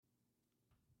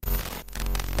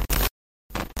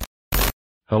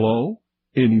Hello?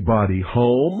 Anybody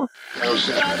home?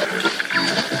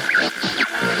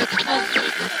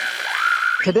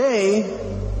 Today,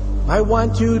 I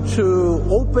want you to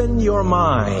open your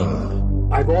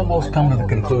mind. I've almost come to the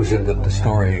conclusion that the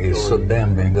story is so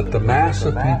damning that the mass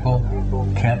of people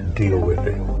can't deal with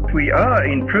it. We are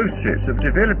in process of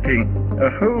developing a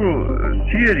whole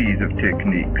series of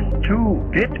techniques to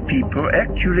get people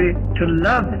actually to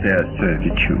love their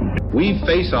servitude. We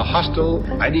face a hostile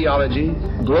ideology,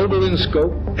 global in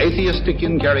scope, atheistic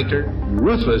in character,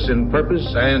 ruthless in purpose,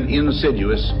 and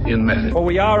insidious in method. For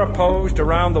we are opposed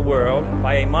around the world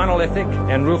by a monolithic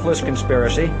and ruthless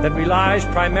conspiracy that relies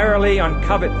primarily on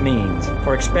covert means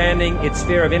for expanding its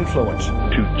sphere of influence.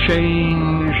 To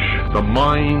change the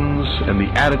minds and the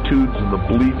attitudes and the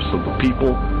beliefs of the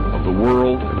people of the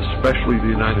world, and especially the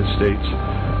United States,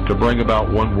 to bring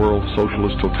about one world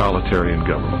socialist totalitarian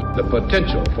government. The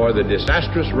potential for the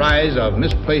disastrous rise of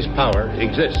misplaced power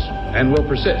exists and will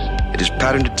persist. It has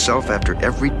patterned itself after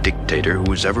every dictator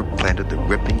who has ever planted the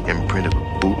ripping imprint of a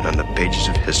boot on the pages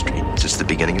of history since the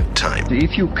beginning of time.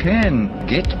 If you can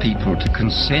get people to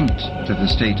consent to the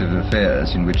state of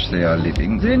affairs in which they are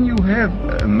living, then you have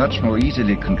a much more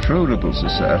easily controllable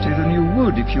society than you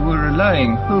would if you were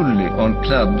relying wholly on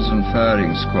clubs and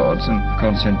firing squads and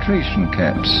concentration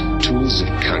camps. Tools of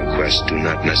conquest do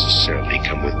not necessarily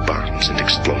come with bombs and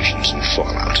explosions and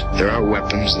fallout. There are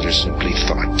weapons that are simply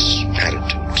thoughts,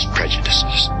 attitudes,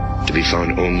 prejudices, to be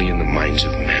found only in the minds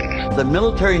of men. The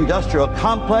military-industrial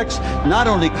complex not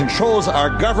only controls our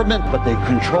government, but they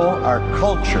control our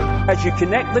culture. As you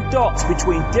connect the dots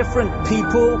between different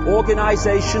people,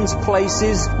 organizations,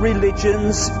 places,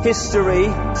 religions,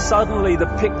 history, suddenly the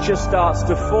picture starts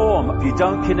to form. If you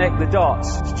don't connect the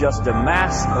dots, it's just a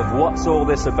mass of what's all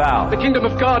this about. The kingdom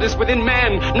of God is within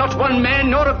man, not one man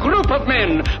nor a group of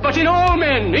men, but in all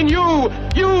men, in you.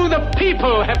 You, the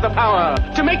people, have the power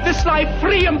to make this life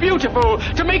free and beautiful,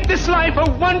 to make this life a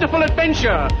wonderful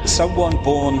adventure. Someone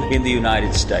born in the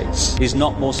United States is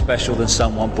not more special than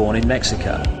someone born in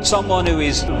Mexico. Someone who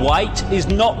is white is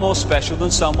not more special than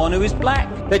someone who is black.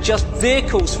 They're just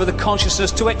vehicles for the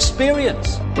consciousness to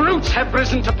experience. Brutes have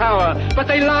risen to power, but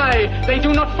they lie. They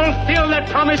do not fulfill that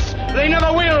promise. They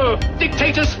never will.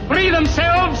 Dictators free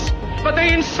themselves, but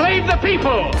they enslave the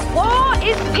people. War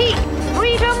is peace.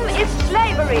 Freedom is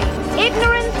slavery.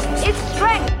 Ignorance is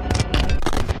strength.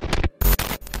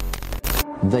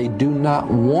 They do not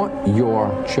want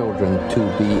your children to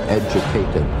be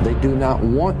educated. They do not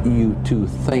want you to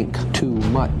think too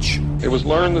much. It was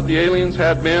learned that the aliens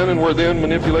had been and were then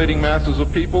manipulating masses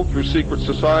of people through secret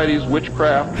societies,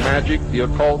 witchcraft, magic, the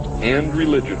occult, and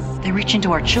religion. They reach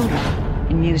into our children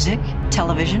in music,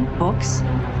 television, books.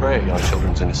 Prey on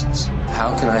children's innocence.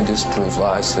 How can I disprove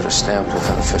lies that are stamped with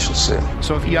an official seal?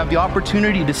 So if you have the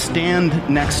opportunity to stand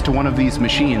next to one of these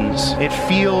machines, it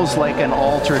feels like an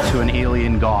altar to an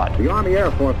alien god. The Army Air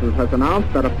Forces has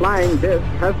announced that a flying disc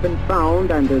has been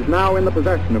found and is now in the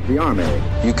possession of the Army.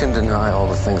 You can deny all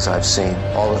the things I've seen,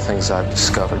 all the things I've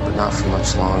discovered, but not for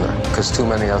much longer, because too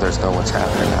many others know what's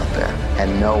happening out there.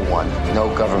 And no one,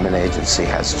 no government agency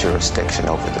has jurisdiction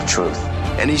over the truth.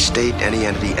 Any state, any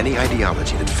entity, any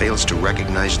ideology that fails to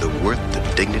recognize the worth, the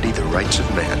dignity, the rights of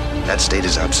man, that state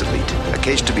is obsolete. A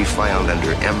case to be filed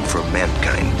under M for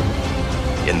Mankind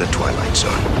in the Twilight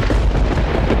Zone.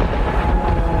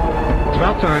 It's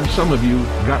about time some of you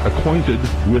got acquainted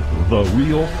with the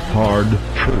real hard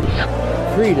truth.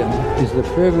 Freedom is the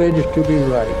privilege to be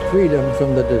right. Freedom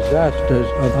from the disasters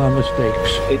of our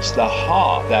mistakes. It's the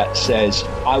heart that says,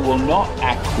 I will not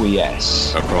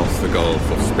acquiesce. Across the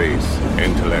gulf of space,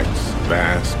 intellects,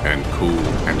 vast and cool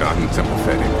and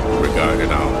unsympathetic,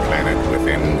 regarded our planet with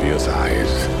envious eyes.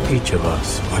 Each of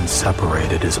us, when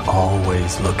separated, is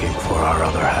always looking for our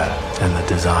other half. And the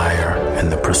desire and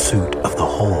the pursuit of the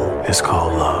whole is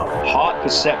called love. Heart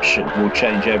perception will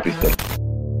change everything.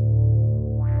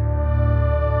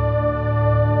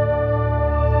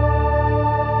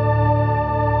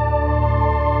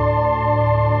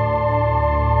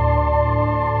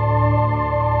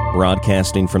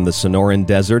 Broadcasting from the Sonoran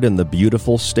Desert in the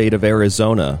beautiful state of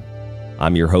Arizona,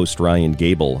 I'm your host, Ryan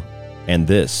Gable, and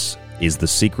this is The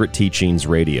Secret Teachings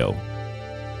Radio.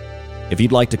 If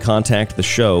you'd like to contact the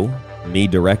show, me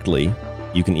directly,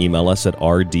 you can email us at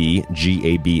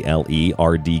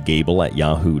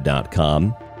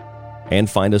rdgable@yahoo.com, and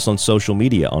find us on social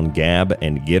media on Gab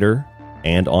and Gitter,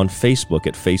 and on Facebook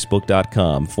at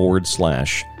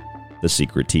facebook.com/The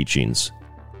Secret Teachings.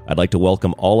 I'd like to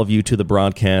welcome all of you to the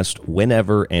broadcast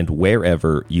whenever and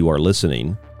wherever you are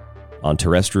listening, on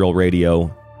terrestrial radio,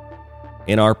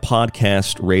 in our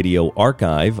podcast radio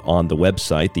archive on the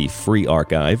website, the free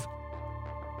archive,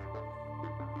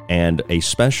 And a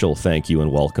special thank you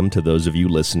and welcome to those of you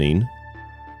listening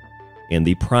in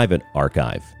the private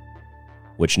archive,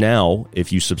 which now,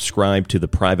 if you subscribe to the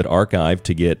private archive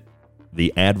to get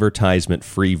the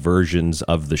advertisement-free versions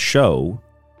of the show,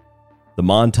 the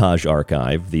montage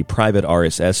archive, the private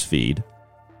RSS feed,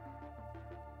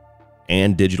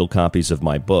 and digital copies of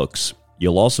my books,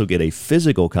 you'll also get a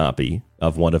physical copy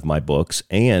of one of my books,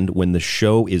 and when the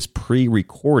show is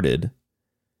pre-recorded,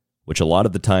 which a lot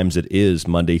of the times it is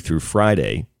Monday through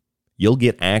Friday, you'll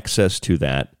get access to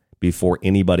that before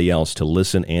anybody else to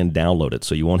listen and download it,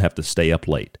 so you won't have to stay up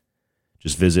late.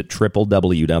 Just visit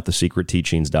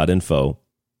www.thesecretteachings.info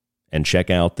and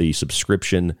check out the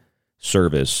subscription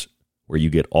service where you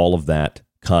get all of that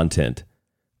content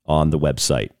on the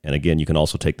website. And again, you can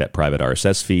also take that private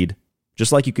RSS feed,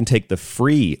 just like you can take the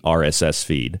free RSS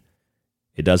feed.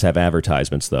 It does have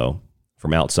advertisements, though,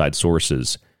 from outside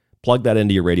sources. Plug that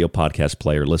into your radio podcast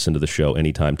player. Listen to the show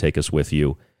anytime. Take us with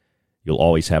you. You'll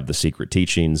always have the Secret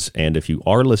Teachings. And if you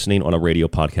are listening on a radio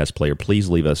podcast player, please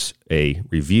leave us a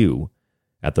review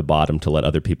at the bottom to let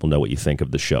other people know what you think of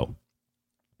the show.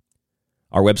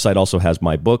 Our website also has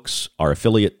my books, our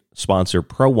affiliate sponsor,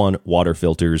 Pro One Water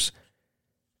Filters,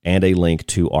 and a link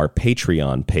to our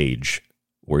Patreon page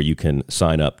where you can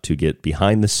sign up to get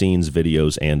behind-the-scenes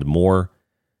videos and more.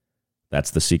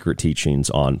 That's the Secret Teachings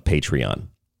on Patreon.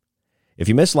 If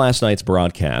you missed last night's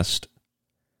broadcast,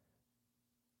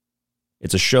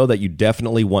 it's a show that you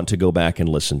definitely want to go back and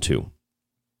listen to.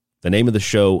 The name of the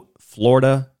show,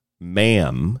 Florida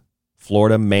Mam's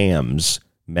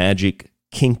Magic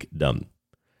Kingdom.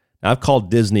 Now, I've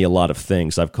called Disney a lot of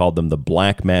things. I've called them the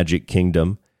Black Magic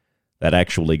Kingdom. That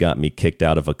actually got me kicked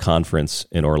out of a conference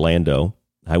in Orlando.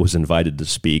 I was invited to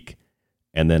speak,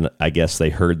 and then I guess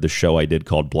they heard the show I did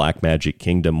called Black Magic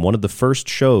Kingdom. One of the first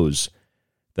shows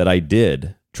that I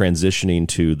did transitioning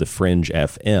to the Fringe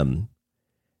FM,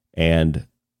 and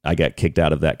I got kicked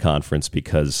out of that conference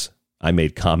because I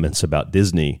made comments about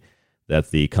Disney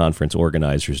that the conference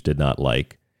organizers did not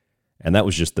like, and that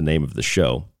was just the name of the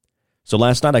show. So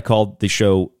last night I called the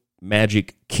show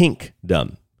Magic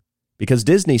Kinkdom because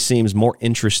Disney seems more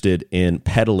interested in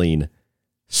peddling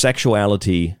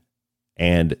sexuality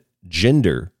and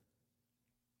gender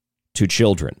to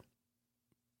children,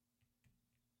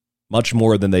 much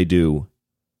more than they do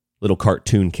little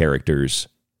cartoon characters.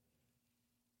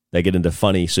 They get into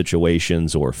funny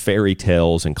situations or fairy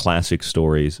tales and classic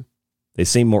stories. They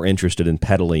seem more interested in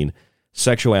peddling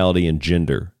sexuality and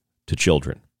gender to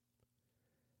children.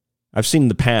 I've seen in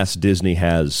the past Disney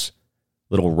has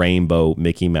little rainbow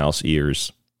Mickey Mouse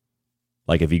ears.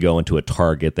 Like if you go into a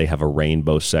Target, they have a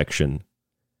rainbow section.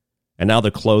 And now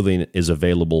the clothing is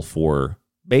available for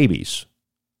babies,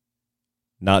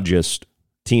 not just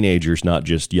teenagers, not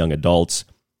just young adults,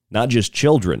 not just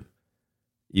children.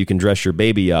 You can dress your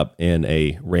baby up in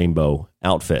a rainbow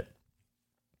outfit.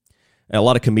 And a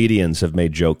lot of comedians have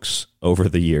made jokes over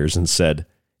the years and said,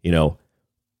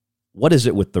 what is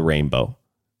it with the rainbow?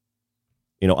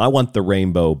 I want the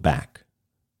rainbow back.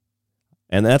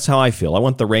 And that's how I feel. I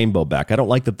want the rainbow back. I don't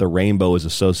like that the rainbow is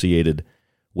associated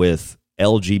with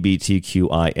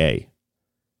lgbtqia.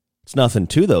 It's nothing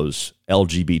to those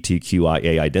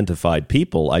lgbtqia identified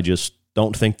people. I just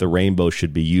don't think the rainbow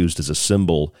should be used as a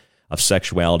symbol of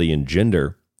sexuality and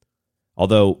gender.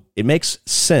 Although it makes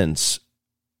sense,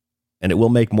 and it will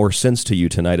make more sense to you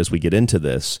tonight as we get into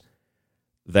this,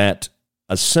 that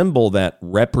a symbol that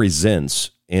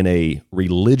represents, in a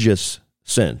religious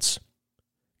sense,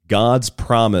 God's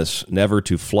promise never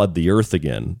to flood the earth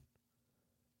again,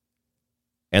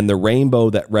 and the rainbow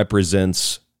that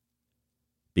represents,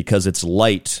 because it's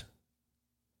light,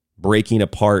 breaking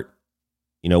apart,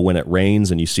 when it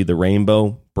rains and you see the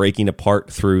rainbow breaking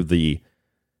apart through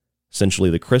essentially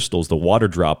the crystals, the water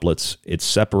droplets, it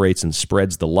separates and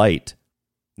spreads the light.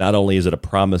 Not only is it a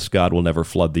promise God will never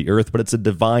flood the earth, but it's a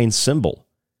divine symbol.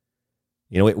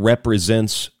 It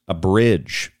represents a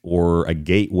bridge or a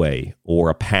gateway or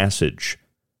a passage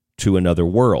to another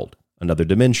world, another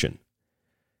dimension.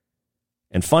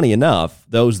 And funny enough,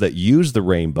 those that use the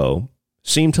rainbow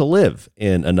seem to live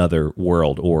in another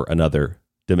world or another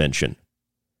dimension.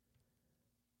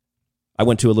 I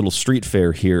went to a little street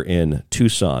fair here in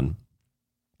Tucson,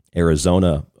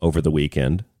 Arizona over the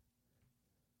weekend.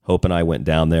 Hope and I went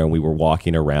down there and we were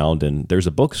walking around, and there's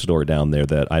a bookstore down there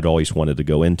that I'd always wanted to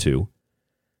go into.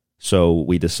 So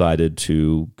we decided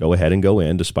to go ahead and go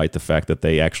in, despite the fact that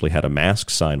they actually had a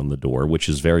mask sign on the door, which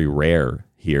is very rare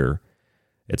here.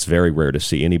 It's very rare to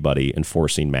see anybody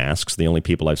enforcing masks. The only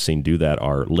people I've seen do that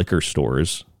are liquor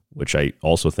stores, which I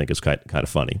also think is kind of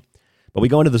funny. But we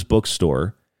go into this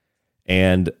bookstore,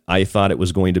 And I thought it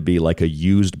was going to be like a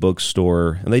used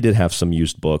bookstore, and they did have some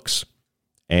used books.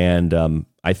 And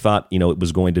I thought, it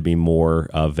was going to be more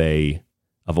of a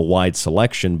wide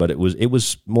selection, but it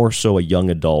was more so a young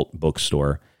adult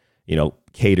bookstore,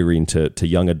 catering to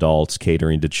young adults,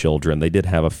 catering to children. They did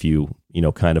have a few,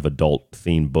 kind of adult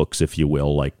themed books, if you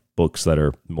will, like books that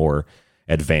are more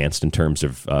advanced in terms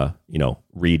of,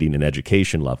 reading and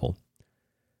education level.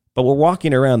 But we're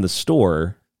walking around the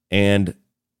store, and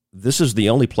this is the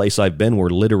only place I've been where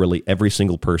literally every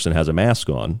single person has a mask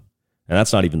on, and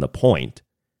that's not even the point.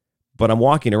 But I'm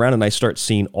walking around and I start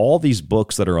seeing all these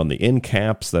books that are on the end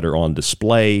caps, that are on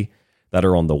display, that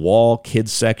are on the wall,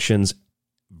 kids sections,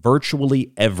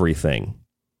 virtually everything.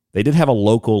 They did have a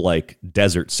local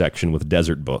desert section with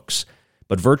desert books,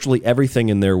 but virtually everything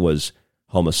in there was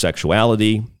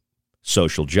homosexuality,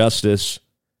 social justice,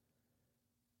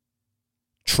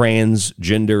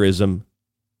 transgenderism.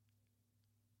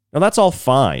 Now, that's all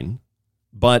fine,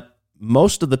 but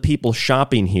most of the people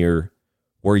shopping here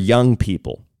were young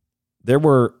people. There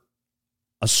were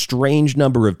a strange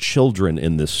number of children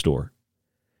in this store.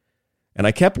 And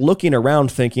I kept looking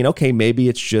around thinking, okay, maybe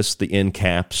it's just the end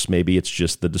caps, maybe it's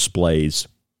just the displays.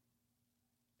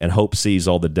 And Hope sees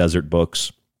all the desert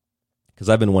books, because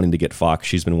I've been wanting to get Fox.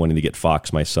 She's been wanting to get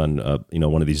Fox, my son,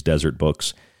 one of these desert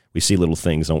books. We see little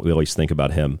things, and we always think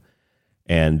about him.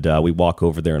 And we walk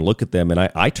over there and look at them, and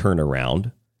I turn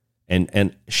around,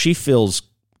 and she feels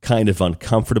kind of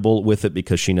uncomfortable with it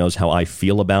because she knows how I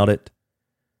feel about it.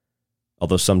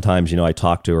 Although sometimes, I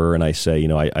talk to her and I say,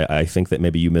 I think that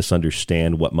maybe you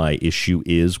misunderstand what my issue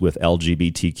is with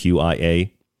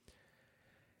lgbtqia.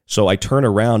 So I turn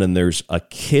around and there's a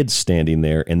kid standing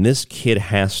there, and this kid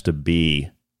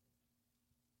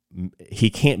he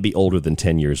can't be older than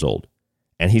 10 years old.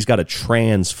 And he's got a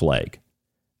trans flag.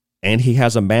 And he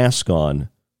has a mask on,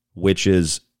 which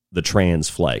is the trans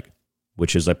flag,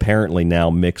 which is apparently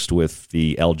now mixed with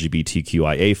the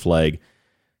LGBTQIA flag,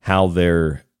 how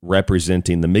they're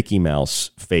representing the Mickey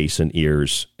Mouse face and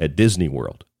ears at Disney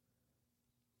World.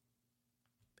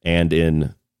 And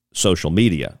in social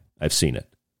media, I've seen it.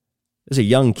 There's a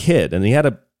young kid, and he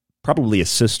had probably a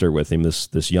sister with him,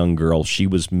 this young girl. She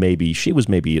was maybe,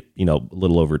 a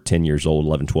little over 10 years old,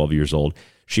 11, 12 years old.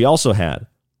 She also had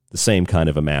the same kind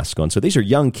of a mask on. So these are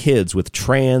young kids with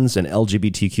trans and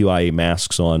LGBTQIA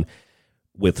masks on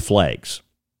with flags,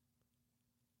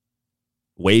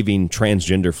 waving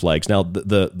transgender flags. Now,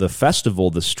 the festival,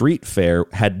 the street fair,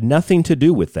 had nothing to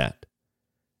do with that.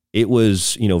 It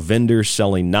was, vendors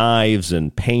selling knives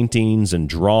and paintings and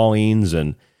drawings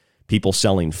and people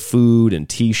selling food and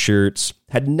T-shirts.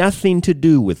 Had nothing to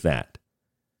do with that.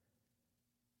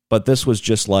 But this was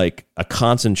just like a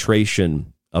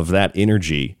concentration of that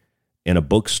energy in a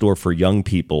bookstore for young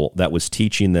people that was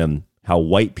teaching them how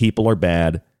white people are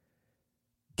bad,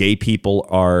 gay people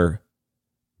are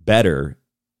better,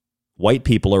 white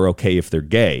people are okay if they're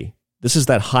gay. This is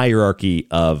that hierarchy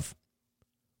of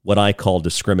what I call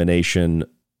discrimination,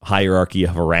 hierarchy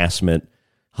of harassment,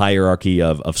 hierarchy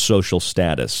of social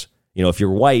status. If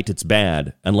you're white, it's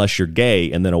bad unless you're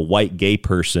gay, and then a white gay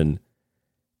person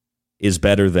is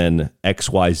better than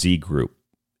XYZ group.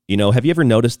 Have you ever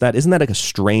noticed that? Isn't that like a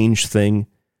strange thing?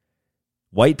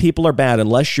 White people are bad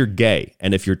unless you're gay.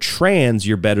 And if you're trans,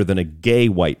 you're better than a gay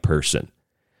white person.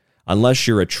 Unless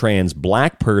you're a trans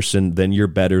black person, then you're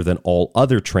better than all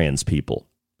other trans people.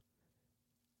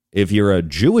 If you're a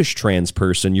Jewish trans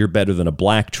person, you're better than a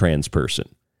black trans person.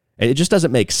 And it just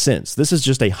doesn't make sense. This is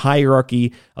just a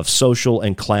hierarchy of social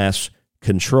and class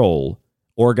control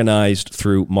organized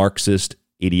through Marxist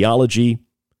ideology,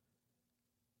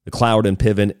 the cloud and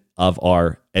pivot of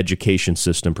our education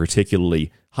system,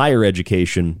 particularly higher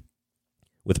education,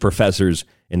 with professors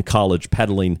in college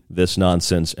peddling this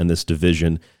nonsense and this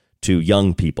division to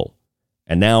young people.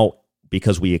 And now,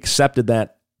 because we accepted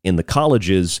that in the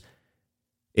colleges,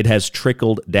 it has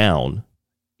trickled down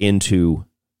into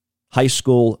high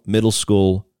school, middle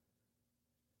school,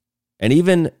 and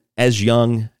even as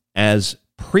young as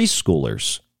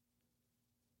preschoolers.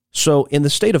 So in the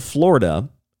state of Florida,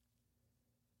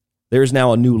 there is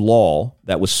now a new law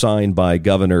that was signed by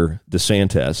Governor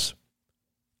DeSantis,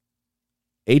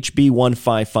 HB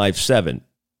 1557.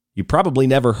 You probably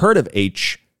never heard of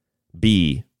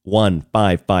HB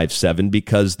 1557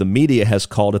 because the media has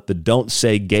called it the Don't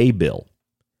Say Gay bill.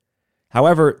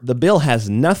 However, the bill has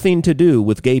nothing to do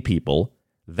with gay people.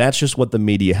 That's just what the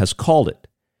media has called it.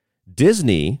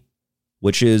 Disney,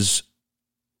 which is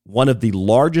one of the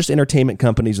largest entertainment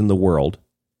companies in the world,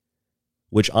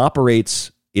 which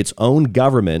operates its own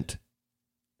government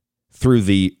through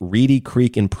the Reedy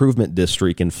Creek Improvement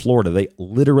District in Florida. They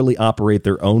literally operate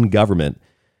their own government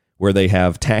where they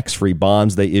have tax-free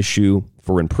bonds they issue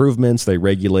for improvements. They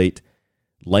regulate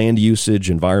land usage,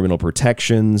 environmental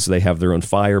protections. They have their own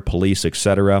fire, police,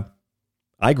 etc.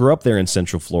 I grew up there in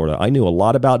Central Florida. I knew a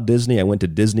lot about Disney. I went to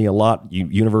Disney a lot,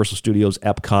 Universal Studios,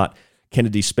 Epcot,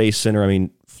 Kennedy Space Center. I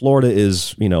mean, Florida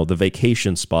is, the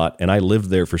vacation spot, and I lived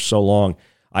there for so long.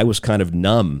 I was kind of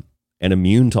numb and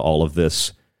immune to all of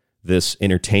this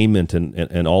entertainment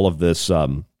and all of this,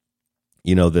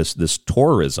 this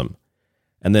tourism.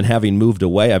 And then having moved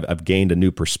away, I've gained a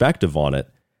new perspective on it.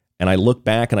 And I look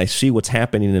back and I see what's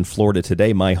happening in Florida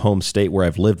today, my home state where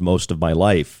I've lived most of my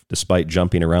life, despite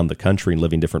jumping around the country and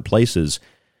living different places.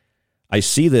 I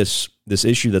see this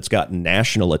issue that's gotten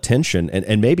national attention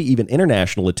and maybe even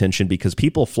international attention because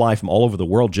people fly from all over the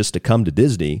world just to come to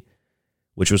Disney,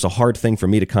 which was a hard thing for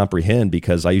me to comprehend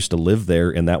because I used to live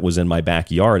there and that was in my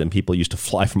backyard and people used to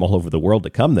fly from all over the world to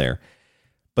come there.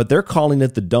 But they're calling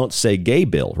it the Don't Say Gay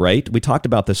bill, right? We talked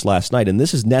about this last night, and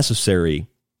this is necessary,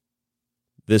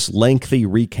 this lengthy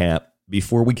recap,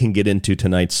 before we can get into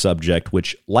tonight's subject,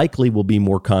 which likely will be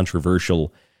more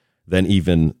controversial than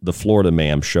even the Florida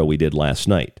Ma'am show we did last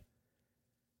night.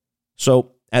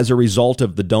 So, as a result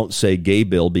of the Don't Say Gay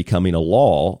bill becoming a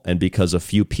law, and because a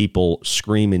few people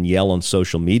scream and yell on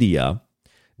social media,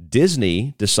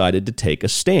 Disney decided to take a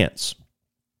stance.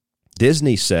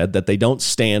 Disney said that they don't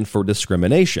stand for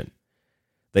discrimination.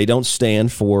 They don't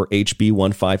stand for HB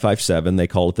 1557. They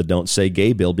call it the Don't Say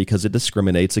Gay bill because it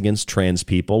discriminates against trans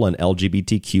people and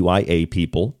LGBTQIA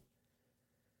people.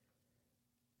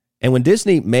 And when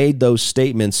Disney made those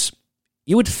statements,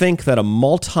 you would think that a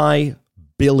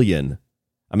multi-billion,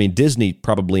 Disney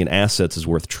probably in assets is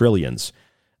worth trillions,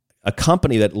 a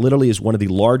company that literally is one of the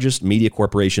largest media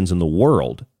corporations in the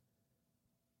world,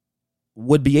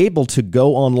 would be able to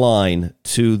go online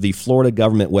to the Florida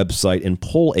government website and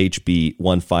pull HB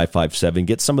 1557,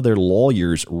 get some of their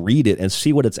lawyers, read it, and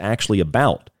see what it's actually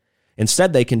about.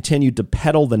 Instead, they continued to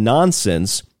peddle the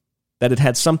nonsense that it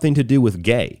had something to do with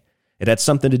gay. It had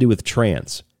something to do with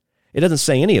trans. It doesn't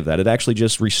say any of that. It actually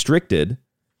just restricted,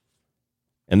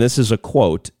 and this is a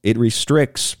quote, it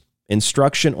restricts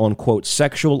instruction on, quote,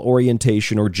 sexual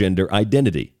orientation or gender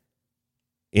identity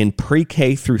in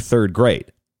pre-K through third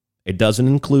grade. It doesn't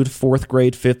include fourth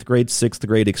grade, fifth grade, sixth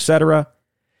grade, etc.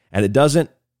 And it doesn't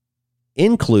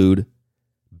include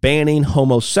banning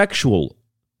homosexual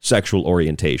sexual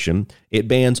orientation. It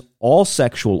bans all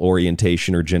sexual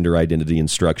orientation or gender identity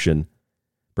instruction,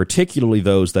 particularly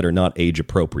those that are not age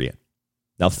appropriate.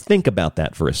 Now think about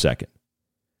that for a second.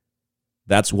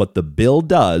 That's what the bill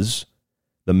does.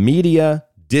 The media,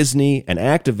 Disney, and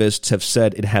activists have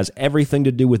said it has everything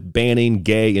to do with banning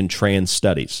gay and trans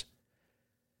studies.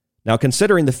 Now,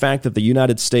 considering the fact that the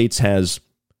United States has,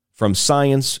 from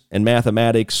science and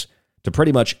mathematics to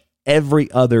pretty much every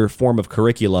other form of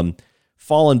curriculum,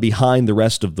 fallen behind the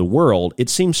rest of the world, it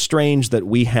seems strange that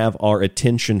we have our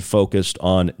attention focused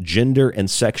on gender and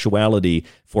sexuality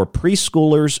for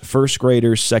preschoolers, first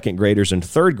graders, second graders, and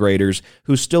third graders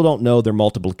who still don't know their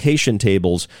multiplication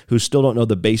tables, who still don't know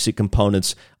the basic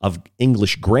components of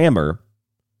English grammar,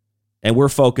 and we're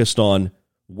focused on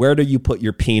where do you put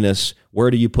your penis? Where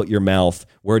do you put your mouth?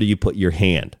 Where do you put your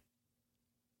hand?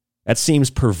 That seems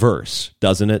perverse,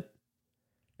 doesn't it?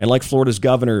 And like Florida's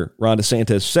governor, Ron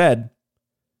DeSantis, said,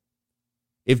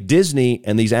 if Disney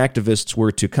and these activists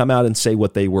were to come out and say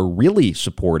what they were really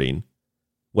supporting,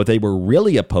 what they were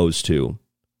really opposed to,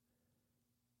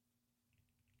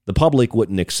 the public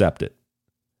wouldn't accept it.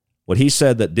 What he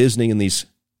said that Disney and these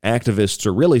activists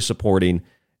are really supporting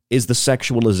is the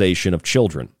sexualization of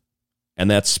children. And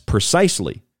that's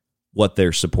precisely what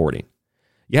they're supporting.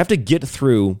 You have to get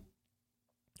through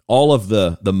all of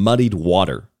the muddied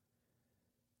water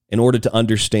in order to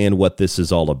understand what this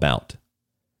is all about.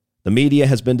 The media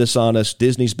has been dishonest.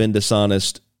 Disney's been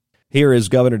dishonest. Here is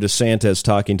Governor DeSantis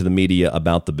talking to the media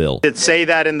about the bill. Does it say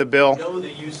that in the bill? Know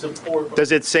that you support.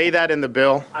 Does it say that in the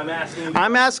bill?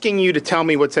 I'm asking you to tell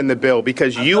me what's in the bill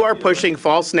because you are pushing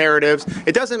false narratives.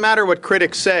 It doesn't matter what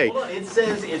critics say. Hold on. It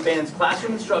says it bans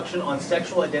classroom instruction on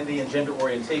sexual identity and gender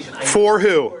orientation. For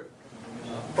who?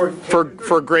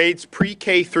 For grades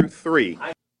pre-K through 3.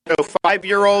 So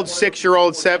 5-year-olds,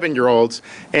 6-year-olds, 7-year-olds.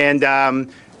 And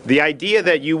the idea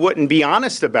that you wouldn't be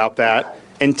honest about that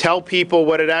and tell people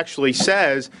what it actually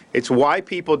says, it's why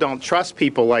people don't trust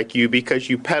people like you, because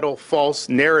you peddle false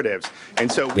narratives.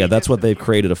 And so that's what they've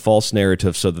created, a false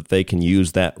narrative so that they can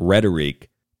use that rhetoric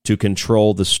to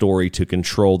control the story, to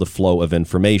control the flow of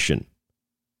information.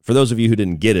 For those of you who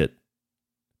didn't get it,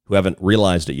 who haven't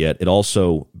realized it yet, it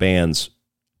also bans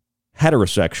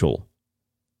heterosexual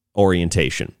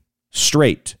orientation,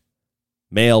 straight,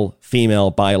 male,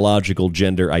 female, biological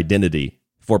gender identity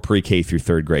for pre-K through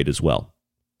third grade as well.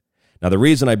 Now, the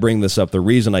reason I bring this up, the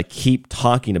reason I keep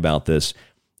talking about this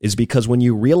is because when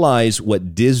you realize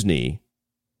what Disney,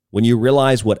 when you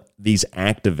realize what these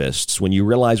activists, when you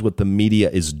realize what the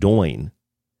media is doing,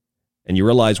 and you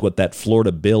realize what that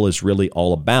Florida bill is really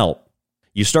all about,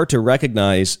 you start to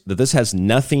recognize that this has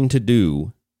nothing to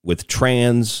do with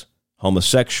trans,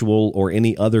 homosexual, or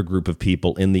any other group of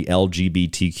people in the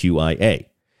LGBTQIA.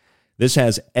 This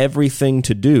has everything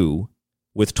to do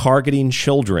with targeting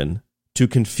children to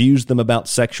confuse them about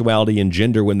sexuality and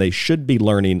gender when they should be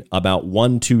learning about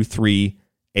 1, 2, 3,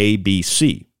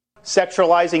 ABC.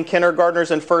 Sexualizing kindergartners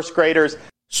and first graders.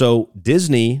 So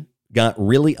Disney got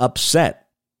really upset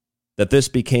that this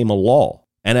became a law.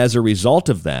 And as a result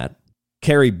of that,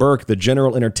 Carrie Burke, the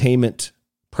general entertainment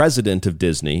president of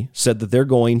Disney, said that they're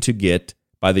going to get,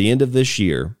 by the end of this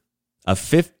year, a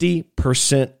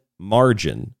 50%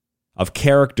 margin of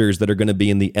characters that are going to be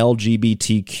in the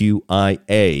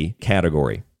LGBTQIA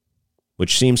category,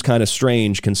 which seems kind of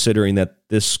strange considering that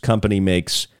this company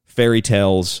makes fairy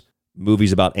tales,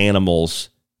 movies about animals,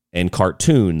 and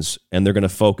cartoons, and they're going to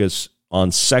focus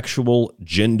on sexual,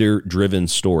 gender-driven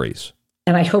stories.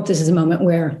 And I hope this is a moment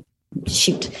where, the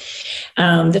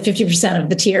 50% of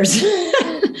the tears,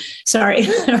 sorry,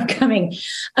 are coming.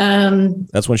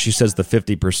 That's when she says the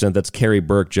 50%. That's Carrie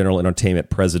Burke, general entertainment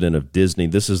president of Disney.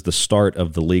 This is the start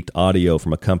of the leaked audio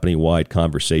from a company-wide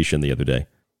conversation the other day.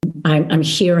 I'm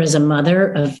here as a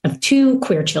mother of 2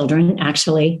 queer children,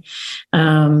 actually,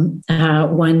 one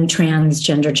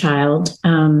transgender child,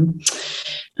 and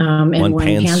one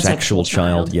pansexual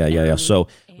child. Yeah. So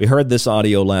we heard this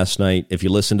audio last night. If you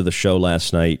listened to the show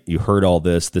last night, you heard all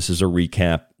this. This is a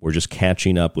recap. We're just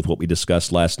catching up with what we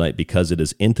discussed last night because it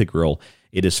is integral.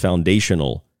 It is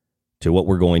foundational to what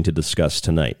we're going to discuss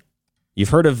tonight. You've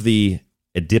heard of the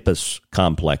Oedipus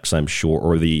complex, I'm sure,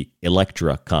 or the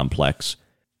Electra complex,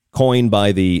 coined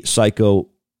by the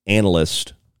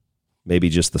psychoanalyst, maybe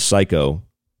just the psycho,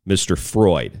 Mr.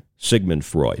 Freud, Sigmund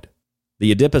Freud.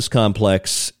 The Oedipus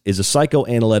complex is a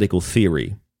psychoanalytical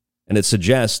theory, and it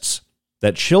suggests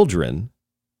that children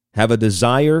have a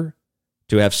desire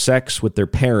to have sex with their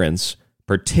parents,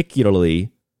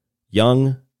 particularly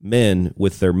young men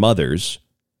with their mothers,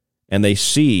 and they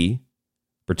see,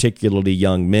 particularly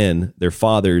young men, their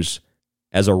fathers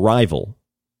as a rival.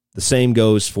 The same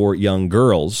goes for young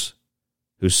girls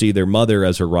who see their mother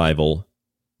as a rival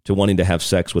to wanting to have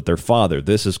sex with their father.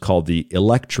 This is called the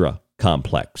Electra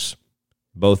complex.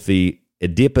 Both the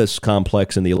Oedipus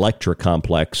complex and the Electra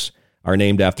complex are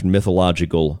named after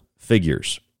mythological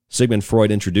figures. Sigmund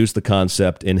Freud introduced the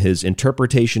concept in his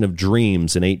Interpretation of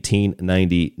Dreams in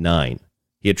 1899.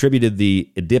 He attributed the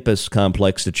Oedipus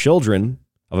complex to children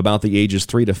of about the ages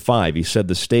 3 to 5. He said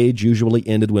the stage usually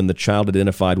ended when the child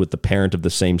identified with the parent of the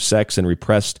same sex and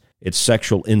repressed its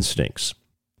sexual instincts.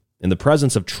 In the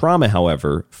presence of trauma,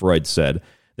 however, Freud said,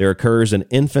 there occurs an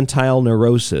infantile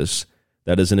neurosis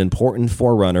that is an important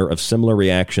forerunner of similar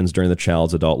reactions during the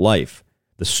child's adult life.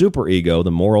 The superego,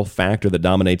 the moral factor that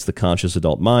dominates the conscious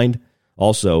adult mind,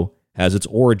 also has its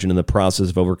origin in the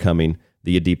process of overcoming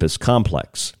the Oedipus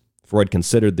complex. Freud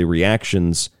considered the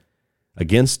reactions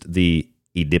against the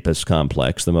Oedipus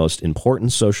complex the most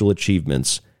important social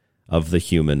achievements of the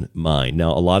human mind.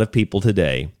 Now, a lot of people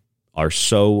today are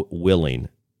so willing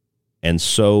and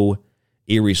so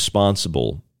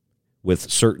irresponsible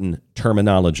with certain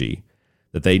terminology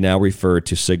that they now refer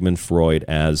to Sigmund Freud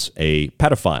as a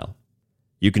pedophile.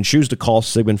 You can choose to call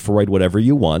Sigmund Freud whatever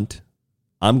you want.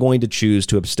 I'm going to choose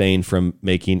to abstain from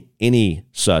making any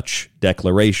such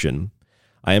declaration.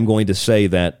 I am going to say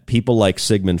that people like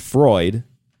Sigmund Freud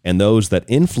and those that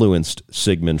influenced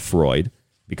Sigmund Freud,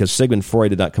 because Sigmund Freud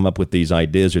did not come up with these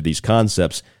ideas or these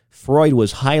concepts, Freud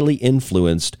was highly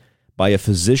influenced by a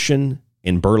physician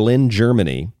in Berlin,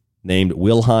 Germany, named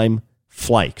Wilhelm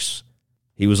Fleix.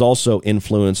 He was also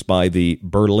influenced by the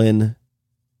Berlin,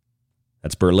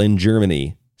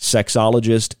 Germany,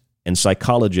 sexologist and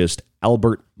psychologist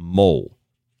Albert Moll.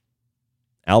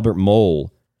 Albert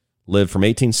Moll lived from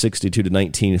 1862 to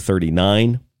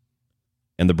 1939,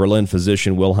 and the Berlin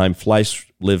physician Wilhelm Fleix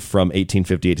lived from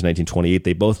 1858 to 1928.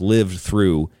 They both lived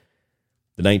through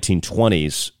the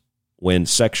 1920s when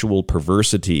sexual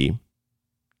perversity,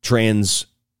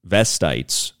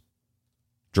 transvestites,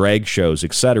 drag shows,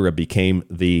 etc., became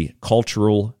the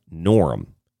cultural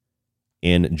norm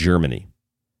in Germany.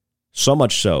 So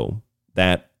much so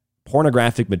that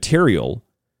pornographic material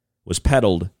was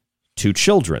peddled to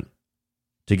children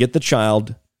to get the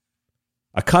child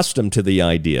accustomed to the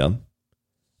idea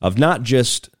of not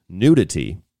just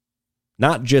nudity,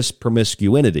 not just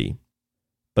promiscuity,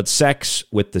 but sex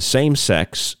with the same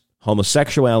sex,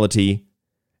 homosexuality,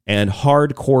 and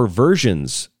hardcore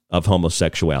versions of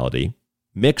homosexuality,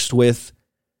 mixed with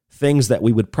things that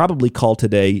we would probably call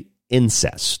today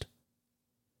incest.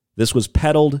 This was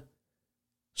peddled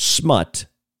smut,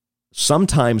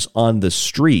 sometimes on the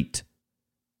street,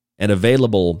 and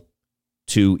available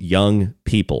to young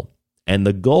people. And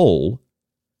the goal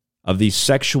of these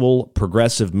sexual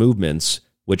progressive movements,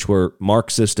 which were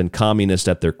Marxist and communist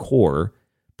at their core,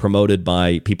 promoted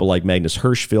by people like Magnus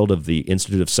Hirschfeld of the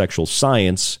Institute of Sexual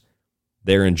Science.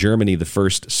 There in Germany, the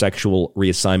first sexual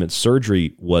reassignment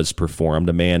surgery was performed.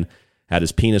 A man had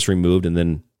his penis removed, and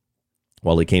then,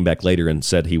 well, he came back later and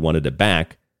said he wanted it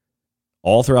back.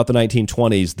 All throughout the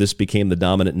 1920s, this became the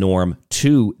dominant norm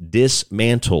to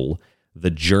dismantle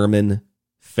the German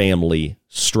family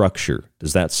structure.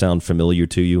 Does that sound familiar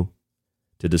to you?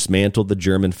 To dismantle the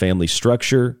German family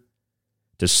structure,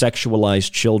 to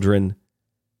sexualize children,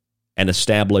 and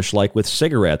establish, like with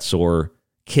cigarettes or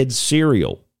kids'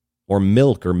 cereal or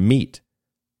milk or meat,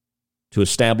 to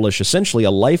establish essentially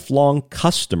a lifelong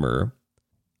customer,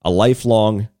 a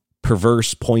lifelong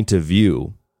perverse point of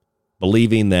view,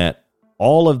 believing that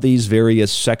all of these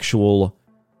various sexual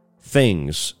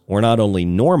things were not only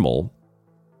normal,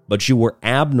 but you were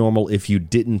abnormal if you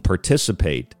didn't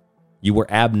participate. You were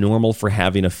abnormal for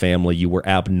having a family. You were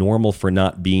abnormal for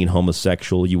not being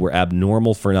homosexual. You were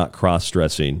abnormal for not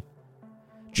cross-dressing.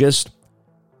 Just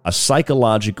a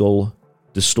psychological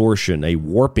distortion, a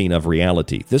warping of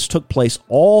reality. This took place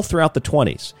all throughout the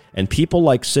 20s. And people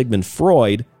like Sigmund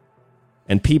Freud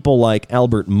and people like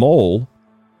Albert Moll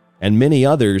and many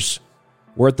others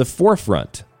were at the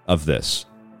forefront of this.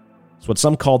 It's what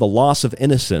some call the loss of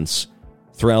innocence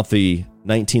throughout the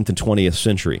 19th and 20th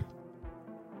century.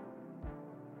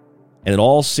 And it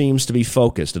all seems to be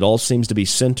focused, it all seems to be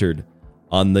centered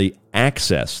on the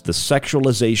access, the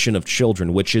sexualization of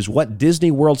children, which is what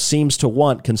Disney World seems to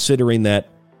want, considering that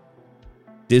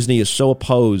Disney is so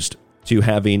opposed to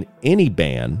having any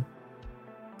ban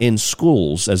in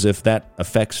schools, as if that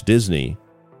affects Disney,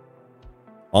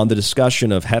 on the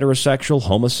discussion of heterosexual,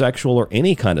 homosexual, or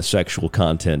any kind of sexual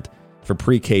content for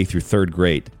pre-K through third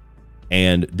grade.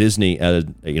 And Disney,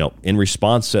 in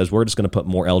response says, we're just going to put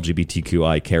more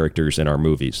LGBTQI characters in our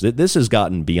movies. This has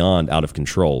gotten beyond out of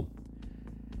control.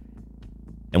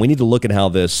 And we need to look at how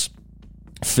this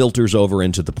filters over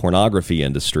into the pornography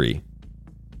industry,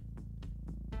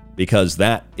 because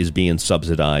that is being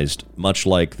subsidized, much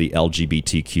like the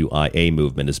LGBTQIA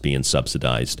movement is being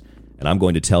subsidized. And I'm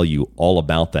going to tell you all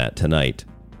about that tonight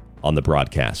on the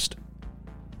broadcast.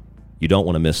 You don't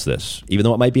want to miss this. Even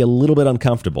though it might be a little bit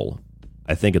uncomfortable,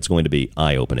 I think it's going to be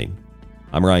eye-opening.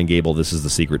 I'm Ryan Gable. This is The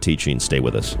Secret Teaching. Stay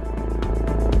with us.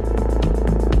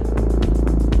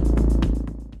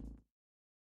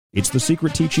 It's The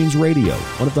Secret Teachings Radio,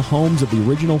 one of the homes of the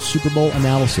original Super Bowl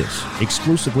analysis,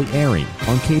 exclusively airing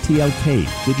on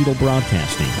KTLK Digital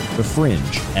Broadcasting, The Fringe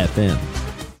FM.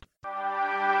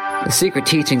 The Secret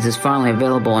Teachings is finally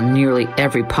available on nearly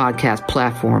every podcast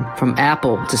platform, from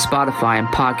Apple to Spotify and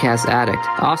Podcast Addict.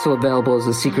 Also available is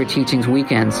The Secret Teachings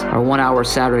Weekends, our 1-hour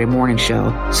Saturday morning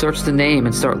show. Search the name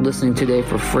and start listening today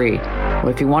for free.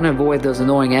 Or if you want to avoid those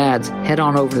annoying ads, head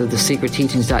on over to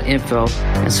thesecretteachings.info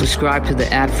and subscribe to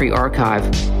the ad-free archive.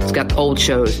 It's got old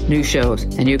shows, new shows,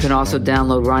 and you can also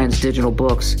download Ryan's digital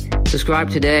books. Subscribe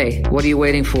today. What are you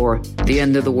waiting for? The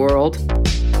end of the world?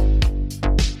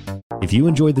 If you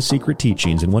enjoyed The Secret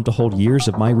Teachings and want to hold years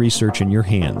of my research in your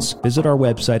hands, visit our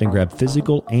website and grab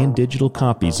physical and digital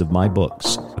copies of my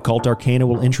books. Occult Arcana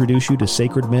will introduce you to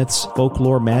sacred myths,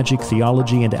 folklore, magic,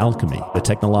 theology, and alchemy. The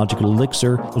Technological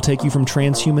Elixir will take you from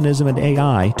transhumanism and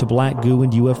AI to black goo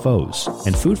and UFOs.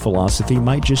 And Food Philosophy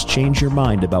might just change your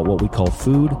mind about what we call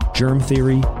food, germ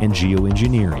theory, and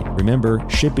geoengineering. Remember,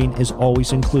 shipping is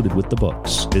always included with the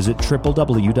books. Visit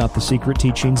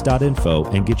www.thesecretteachings.info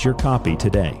and get your copy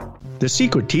today. The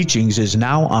Secret Teachings is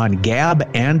now on Gab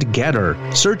and Getter.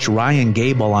 Search Ryan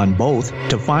Gable on both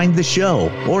to find the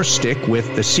show, or stick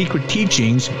with The Secret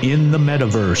Teachings in the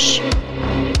metaverse.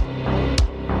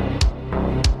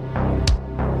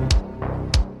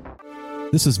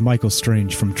 This is Michael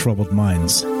Strange from Troubled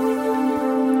Minds.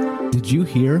 Did you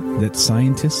hear that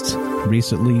scientists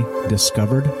recently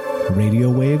discovered radio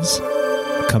waves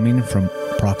coming from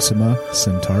Proxima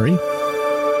Centauri?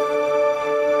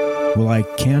 Well, I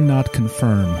cannot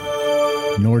confirm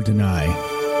nor deny.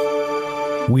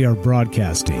 We are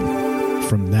broadcasting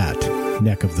from that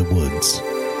neck of the woods.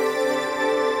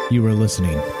 You are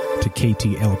listening to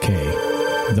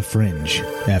KTLK, The Fringe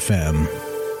FM.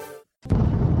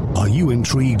 Are you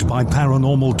intrigued by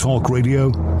Paranormal Talk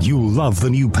Radio? You'll love the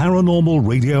new Paranormal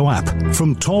Radio app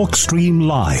from TalkStream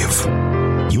Live.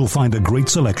 You'll find a great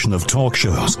selection of talk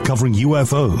shows covering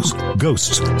UFOs,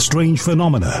 ghosts, strange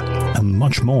phenomena, and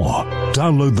much more.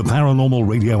 Download the Paranormal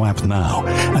Radio app now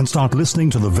and start listening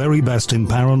to the very best in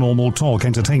paranormal talk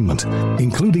entertainment,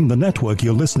 including the network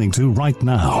you're listening to right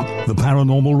now, the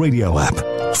Paranormal Radio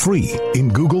app. Free in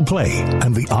Google Play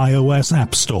and the iOS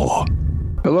App Store.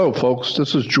 Hello, folks.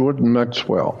 This is Jordan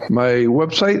Maxwell. My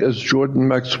website is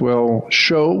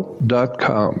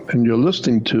jordanmaxwellshow.com, and you're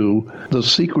listening to The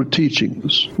Secret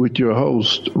Teachings with your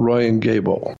host, Ryan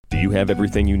Gable. Do you have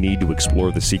everything you need to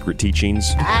explore the secret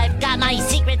teachings? I've got my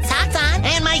secret socks on,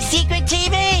 and my secret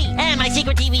TV, and my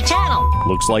secret TV channel.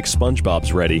 Looks like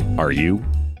SpongeBob's ready. Are you?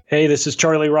 Hey, this is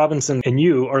Charlie Robinson, and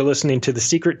you are listening to The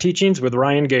Secret Teachings with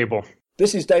Ryan Gable.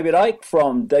 This is David Icke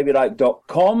from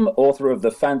davidicke.com, author of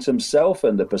The Phantom Self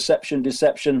and The Perception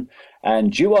Deception,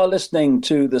 and you are listening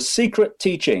to The Secret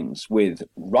Teachings with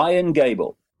Ryan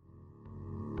Gable.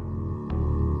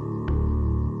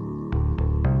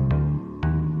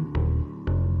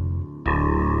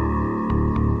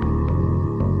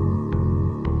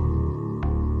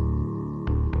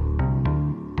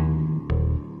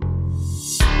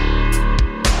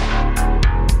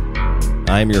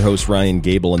 I'm your host, Ryan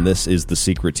Gable, and this is The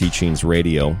Secret Teachings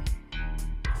Radio.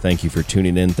 Thank you for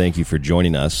tuning in. Thank you for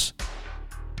joining us.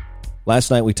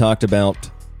 Last night we talked about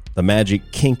the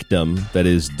magic kingdom that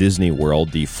is Disney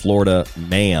World, the Florida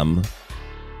MAM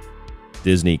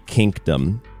Disney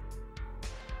Kingdom,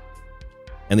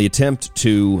 and the attempt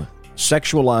to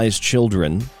sexualize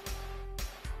children,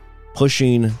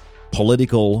 pushing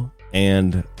political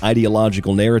and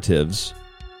ideological narratives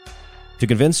to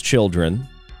convince children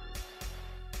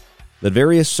that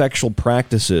various sexual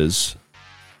practices,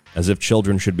 as if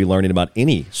children should be learning about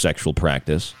any sexual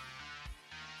practice,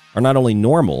 are not only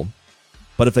normal,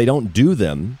 but if they don't do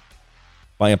them,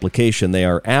 by implication, they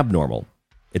are abnormal.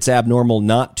 It's abnormal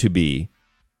not to be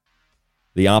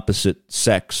the opposite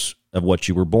sex of what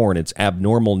you were born. It's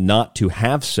abnormal not to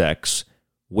have sex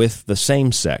with the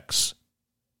same sex.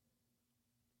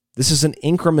 This is an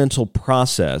incremental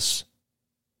process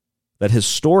that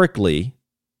historically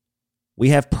we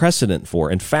have precedent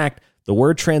for. In fact, the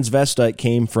word transvestite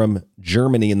came from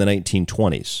Germany in the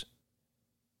 1920s.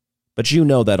 But you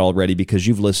know that already because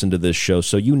you've listened to this show,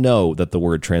 so you know that the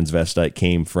word transvestite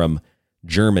came from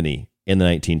Germany in the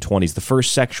 1920s. The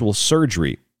first sexual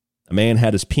surgery, a man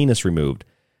had his penis removed,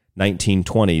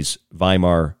 1920s,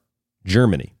 Weimar,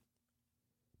 Germany.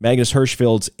 Magnus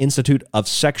Hirschfeld's Institute of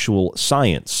Sexual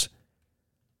Science,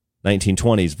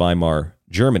 1920s, Weimar,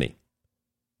 Germany.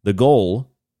 The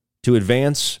goal, to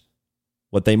advance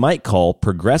what they might call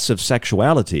progressive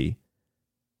sexuality,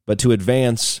 but to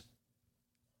advance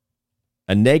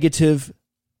a negative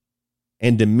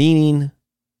and demeaning,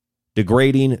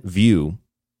 degrading view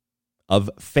of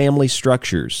family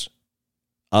structures,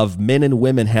 of men and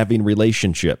women having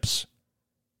relationships.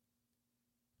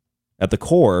 At the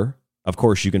core, of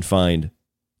course, you can find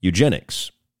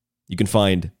eugenics. You can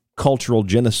find cultural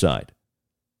genocide.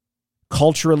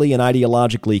 Culturally and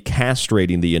ideologically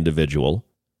castrating the individual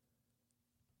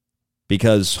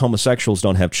because homosexuals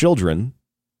don't have children,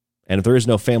 and if there is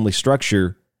no family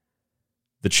structure,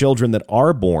 the children that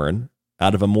are born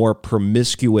out of a more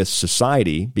promiscuous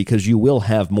society, because you will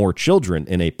have more children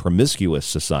in a promiscuous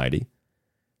society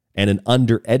and an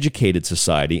undereducated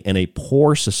society and a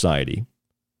poor society,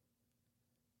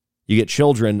 you get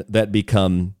children that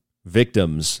become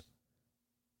victims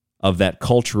of that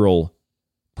cultural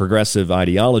progressive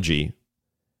ideology,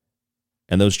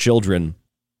 and those children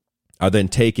are then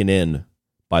taken in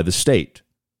by the state.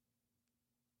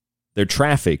 They're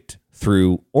trafficked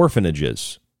through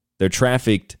orphanages. They're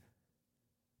trafficked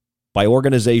by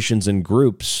organizations and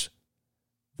groups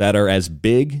that are as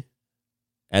big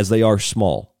as they are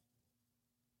small.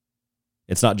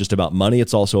 It's not just about money,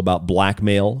 it's also about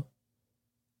blackmail,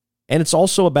 and it's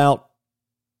also about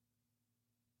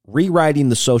rewriting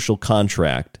the social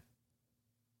contract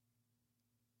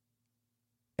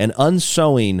and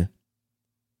unsewing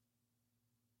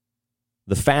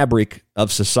the fabric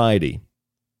of society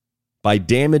by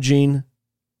damaging,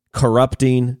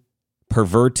 corrupting,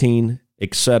 perverting,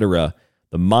 etc.,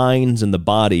 the minds and the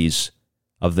bodies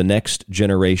of the next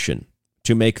generation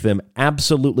to make them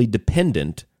absolutely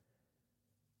dependent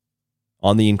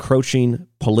on the encroaching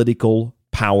political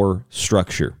power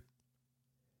structure.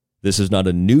 This is not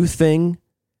a new thing.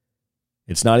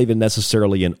 It's not even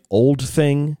necessarily an old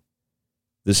thing.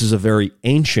 This is a very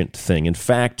ancient thing. In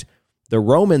fact, the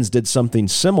Romans did something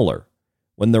similar.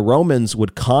 When the Romans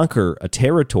would conquer a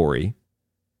territory,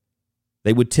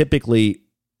 They would typically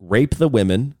rape the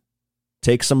women,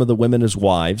 take some of the women as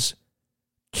wives,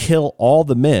 kill all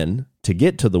the men to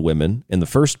get to the women in the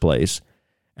first place,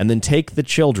 and then take the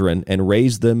children and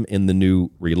raise them in the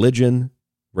new religion,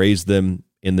 raise them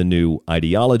in the new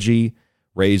ideology,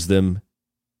 raise them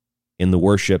in the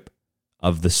worship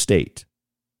of the state.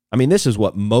 I mean, this is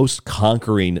what most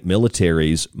conquering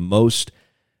militaries, most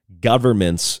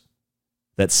governments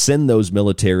that send those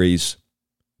militaries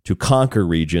to conquer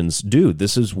regions do.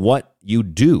 This is what you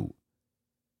do.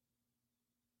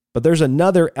 But there's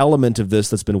another element of this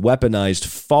that's been weaponized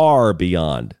far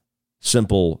beyond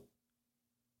simple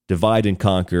divide and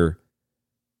conquer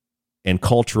and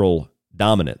cultural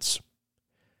dominance.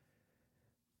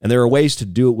 And there are ways to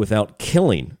do it without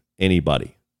killing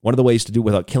anybody. One of the ways to do it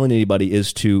without killing anybody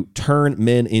is to turn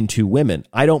men into women.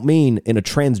 I don't mean in a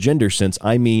transgender sense.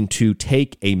 I mean to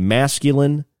take a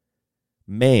masculine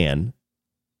man,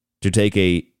 to take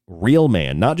a real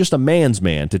man, not just a man's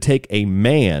man, to take a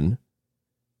man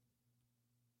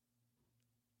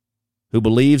who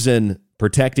believes in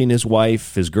protecting his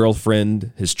wife, his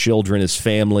girlfriend, his children, his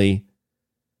family,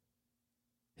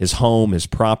 his home, his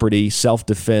property,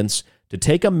 self-defense, to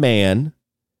take a man,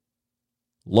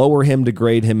 lower him,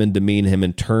 degrade him, and demean him,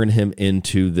 and turn him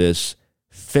into this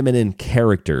feminine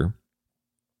character,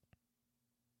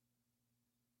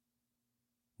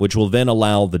 which will then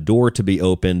allow the door to be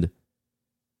opened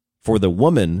for the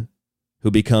woman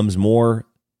who becomes more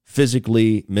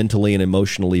physically, mentally, and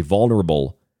emotionally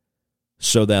vulnerable,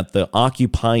 so that the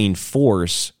occupying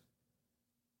force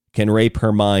can rape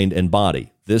her mind and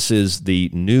body. This is the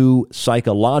new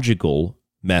psychological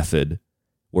method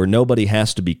where nobody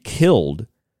has to be killed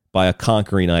by a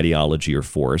conquering ideology or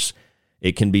force.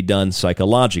 It can be done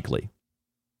psychologically.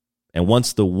 And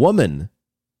once the woman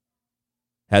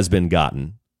has been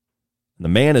gotten, the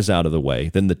man is out of the way,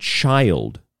 then the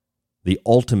child, the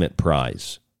ultimate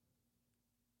prize,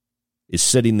 is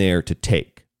sitting there to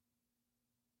take.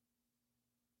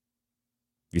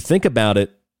 If you think about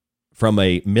it from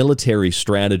a military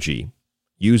strategy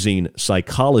using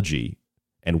psychology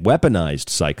and weaponized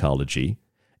psychology,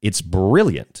 it's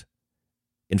brilliant.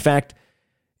 In fact,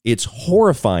 it's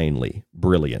horrifyingly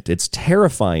brilliant. It's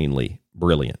terrifyingly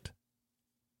brilliant.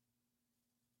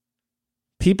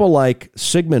 People like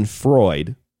Sigmund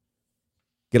Freud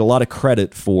get a lot of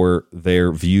credit for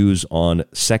their views on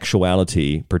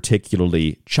sexuality,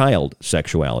 particularly child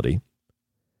sexuality.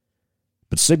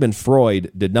 But Sigmund Freud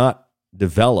did not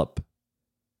develop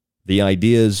the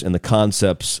ideas and the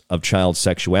concepts of child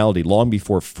sexuality. Long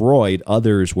before Freud,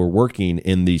 others were working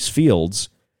in these fields,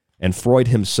 and Freud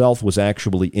himself was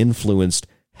actually influenced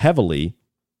heavily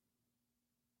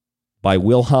by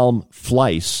Wilhelm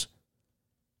Fleiss,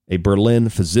 a Berlin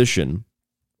physician.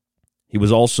 He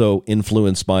was also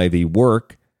influenced by the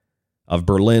work of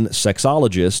Berlin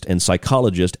sexologist and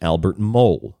psychologist Albert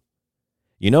Moll.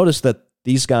 You notice that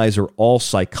these guys are all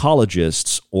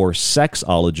psychologists or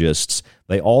sexologists.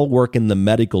 They all work in the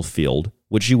medical field,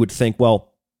 which you would think,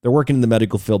 well, they're working in the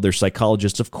medical field, they're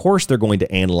psychologists. Of course they're going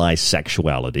to analyze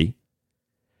sexuality.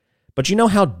 But you know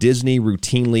how Disney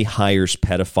routinely hires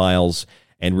pedophiles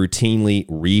and routinely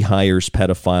rehires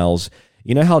pedophiles?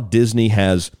 You know how Disney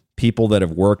has people that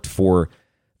have worked for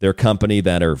their company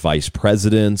that are vice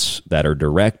presidents, that are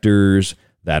directors,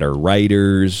 that are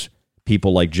writers,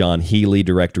 people like John Healy,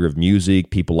 director of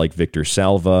music, people like Victor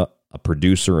Salva, a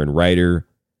producer and writer,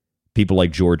 people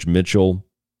like George Mitchell,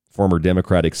 former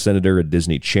Democratic senator, a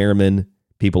Disney chairman,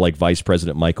 people like Vice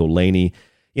President Michael Laney.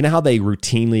 You know how they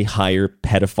routinely hire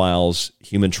pedophiles,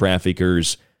 human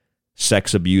traffickers,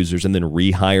 sex abusers, and then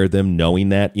rehire them knowing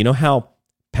that? You know how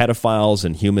pedophiles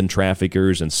and human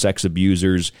traffickers and sex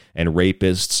abusers and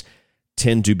rapists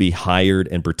tend to be hired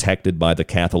and protected by the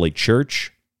Catholic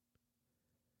Church?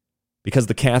 Because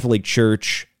the Catholic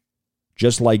Church,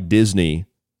 just like Disney,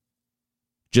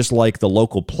 just like the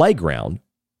local playground,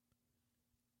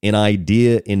 in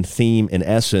idea, in theme, in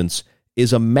essence,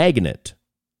 is a magnet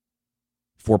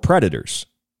for predators.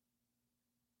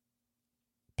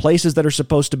 Places that are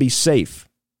supposed to be safe.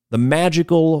 The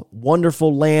magical,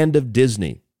 wonderful land of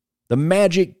Disney. The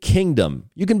magic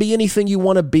kingdom. You can be anything you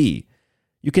want to be.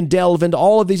 You can delve into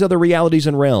all of these other realities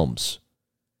and realms.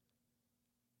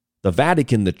 The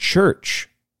Vatican, the church,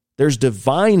 there's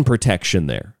divine protection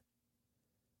there.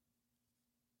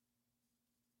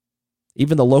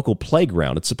 Even the local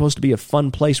playground, it's supposed to be a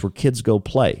fun place where kids go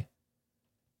play.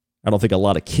 I don't think a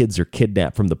lot of kids are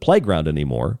kidnapped from the playground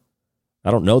anymore.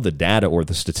 I don't know the data or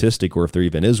the statistic or if there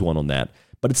even is one on that,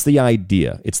 but it's the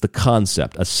idea, it's the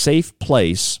concept, a safe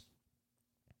place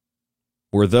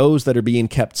where those that are being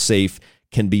kept safe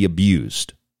can be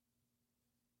abused.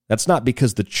 That's not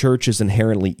because the church is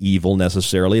inherently evil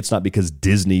necessarily. It's not because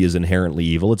Disney is inherently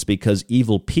evil. It's because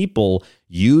evil people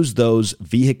use those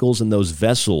vehicles and those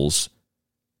vessels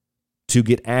to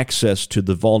get access to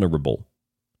the vulnerable.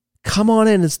 Come on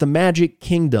in. It's the magic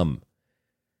kingdom.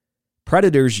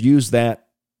 Predators use that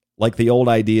like the old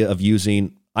idea of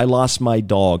using, I lost my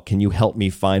dog. Can you help me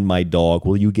find my dog?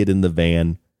 Will you get in the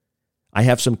van? I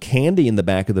have some candy in the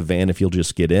back of the van if you'll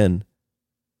just get in.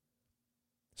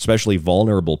 Especially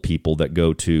vulnerable people that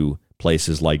go to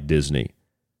places like Disney.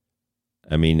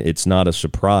 I mean, it's not a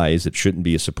surprise. It shouldn't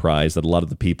be a surprise that a lot of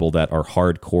the people that are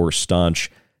hardcore, staunch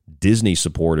Disney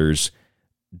supporters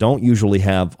don't usually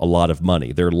have a lot of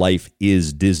money. Their life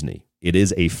is Disney. It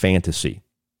is a fantasy.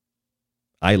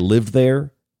 I lived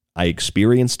there. I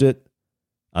experienced it.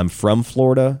 I'm from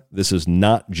Florida. This is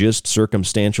not just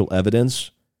circumstantial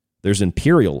evidence. There's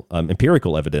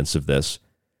empirical evidence of this.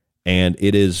 And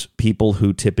it is people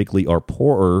who typically are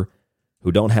poorer,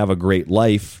 who don't have a great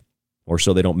life, or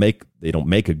so they don't make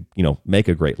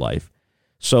a great life.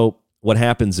 So what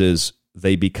happens is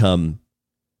they become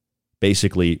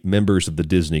basically members of the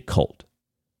Disney cult.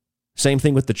 Same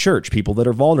thing with the church, people that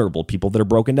are vulnerable, people that are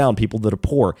broken down, people that are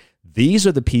poor. These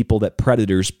are the people that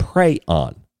predators prey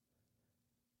on.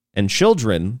 And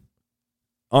children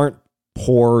aren't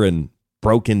poor and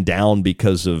broken down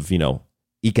because of,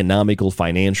 economical,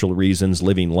 financial reasons,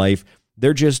 living life.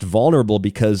 They're just vulnerable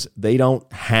because they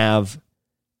don't have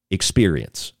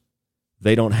experience.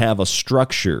 They don't have a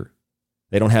structure.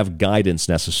 They don't have guidance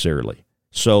necessarily.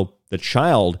 So the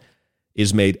child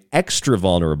is made extra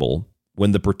vulnerable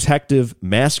when the protective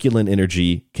masculine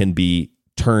energy can be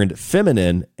turned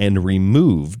feminine and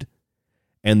removed,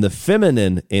 and the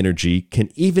feminine energy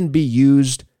can even be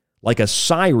used like a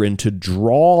siren to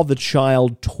draw the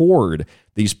child toward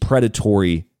these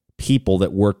predatory people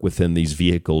that work within these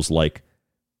vehicles like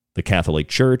the Catholic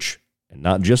Church, and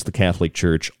not just the Catholic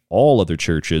Church, all other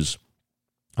churches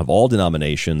of all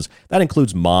denominations. That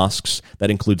includes mosques,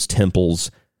 that includes temples,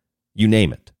 you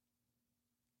name it.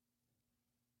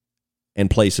 And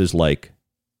places like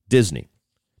Disney.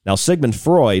 Now, Sigmund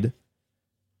Freud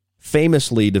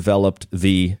famously developed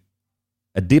the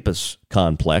Oedipus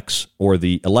complex, or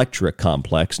the Electra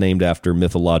complex, named after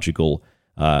mythological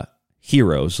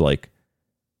heroes like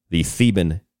the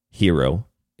Theban hero,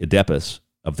 Oedipus,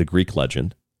 of the Greek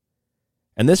legend.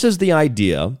 And this is the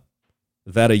idea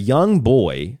that a young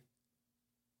boy,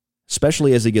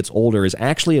 especially as he gets older, is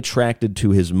actually attracted to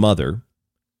his mother.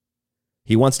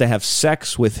 He wants to have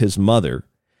sex with his mother,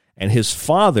 and his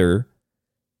father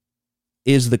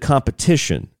is the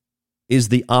competition, is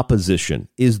the opposition,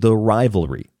 is the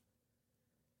rivalry.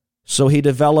 So he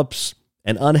develops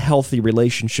an unhealthy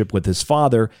relationship with his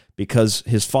father because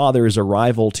his father is a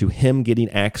rival to him getting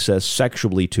access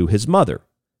sexually to his mother.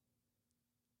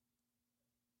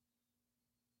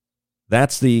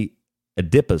 That's the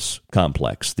Oedipus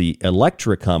complex. The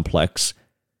Electra complex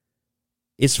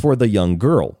is for the young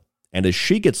girl. And as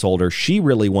she gets older, she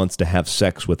really wants to have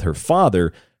sex with her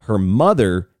father. Her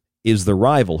mother is the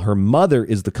rival. Her mother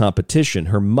is the competition.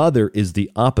 Her mother is the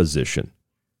opposition.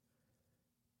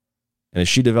 And as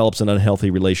she develops an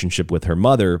unhealthy relationship with her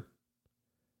mother,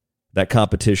 that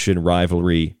competition,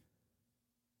 rivalry,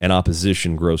 and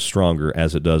opposition grows stronger,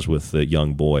 as it does with the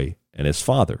young boy and his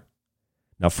father.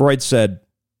 Now, Freud said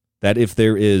that if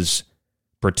there is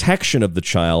protection of the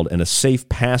child and a safe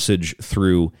passage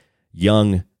through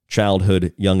young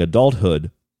childhood, young adulthood,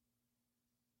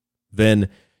 then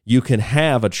you can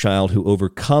have a child who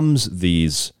overcomes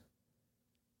these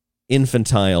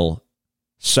infantile,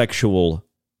 sexual,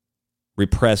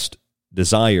 repressed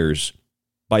desires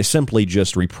by simply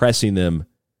just repressing them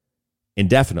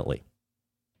indefinitely.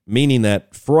 Meaning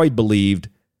that Freud believed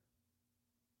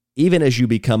even as you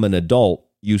become an adult,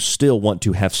 you still want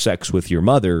to have sex with your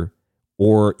mother,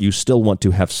 or you still want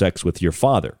to have sex with your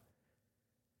father.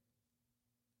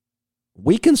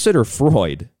 We consider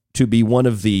Freud to be one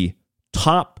of the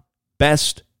top,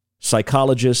 best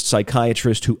psychologists,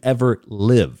 psychiatrists who ever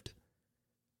lived.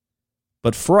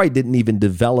 But Freud didn't even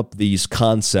develop these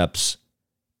concepts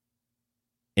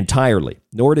entirely,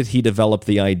 nor did he develop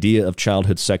the idea of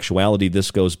childhood sexuality. This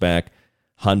goes back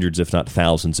hundreds, if not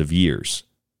thousands of years.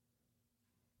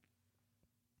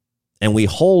 And we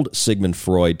hold Sigmund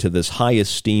Freud to this high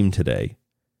esteem today.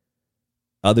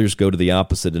 Others go to the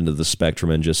opposite end of the spectrum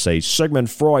and just say,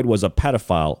 Sigmund Freud was a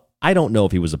pedophile. I don't know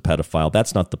if he was a pedophile.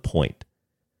 That's not the point.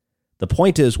 The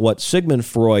point is what Sigmund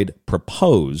Freud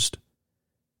proposed,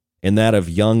 in that of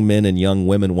young men and young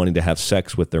women wanting to have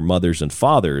sex with their mothers and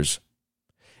fathers,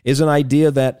 is an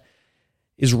idea that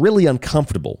is really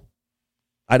uncomfortable.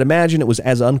 I'd imagine it was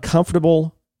as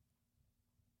uncomfortable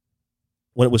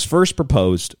when it was first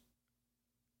proposed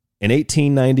in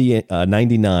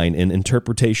 1899 in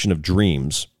Interpretation of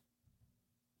Dreams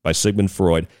by Sigmund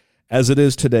Freud, as it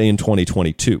is today in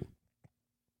 2022.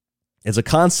 It's a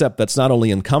concept that's not only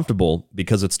uncomfortable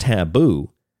because it's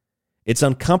taboo, it's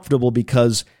uncomfortable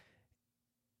because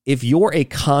if you're a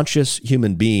conscious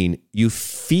human being, you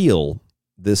feel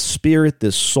this spirit,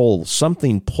 this soul,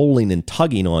 something pulling and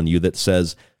tugging on you that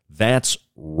says, that's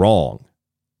wrong.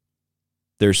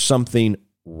 There's something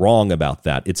wrong about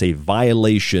that. It's a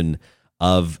violation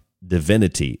of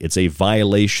divinity. It's a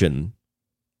violation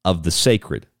of the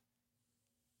sacred.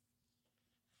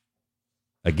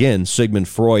 Again, Sigmund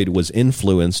Freud was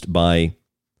influenced by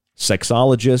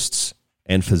sexologists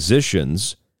and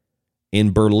physicians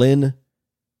in Berlin,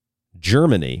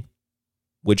 Germany,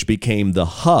 which became the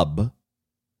hub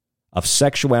of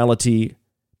sexuality,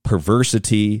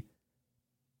 perversity,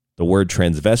 the word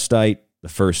transvestite, the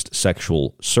first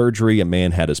sexual surgery, a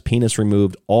man had his penis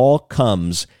removed, all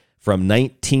comes from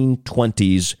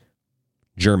 1920s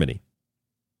Germany.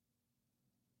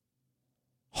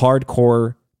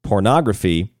 Hardcore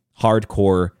pornography,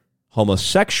 hardcore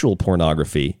homosexual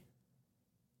pornography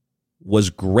was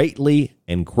greatly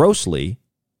and grossly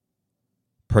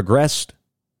progressed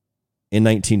in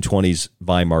 1920s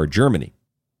Weimar Germany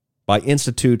by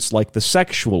institutes like the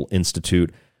Sexual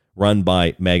Institute run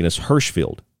by Magnus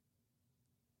Hirschfeld.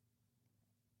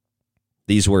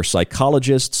 These were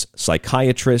psychologists,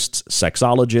 psychiatrists,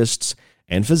 sexologists,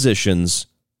 and physicians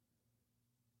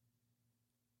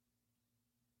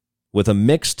with a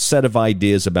mixed set of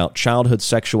ideas about childhood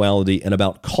sexuality and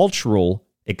about cultural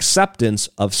acceptance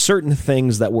of certain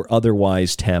things that were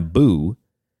otherwise taboo,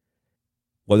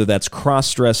 whether that's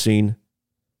cross-dressing,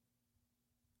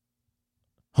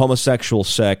 homosexual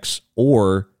sex,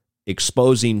 or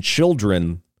exposing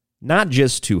children not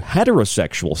just to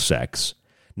heterosexual sex,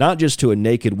 not just to a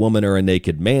naked woman or a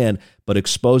naked man, but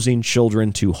exposing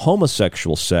children to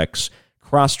homosexual sex,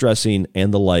 cross-dressing,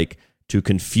 and the like, to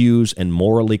confuse and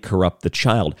morally corrupt the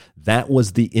child. That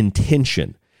was the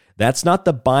intention. That's not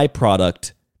the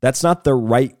byproduct. That's not the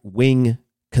right-wing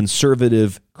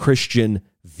conservative Christian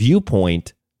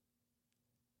viewpoint.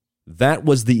 That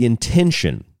was the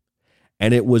intention.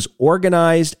 And it was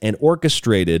organized and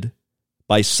orchestrated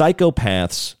by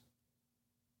psychopaths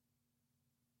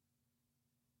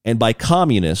and by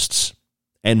communists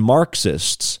and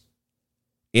Marxists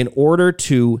in order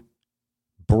to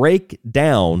break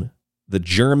down the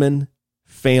German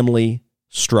family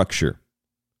structure,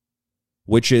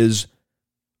 which is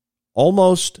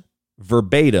almost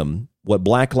verbatim what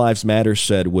Black Lives Matter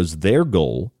said was their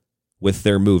goal with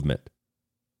their movement.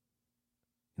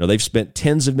 You know, they've spent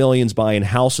tens of millions buying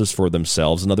houses for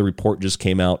themselves. Another report just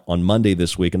came out on Monday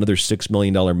this week, another $6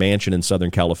 million mansion in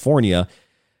Southern California.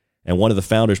 And one of the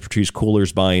founders, Patrice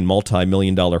Cullors, buying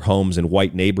multi-million-dollar homes in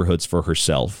white neighborhoods for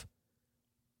herself.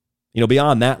 You know,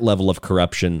 beyond that level of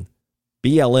corruption,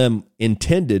 BLM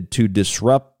intended to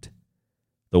disrupt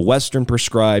the Western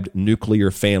prescribed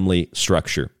nuclear family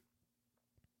structure.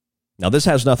 Now, this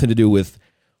has nothing to do with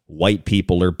white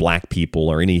people or black people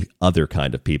or any other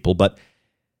kind of people, but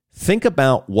think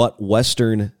about what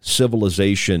Western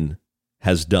civilization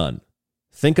has done.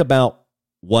 Think about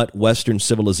what Western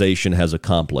civilization has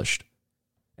accomplished.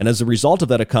 And as a result of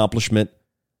that accomplishment,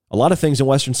 a lot of things in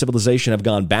Western civilization have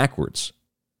gone backwards.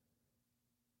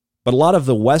 But a lot of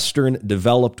the Western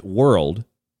developed world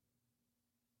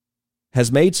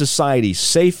has made society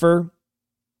safer,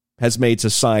 has made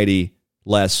society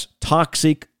less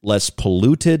toxic, less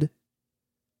polluted,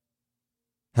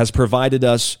 has provided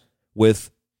us with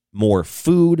more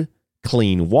food,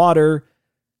 clean water,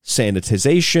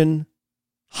 sanitization,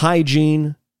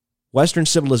 hygiene. Western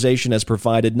civilization has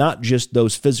provided not just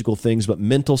those physical things, but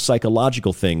mental,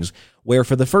 psychological things, where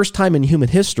for the first time in human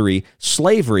history,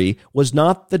 slavery was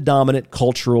not the dominant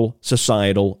cultural,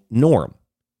 societal norm.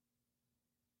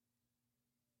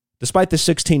 Despite the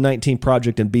 1619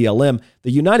 Project and BLM,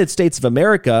 the United States of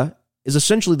America is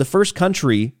essentially the first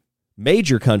country,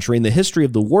 major country in the history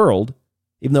of the world,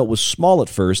 even though it was small at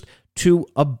first, to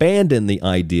abandon the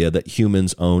idea that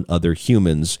humans own other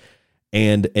humans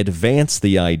and advance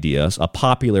the idea, a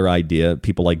popular idea,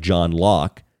 people like John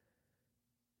Locke,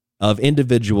 of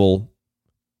individual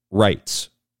rights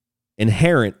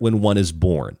inherent when one is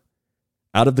born,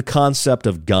 out of the concept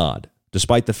of God,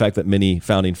 despite the fact that many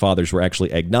founding fathers were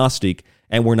actually agnostic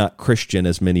and were not Christian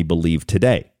as many believe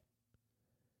today.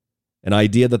 An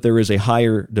idea that there is a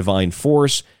higher divine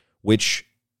force which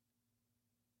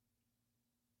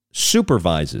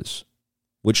supervises,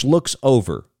 which looks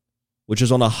over, which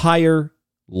is on a higher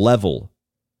level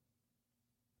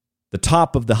the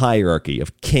top of the hierarchy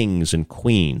of kings and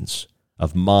queens,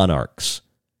 of monarchs,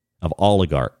 of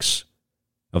oligarchs,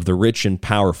 of the rich and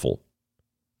powerful,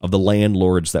 of the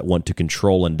landlords that want to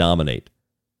control and dominate.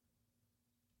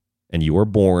 And you are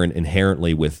born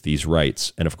inherently with these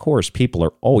rights. And of course, people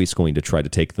are always going to try to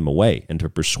take them away and to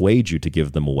persuade you to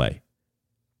give them away.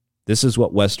 This is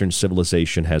what Western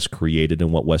civilization has created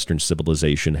and what Western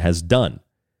civilization has done.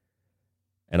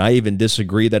 And I even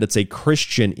disagree that it's a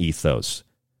Christian ethos.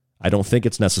 I don't think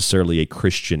it's necessarily a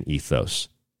Christian ethos.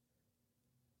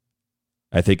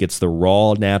 I think it's the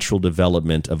raw natural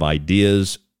development of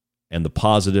ideas and the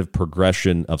positive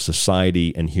progression of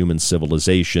society and human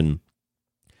civilization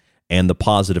and the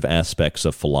positive aspects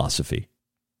of philosophy.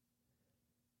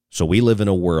 So we live in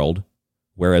a world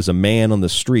where as a man on the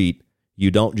street, you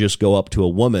don't just go up to a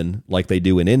woman like they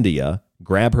do in India,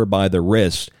 grab her by the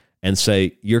wrist and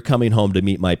say, "You're coming home to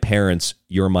meet my parents,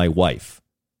 you're my wife."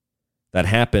 That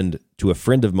happened to a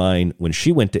friend of mine when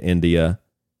she went to India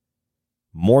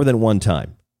more than one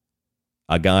time.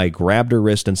 A guy grabbed her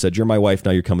wrist and said, "You're my wife,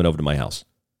 now you're coming over to my house."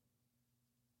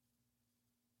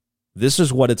 This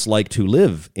is what it's like to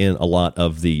live in a lot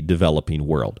of the developing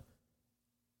world.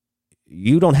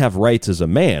 You don't have rights as a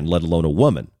man, let alone a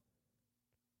woman.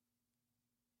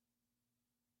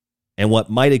 And what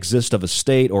might exist of a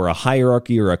state or a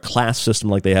hierarchy or a class system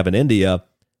like they have in India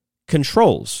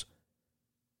controls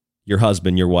your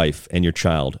husband, your wife, and your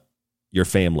child, your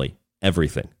family,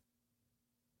 everything.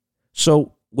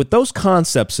 So with those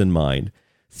concepts in mind,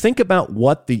 think about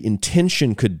what the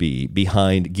intention could be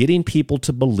behind getting people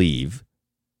to believe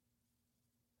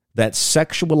that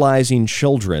sexualizing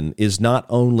children is not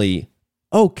only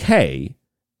okay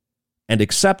and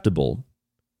acceptable,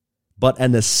 but a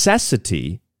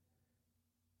necessity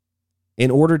in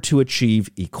order to achieve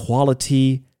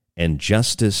equality and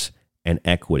justice and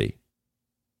equity.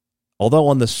 Although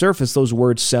on the surface those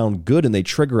words sound good and they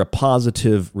trigger a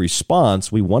positive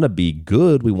response, we want to be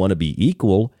good, we want to be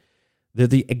equal, they're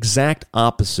the exact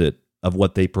opposite of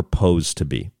what they propose to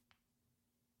be.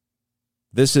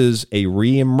 This is a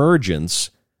reemergence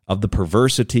of the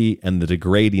perversity and the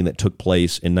degrading that took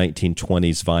place in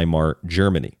 1920s Weimar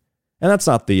Germany. And that's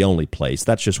not the only place.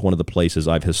 That's just one of the places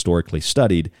I've historically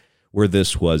studied where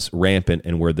this was rampant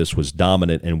and where this was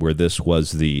dominant and where this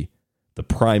was the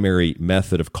primary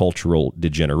method of cultural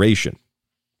degeneration.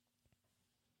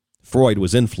 Freud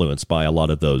was influenced by a lot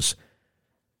of those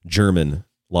a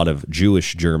lot of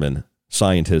Jewish German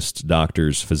scientists,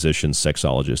 doctors, physicians,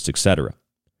 sexologists, etc.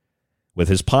 With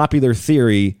his popular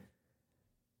theory,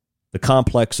 the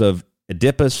complex of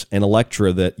Oedipus and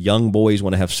Electra, that young boys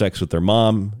want to have sex with their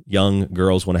mom, young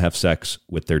girls want to have sex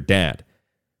with their dad,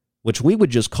 which we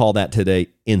would just call that today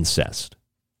incest.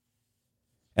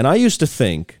 And I used to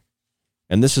think,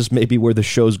 and this is maybe where the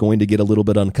show's going to get a little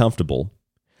bit uncomfortable,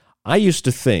 I used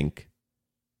to think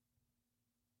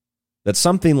that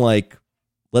something like,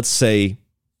 let's say,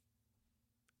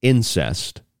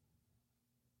 incest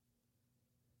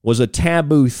was a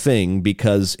taboo thing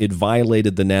because it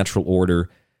violated the natural order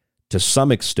to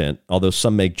some extent, although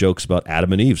some make jokes about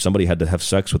Adam and Eve. Somebody had to have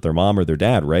sex with their mom or their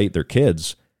dad, right? Their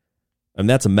kids. And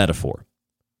that's a metaphor.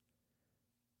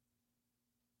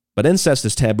 But incest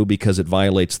is taboo because it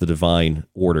violates the divine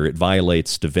order. It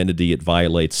violates divinity. It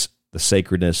violates the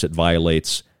sacredness. It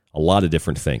violates a lot of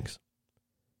different things.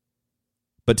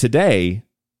 But today,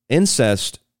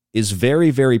 incest is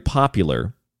very, very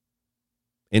popular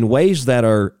in ways that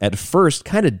are at first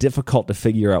kind of difficult to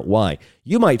figure out why.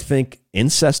 You might think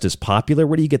incest is popular.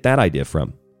 Where do you get that idea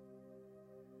from?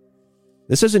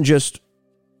 This isn't just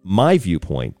my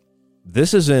viewpoint.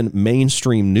 This is in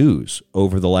mainstream news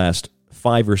over the last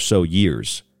 5 or so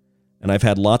years. And I've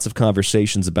had lots of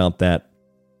conversations about that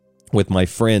with my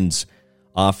friends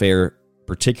off air,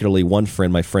 particularly one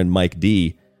friend, my friend Mike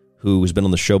D., who's been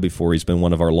on the show before. He's been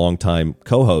one of our longtime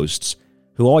co-hosts,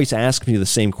 who always asks me the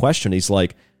same question. He's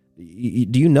like,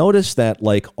 do you notice that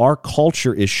like our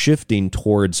culture is shifting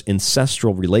towards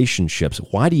ancestral relationships?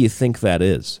 Why do you think that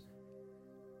is?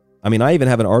 I mean, I even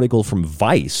have an article from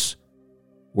Vice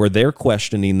where they're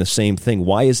questioning the same thing.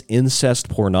 Why is incest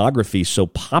pornography so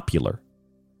popular?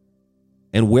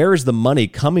 And where is the money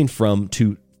coming from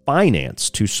to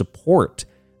finance, to support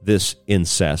this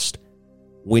incest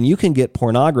when you can get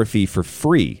pornography for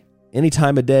free any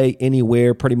time of day,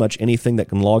 anywhere, pretty much anything that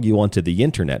can log you onto the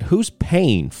internet? Who's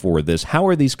paying for this? How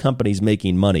are these companies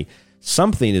making money?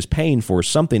 Something is paying for,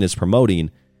 something is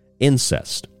promoting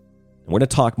incest. And we're going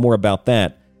to talk more about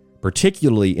that,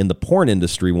 particularly in the porn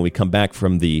industry, when we come back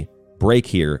from the break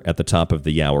here at the top of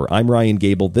the hour. I'm Ryan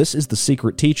Gable. This is The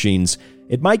Secret Teachings.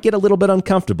 It might get a little bit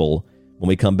uncomfortable when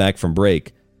we come back from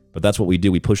break. But that's what we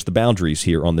do. We push the boundaries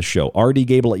here on the show.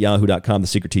 rdgable@yahoo.com,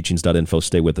 thesecretteachings.info.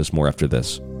 Stay with us more after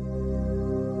this.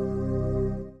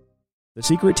 The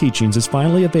Secret Teachings is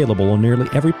finally available on nearly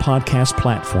every podcast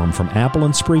platform, from Apple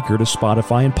and Spreaker to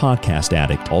Spotify and Podcast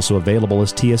Addict. Also available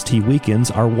as TST Weekends,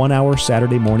 our 1-hour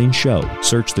Saturday morning show.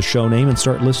 Search the show name and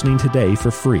start listening today for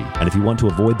free. And if you want to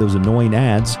avoid those annoying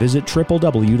ads, visit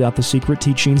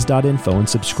www.thesecretteachings.info and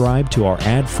subscribe to our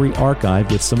ad-free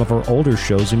archive with some of our older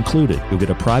shows included. You'll get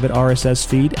a private RSS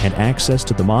feed and access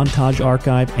to the montage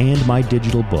archive and my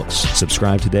digital books.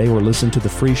 Subscribe today or listen to the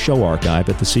free show archive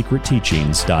at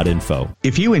thesecretteachings.info.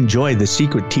 If you enjoy The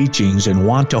Secret Teachings and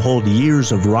want to hold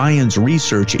years of Ryan's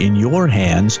research in your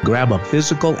hands, grab a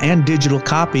physical and digital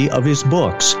copy of his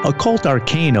books. Occult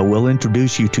Arcana will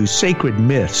introduce you to sacred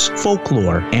myths,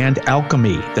 folklore, and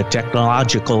alchemy. The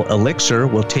Technological Elixir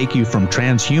will take you from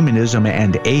transhumanism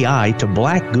and AI to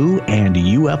black goo and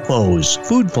UFOs.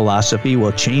 Food Philosophy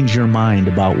will change your mind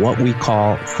about what we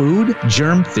call food,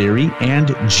 germ theory, and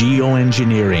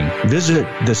geoengineering. Visit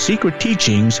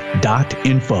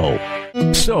thesecretteachings.info.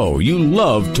 So, you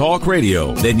love talk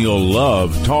radio? Then you'll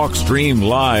love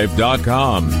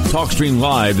TalkStreamLive.com. TalkStream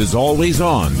Live is always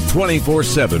on,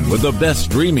 24/7, with the best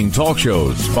streaming talk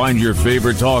shows. Find your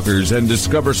favorite talkers and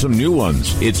discover some new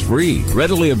ones. It's free,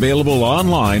 readily available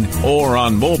online or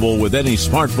on mobile with any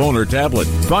smartphone or tablet.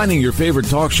 Finding your favorite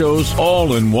talk shows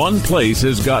all in one place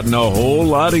has gotten a whole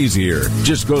lot easier.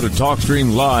 Just go to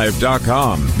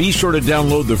TalkStreamLive.com. Be sure to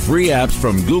download the free apps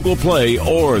from Google Play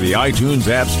or the iTunes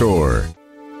App Store.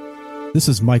 This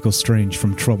is Michael Strange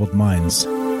from Troubled Minds.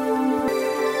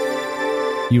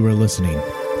 You are listening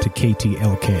to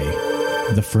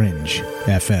KTLK, The Fringe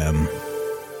FM.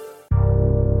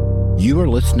 You are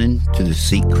listening to The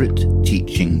Secret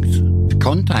Teachings. To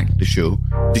contact the show,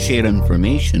 to share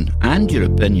information and your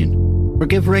opinion, or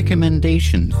give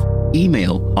recommendations,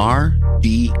 email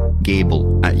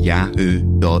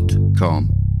rdgable@yahoo.com.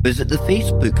 Visit the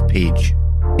Facebook page,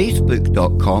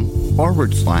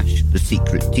 facebook.com/The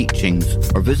Secret Teachings,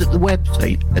 or visit the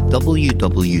website at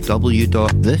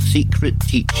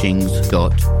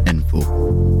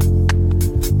www.thesecretteachings.info.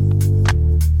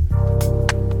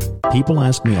 People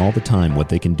ask me all the time what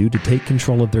they can do to take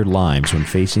control of their lives when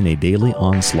facing a daily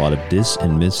onslaught of dis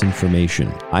and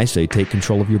misinformation. I say take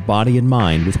control of your body and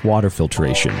mind with water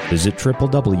filtration. Visit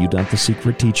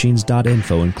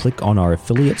www.thesecretteachings.info and click on our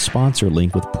affiliate sponsor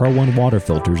link with Pro One water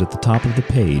filters at the top of the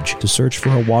page to search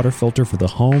for a water filter for the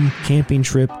home, camping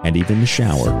trip, and even the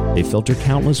shower. They filter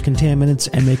countless contaminants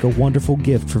and make a wonderful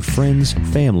gift for friends,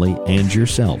 family, and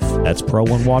yourself. That's Pro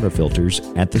One water filters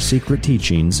at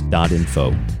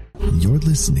thesecretteachings.info. You're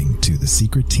listening to The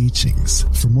Secret Teachings.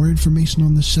 For more information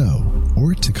on the show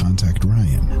or to contact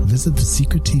Ryan, visit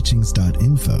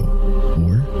thesecretteachings.info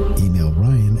or email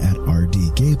Ryan at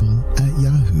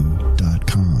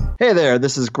rdgable@yahoo.com. Hey there,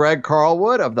 this is Greg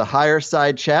Carlwood of the Higher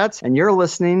Side Chats, and you're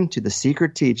listening to The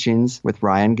Secret Teachings with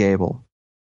Ryan Gable.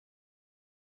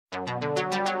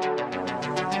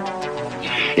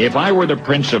 If I were the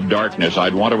Prince of Darkness,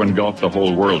 I'd want to engulf the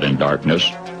whole world in darkness.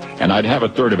 And I'd have a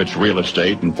third of its real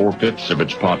estate and 4/5 of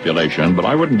its population, but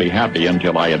I wouldn't be happy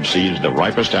until I had seized the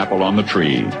ripest apple on the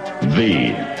tree,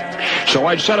 thee. So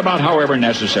I'd set about, however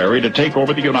necessary, to take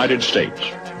over the United States.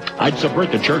 I'd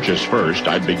subvert the churches first.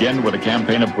 I'd begin with a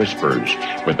campaign of whispers.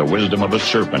 With the wisdom of a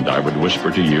serpent, I would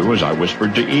whisper to you as I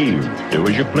whispered to Eve, do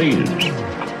as you please.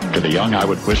 To the young, I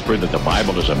would whisper that the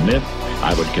Bible is a myth.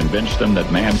 I would convince them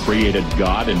that man created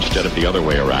God instead of the other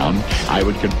way around. I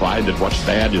would confide that what's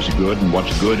bad is good and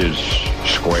what's good is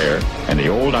square. And the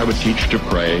old I would teach to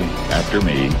pray after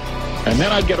me. And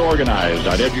then I'd get organized.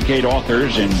 I'd educate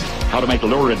authors in how to make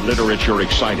lurid literature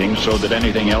exciting so that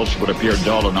anything else would appear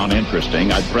dull and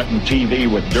uninteresting. I'd threaten TV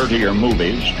with dirtier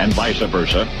movies and vice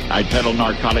versa. I'd peddle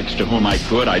narcotics to whom I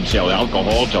could. I'd sell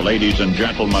alcohol to ladies and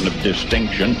gentlemen of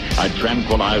distinction. I'd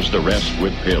tranquilize the rest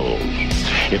with pills.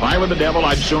 If I were the devil,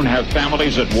 I'd soon have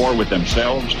families at war with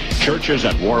themselves, churches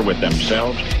at war with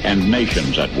themselves, and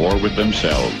nations at war with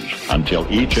themselves, until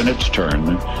each in its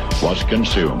turn was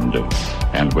consumed.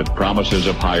 And with promises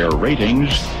of higher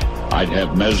ratings, I'd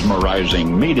have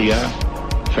mesmerizing media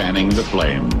fanning the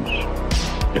flames.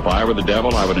 If I were the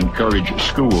devil, I would encourage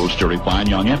schools to refine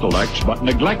young intellects, but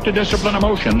neglect to discipline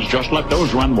emotions. Just let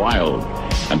those run wild.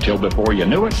 Until before you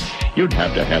knew it, you'd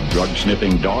have to have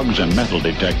drug-sniffing dogs and metal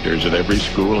detectors at every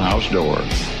schoolhouse door.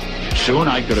 Soon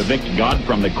I could evict God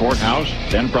from the courthouse,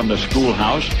 then from the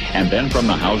schoolhouse, and then from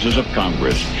the houses of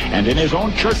Congress. And in his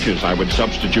own churches I would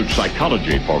substitute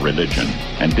psychology for religion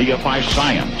and deify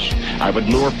science. I would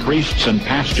lure priests and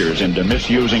pastors into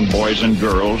misusing boys and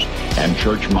girls and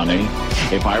church money.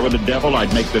 If I were the devil,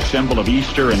 I'd make the symbol of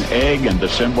Easter an egg and the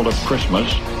symbol of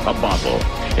Christmas a bottle.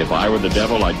 If I were the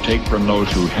devil, I'd take from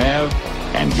those who have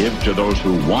and give to those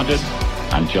who wanted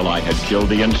until I had killed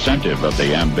the incentive of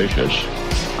the ambitious.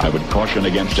 I would caution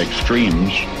against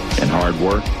extremes in hard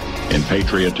work, in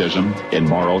patriotism, in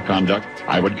moral conduct.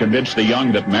 I would convince the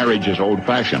young that marriage is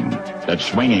old-fashioned, that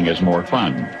swinging is more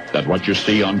fun, that what you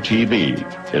see on TV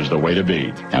is the way to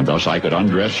be. And thus I could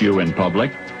undress you in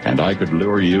public, and I could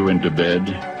lure you into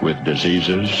bed with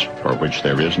diseases for which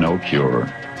there is no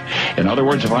cure. In other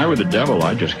words, if I were the devil,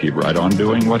 I'd just keep right on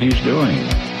doing what he's doing.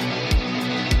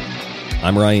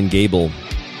 I'm Ryan Gable,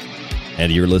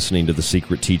 and you're listening to The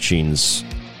Secret Teachings.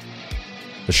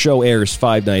 The show airs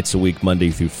 5 nights a week,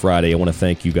 Monday through Friday. I want to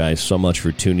thank you guys so much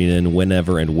for tuning in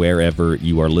whenever and wherever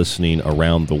you are listening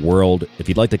around the world. If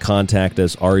you'd like to contact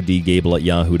us,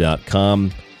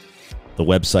 rdgable@yahoo.com. The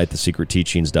website,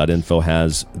 thesecretteachings.info,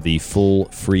 has the full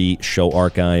free show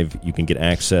archive. You can get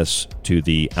access to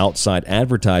the outside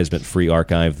advertisement free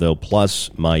archive, though, plus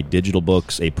my digital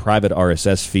books, a private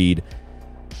RSS feed,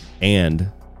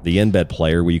 and the embed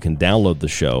player where you can download the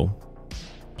show,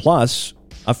 plus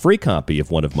a free copy of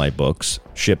one of my books,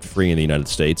 shipped free in the United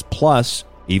States, plus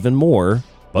even more,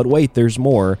 but wait, there's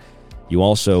more. You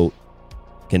also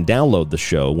can download the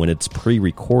show when it's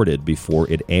pre-recorded before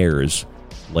it airs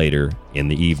later in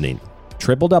the evening.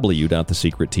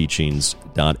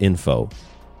 www.thesecretteachings.info.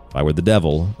 If I were the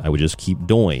devil, I would just keep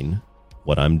doing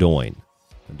what I'm doing.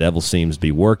 The devil seems to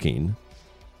be working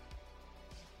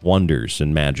wonders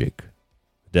and magic.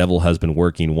 The devil has been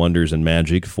working wonders and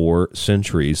magic for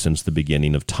centuries, since the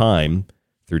beginning of time,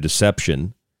 through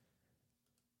deception,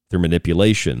 through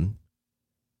manipulation.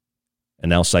 And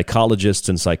now psychologists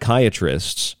and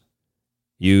psychiatrists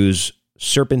use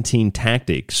serpentine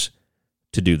tactics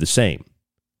to do the same.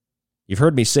 You've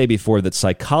heard me say before that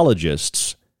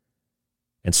psychologists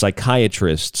and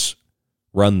psychiatrists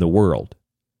run the world.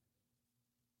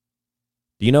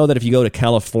 Do you know that if you go to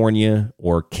California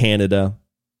or Canada,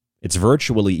 it's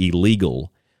virtually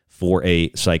illegal for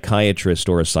a psychiatrist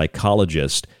or a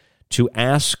psychologist to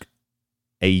ask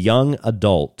a young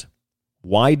adult,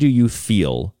 why do you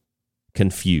feel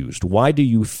confused? Why do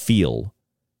you feel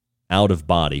out of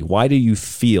body? Why do you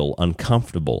feel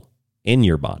uncomfortable in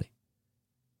your body?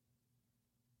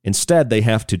 Instead, they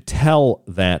have to tell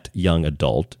that young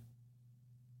adult,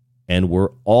 and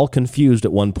we're all confused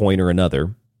at one point or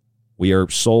another. We are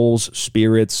souls,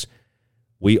 spirits.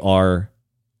 We are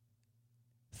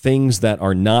things that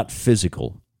are not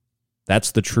physical.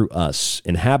 That's the true us,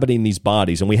 inhabiting these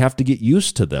bodies, and we have to get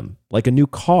used to them, like a new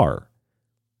car,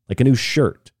 like a new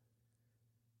shirt.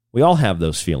 We all have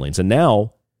those feelings. And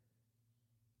now,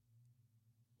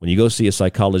 when you go see a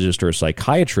psychologist or a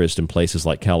psychiatrist in places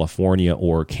like California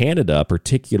or Canada,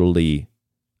 particularly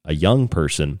a young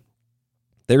person,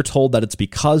 they're told that it's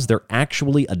because they're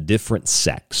actually a different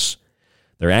sex.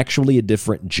 They're actually a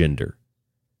different gender.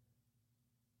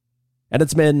 And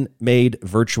it's been made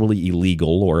virtually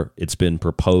illegal, or it's been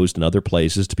proposed in other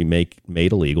places to be made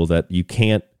illegal, that you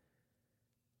can't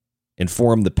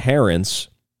inform the parents,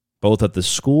 both at the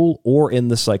school or in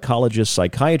the psychologist,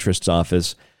 psychiatrist's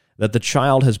office, that the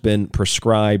child has been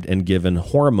prescribed and given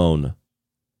hormone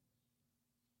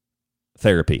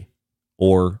therapy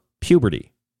or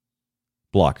puberty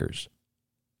blockers.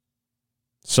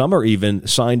 Some are even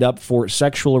signed up for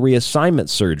sexual reassignment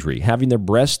surgery, having their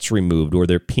breasts removed or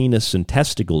their penis and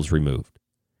testicles removed.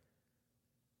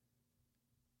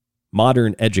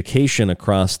 Modern education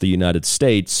across the United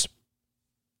States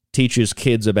teaches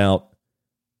kids about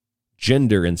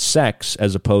gender and sex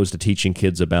as opposed to teaching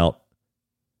kids about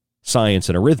science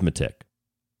and arithmetic.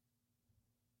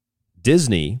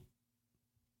 Disney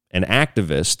and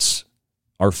activists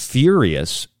are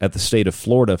furious at the state of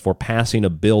Florida for passing a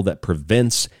bill that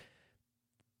prevents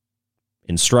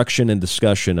instruction and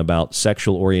discussion about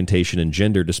sexual orientation and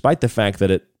gender, despite the fact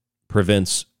that it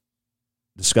prevents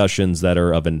discussions that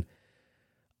are of an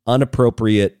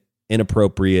inappropriate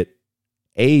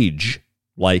age,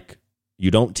 like you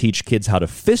don't teach kids how to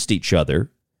fist each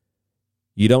other.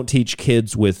 You don't teach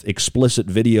kids with explicit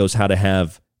videos how to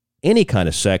have any kind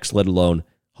of sex, let alone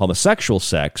homosexual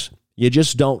sex. You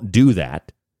just don't do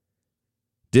that.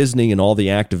 Disney and all the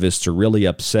activists are really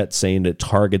upset, saying it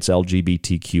targets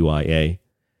lgbtqia.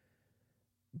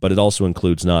 But it also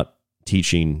includes not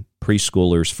teaching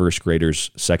preschoolers, first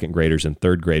graders, second graders, and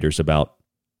third graders about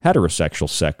heterosexual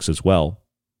sex as well.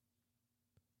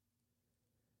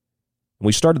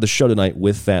 We started the show tonight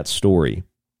with that story,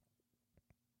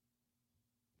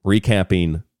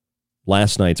 recapping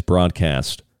last night's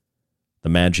broadcast, The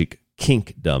Magic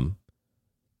Kinkdom,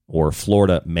 or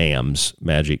Florida Mam's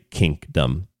Magic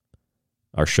Kinkdom,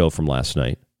 our show from last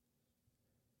night.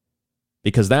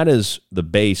 Because that is the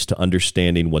base to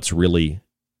understanding what's really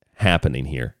happening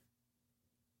here.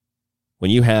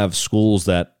 When you have schools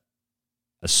that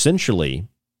essentially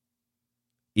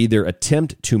either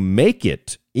attempt to make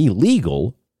it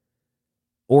illegal,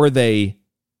 or they,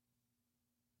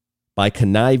 by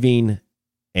conniving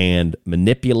and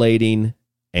manipulating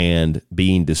and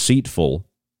being deceitful,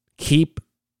 keep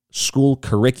school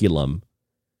curriculum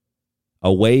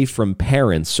away from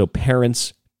parents so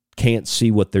parents can't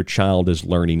see what their child is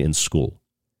learning in school.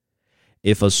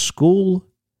 If a school,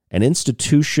 an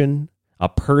institution, a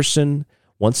person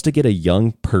wants to get a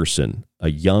young person, a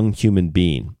young human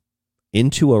being,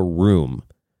 into a room,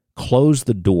 close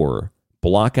the door,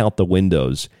 block out the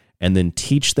windows, and then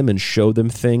teach them and show them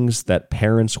things that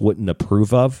parents wouldn't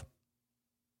approve of,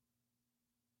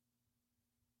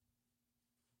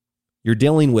 you're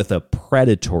dealing with a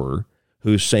predator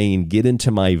who's saying, get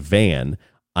into my van,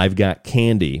 I've got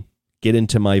candy, get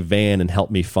into my van and help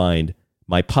me find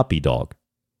my puppy dog.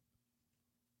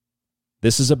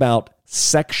 This is about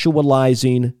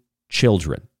sexualizing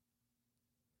children.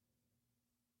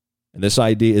 And this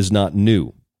idea is not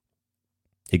new.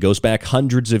 It goes back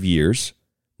hundreds of years,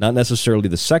 not necessarily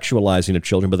the sexualizing of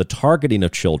children, but the targeting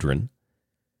of children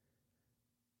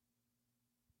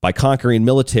by conquering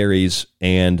militaries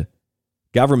and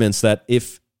governments, that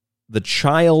if the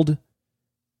child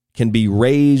can be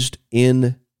raised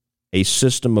in a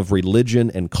system of religion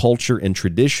and culture and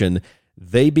tradition,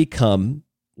 they become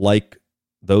like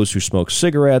those who smoke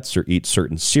cigarettes or eat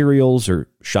certain cereals or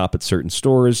shop at certain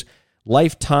stores,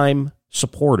 lifetime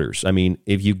supporters. I mean,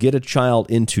 if you get a child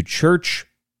into church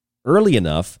early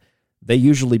enough, they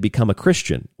usually become a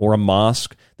Christian, or a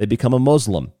mosque, they become a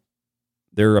Muslim.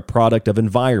 They're a product of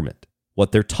environment,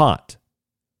 what they're taught.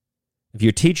 If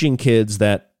you're teaching kids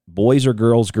that boys are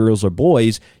girls, girls are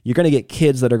boys, you're going to get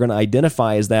kids that are going to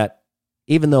identify as that,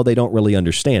 even though they don't really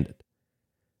understand it.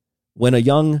 When a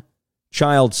young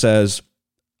child says,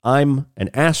 I'm an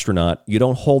astronaut, you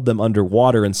don't hold them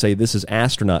underwater and say, this is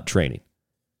astronaut training.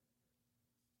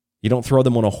 You don't throw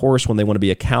them on a horse when they want to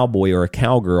be a cowboy or a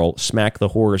cowgirl, smack the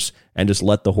horse, and just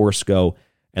let the horse go,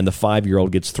 and the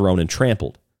 5-year-old gets thrown and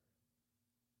trampled.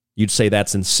 You'd say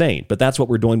that's insane, but that's what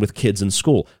we're doing with kids in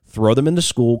school. Throw them into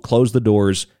school, close the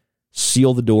doors,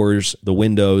 seal the doors, the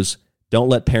windows, don't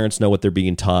let parents know what they're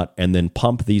being taught, and then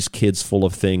pump these kids full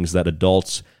of things that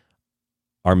adults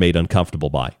are made uncomfortable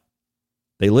by.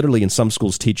 They literally, in some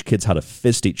schools, teach kids how to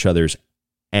fist each other's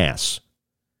ass.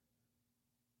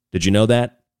 Did you know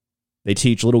that? They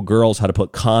teach little girls how to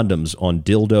put condoms on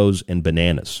dildos and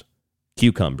bananas,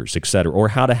 cucumbers, etc., or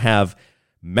how to have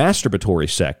masturbatory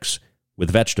sex with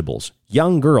vegetables.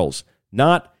 Young girls,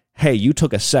 not, hey, you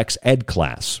took a sex ed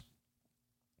class,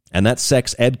 and that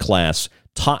sex ed class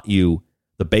taught you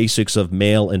the basics of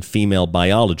male and female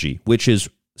biology, which is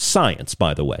science,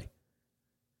 by the way.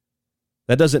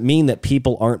 That doesn't mean that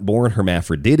people aren't born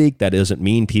hermaphroditic. That doesn't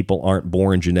mean people aren't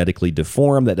born genetically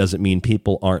deformed. That doesn't mean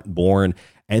people aren't born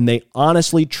and they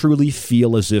honestly, truly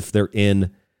feel as if they're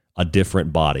in a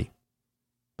different body.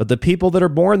 But the people that are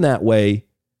born that way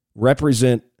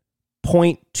represent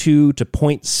 0.2 to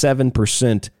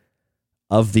 0.7%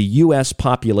 of the U.S.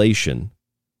 population.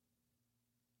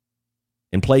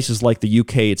 In places like the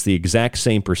UK, it's the exact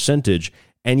same percentage,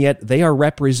 and yet they are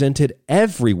represented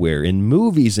everywhere in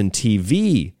movies and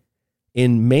TV,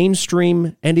 in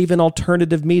mainstream and even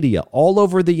alternative media, all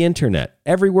over the internet,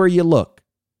 everywhere you look.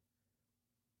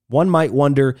 One might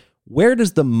wonder, where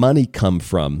does the money come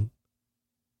from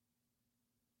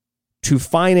to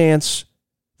finance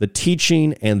the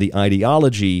teaching and the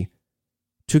ideology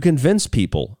to convince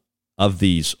people of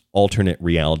these alternate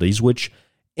realities, which,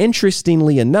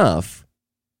 interestingly enough,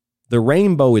 the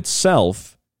rainbow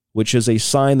itself, which is a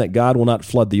sign that God will not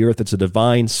flood the earth, it's a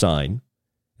divine sign.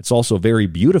 It's also very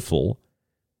beautiful,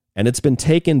 and it's been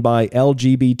taken by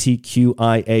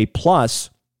lgbtqia plus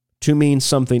to mean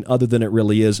something other than it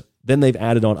really is. Then they've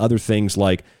added on other things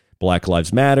like Black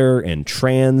Lives Matter and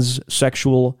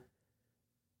transsexual.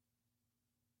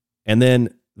 And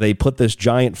then they put this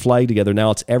giant flag together.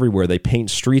 Now it's everywhere. They paint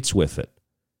streets with it.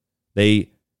 They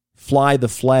fly the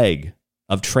flag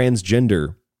of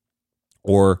transgender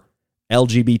or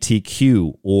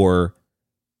LGBTQ or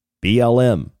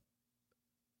BLM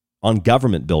on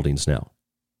government buildings now.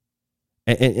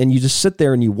 And you just sit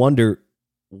there and you wonder,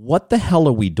 what the hell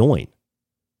are we doing?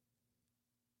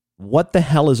 What the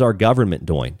hell is our government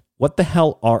doing? What the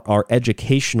hell are our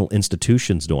educational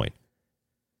institutions doing?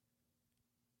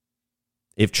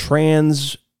 If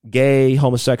trans, gay,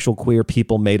 homosexual, queer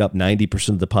people made up 90%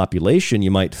 of the population, you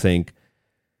might think,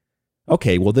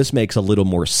 okay, well, this makes a little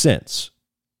more sense.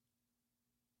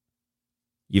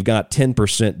 You've got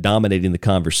 10% dominating the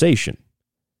conversation.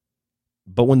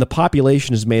 But when the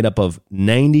population is made up of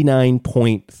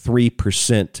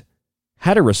 99.3%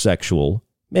 heterosexual,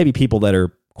 maybe people that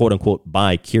are quote unquote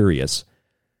bi-curious,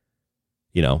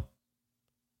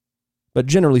 but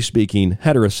generally speaking,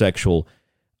 heterosexual,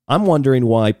 I'm wondering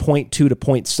why 0.2 to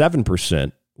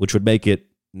 0.7%, which would make it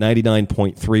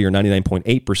 99.3 or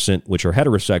 99.8%, which are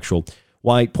heterosexual,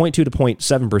 why 0.2 to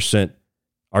 0.7%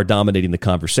 are dominating the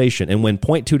conversation. And when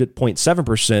 0.2 to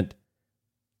 0.7%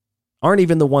 aren't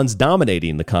even the ones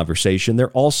dominating the conversation,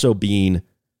 they're also being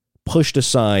pushed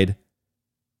aside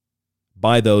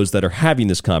by those that are having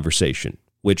this conversation,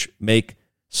 which make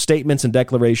statements and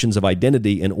declarations of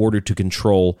identity in order to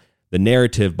control the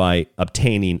narrative by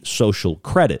obtaining social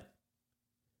credit.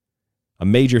 A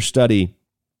major study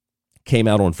came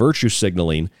out on virtue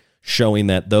signaling, showing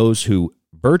that those who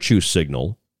virtue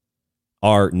signal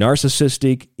are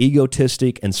narcissistic,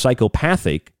 egotistic, and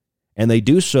psychopathic, and they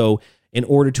do so in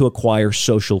order to acquire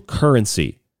social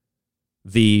currency.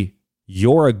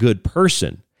 You're a good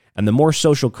person. And the more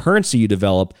social currency you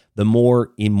develop, the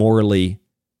more immorally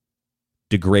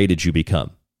degraded you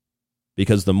become.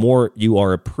 Because the more you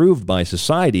are approved by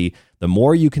society, the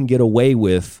more you can get away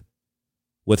with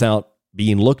without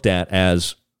being looked at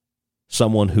as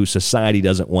someone who society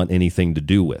doesn't want anything to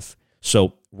do with.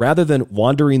 So rather than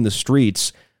wandering the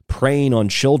streets, preying on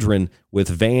children with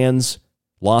vans,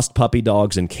 lost puppy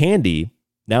dogs, and candy,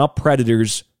 now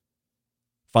predators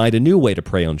find a new way to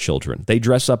prey on children. They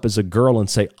dress up as a girl and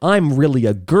say, I'm really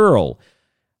a girl.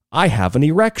 I have an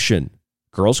erection.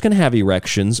 Girls can have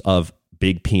erections of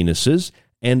big penises,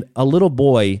 and a little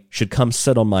boy should come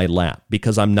sit on my lap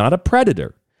because I'm not a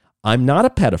predator. I'm not a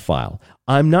pedophile.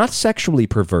 I'm not sexually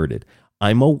perverted.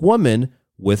 I'm a woman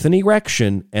with an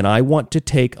erection, and I want to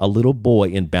take a little boy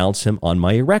and bounce him on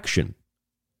my erection.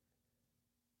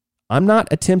 I'm not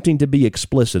attempting to be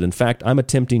explicit. In fact, I'm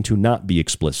attempting to not be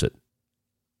explicit.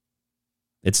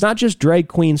 It's not just drag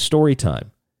queen story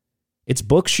time. It's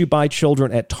books you buy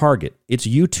children at Target. It's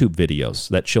YouTube videos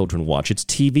that children watch. It's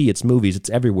TV, it's movies, it's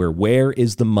everywhere. Where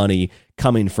is the money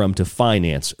coming from to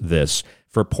finance this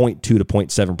for 0.2 to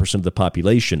 0.7% of the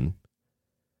population,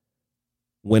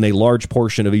 when a large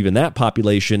portion of even that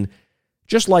population,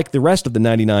 just like the rest of the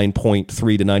 99.3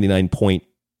 to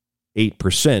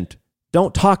 99.8%,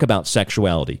 don't talk about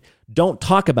sexuality. Don't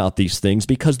talk about these things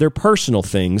because they're personal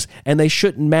things and they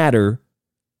shouldn't matter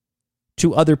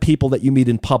to other people that you meet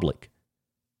in public.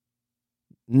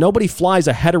 Nobody flies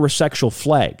a heterosexual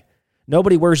flag.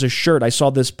 Nobody wears a shirt. I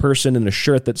saw this person in a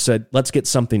shirt that said, let's get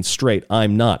something straight.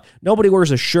 I'm not. Nobody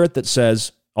wears a shirt that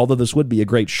says, although this would be a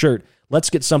great shirt, let's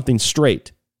get something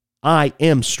straight. I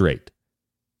am straight.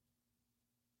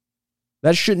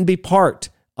 That shouldn't be part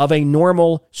of a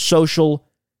normal social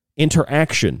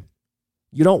interaction.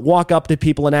 You don't walk up to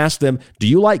people and ask them, do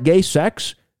you like gay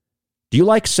sex? Do you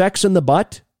like sex in the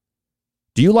butt?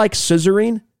 Do you like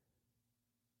scissoring?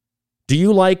 Do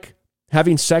you like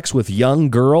having sex with young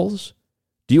girls?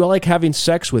 Do you like having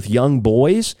sex with young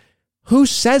boys? Who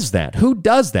says that? Who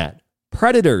does that?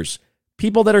 Predators,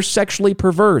 people that are sexually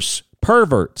perverse,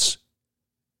 perverts,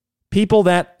 people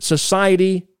that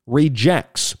society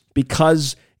rejects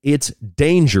because it's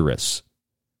dangerous,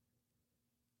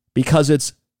 because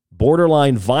it's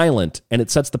borderline violent, and it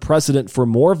sets the precedent for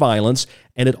more violence,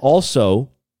 and it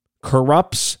also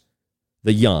corrupts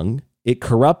the young, it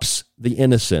corrupts the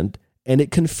innocent, and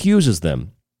it confuses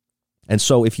them. And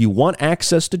so if you want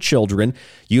access to children,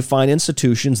 you find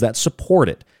institutions that support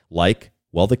it, like,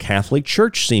 well, the Catholic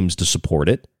Church seems to support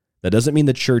it. That doesn't mean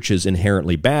the church is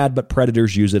inherently bad, but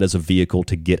predators use it as a vehicle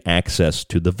to get access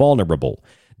to the vulnerable.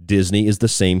 Disney is the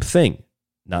same thing.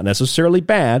 Not necessarily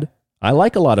bad. I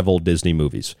like a lot of old Disney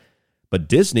movies. But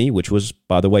Disney, which was,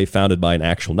 by the way, founded by an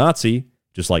actual Nazi,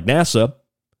 just like NASA,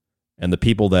 and the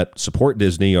people that support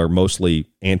Disney are mostly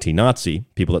anti-Nazi.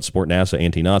 People that support NASA,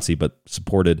 anti-Nazi, but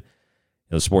supporting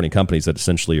companies that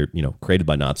essentially are, created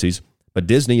by Nazis. But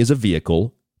Disney is a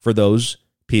vehicle for those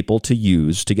people to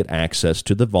use to get access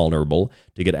to the vulnerable,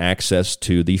 to get access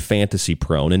to the fantasy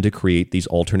prone, and to create these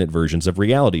alternate versions of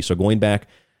reality. So going back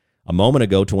a moment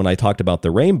ago to when I talked about the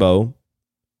rainbow,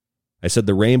 I said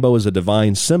the rainbow is a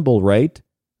divine symbol, right?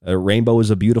 A rainbow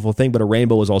is a beautiful thing, but a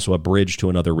rainbow is also a bridge to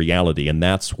another reality, and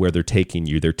that's where they're taking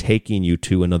you. They're taking you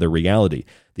to another reality.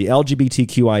 The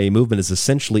LGBTQIA movement is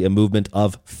essentially a movement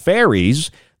of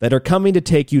fairies that are coming to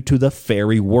take you to the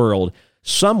fairy world,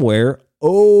 somewhere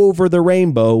over the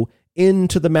rainbow,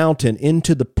 into the mountain,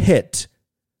 into the pit.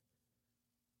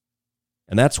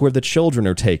 And that's where the children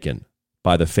are taken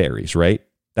by the fairies, right?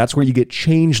 That's where you get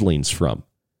changelings from.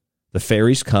 The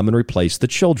fairies come and replace the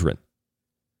children.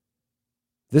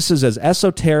 This is as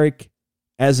esoteric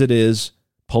as it is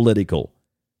political.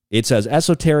 It's as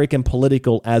esoteric and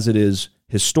political as it is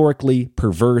historically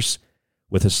perverse,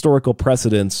 with historical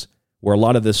precedents where a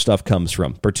lot of this stuff comes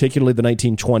from, particularly the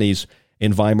 1920s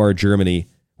in Weimar Germany,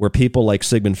 where people like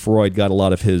Sigmund Freud got a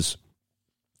lot of his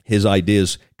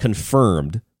ideas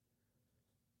confirmed.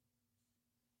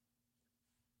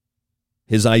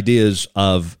 His ideas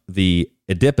of the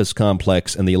Oedipus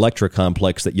complex and the Electra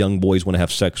complex, that young boys want to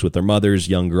have sex with their mothers,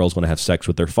 young girls want to have sex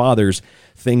with their fathers,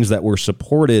 things that were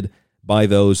supported by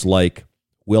those like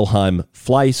Wilhelm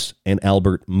Fleiss and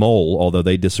Albert Moll, although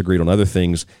they disagreed on other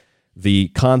things. The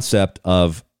concept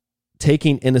of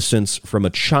taking innocence from a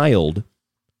child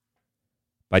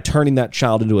by turning that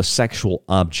child into a sexual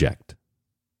object.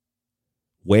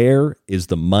 Where is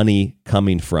the money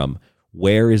coming from?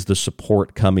 Where is the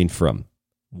support coming from?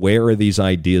 Where are these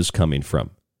ideas coming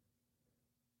from?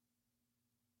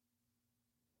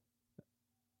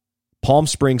 Palm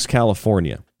Springs,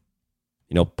 California.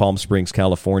 You know, Palm Springs,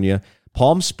 California.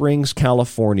 Palm Springs,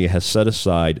 California has set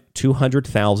aside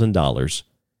 $200,000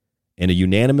 in a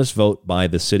unanimous vote by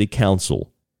the city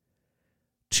council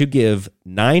to give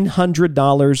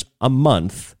 $900 a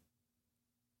month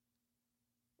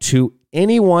to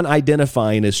anyone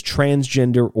identifying as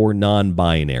transgender or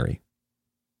non-binary.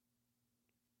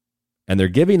 And they're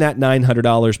giving that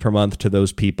 $900 per month to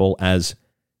those people as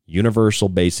universal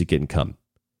basic income.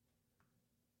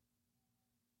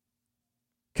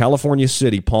 California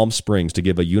City, Palm Springs, to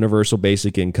give a universal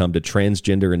basic income to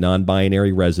transgender and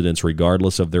non-binary residents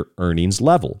regardless of their earnings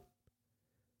level.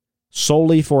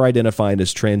 Solely for identifying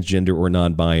as transgender or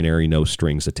non-binary, no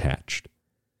strings attached.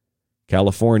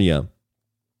 California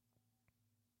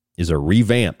is a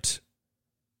revamped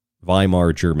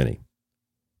Weimar Germany.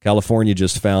 California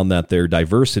just found that their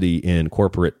diversity in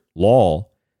corporate law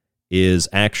is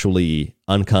actually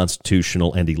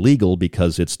unconstitutional and illegal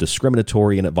because it's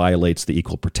discriminatory and it violates the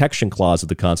Equal Protection Clause of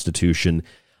the Constitution.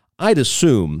 I'd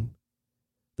assume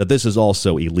that this is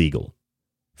also illegal.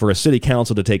 For a city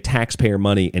council to take taxpayer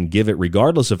money and give it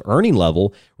regardless of earning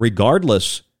level,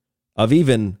 regardless of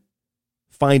even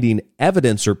finding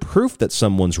evidence or proof that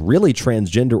someone's really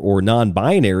transgender or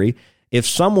non-binary. If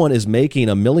someone is making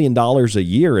 $1 million a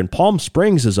year, and Palm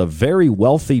Springs is a very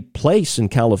wealthy place in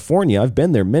California. I've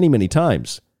been there many, many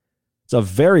times. It's a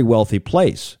very wealthy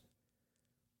place.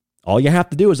 All you have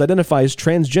to do is identify as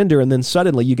transgender, and then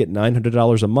suddenly you get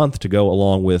 $900 a month to go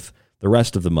along with the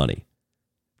rest of the money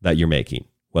that you're making,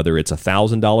 whether it's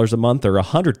 $1,000 a month or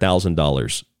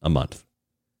 $100,000 a month.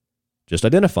 Just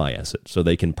identify as it, so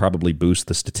they can probably boost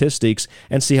the statistics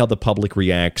and see how the public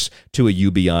reacts to a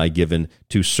UBI given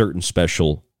to certain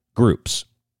special groups.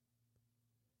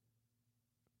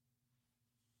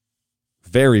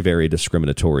 Very, very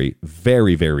discriminatory,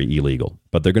 very, very illegal,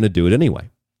 but they're going to do it anyway.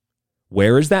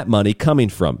 Where is that money coming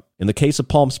from? In the case of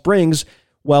Palm Springs,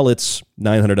 well, it's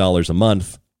 $900 a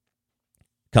month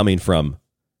coming from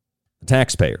the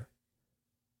taxpayer.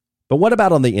 But what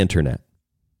about on the internet?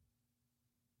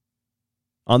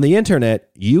 On the internet,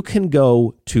 you can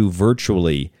go to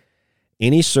virtually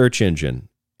any search engine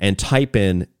and type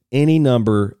in any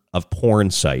number of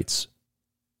porn sites.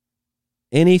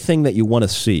 Anything that you want to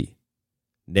see.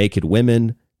 Naked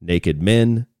women, naked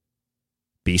men,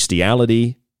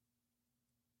 bestiality.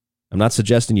 I'm not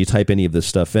suggesting you type any of this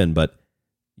stuff in, but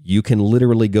you can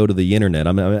literally go to the internet.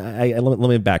 Let me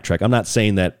backtrack. I'm not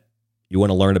saying that you want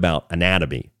to learn about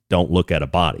anatomy. Don't look at a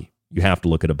body. You have to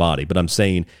look at a body. But I'm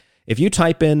saying if you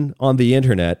type in on the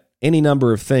internet any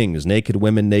number of things, naked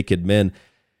women, naked men,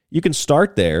 you can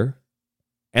start there,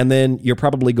 and then you're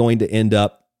probably going to end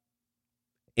up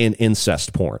in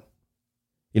incest porn.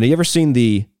 You know, you ever seen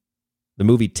the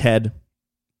movie Ted,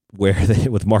 where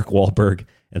with Mark Wahlberg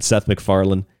and Seth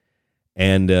MacFarlane,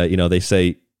 and they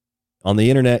say on the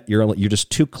internet you're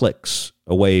just 2 clicks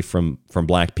away from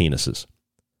black penises.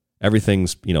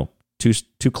 Everything's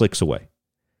two clicks away.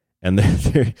 And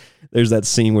there's that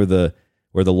scene where the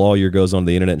lawyer goes on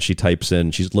the internet and she types in,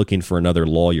 she's looking for another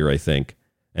lawyer, I think,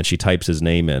 and she types his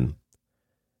name in,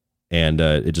 and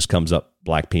it just comes up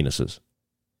black penises.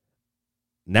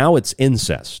 Now it's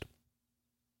incest.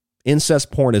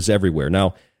 Incest porn is everywhere.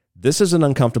 Now, This is an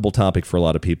uncomfortable topic for a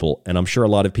lot of people, and I'm sure a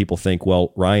lot of people think,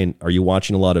 well, Ryan, are you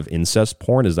watching a lot of incest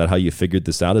porn? Is that how you figured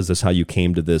this out? Is this how you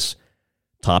came to this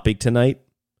topic tonight?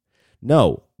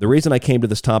 No. The reason I came to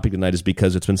this topic tonight is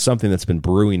because it's been something that's been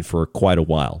brewing for quite a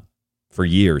while, for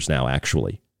years now,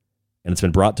 actually. And it's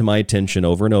been brought to my attention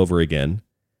over and over again,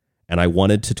 and I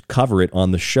wanted to cover it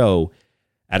on the show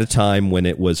at a time when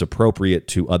it was appropriate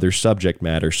to other subject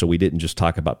matter, so we didn't just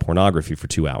talk about pornography for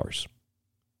 2 hours.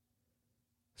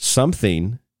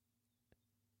 Someone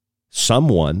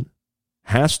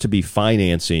has to be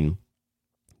financing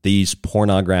these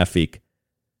pornographic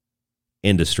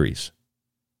industries.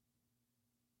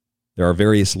 There are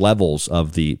various levels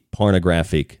of the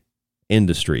pornographic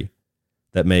industry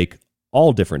that make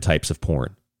all different types of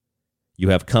porn. You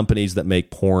have companies that make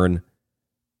porn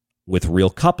with real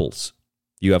couples.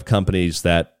 You have companies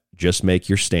that just make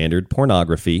your standard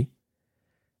pornography.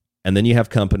 And then you have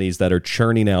companies that are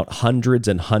churning out hundreds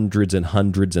and hundreds and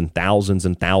hundreds and thousands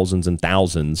and thousands and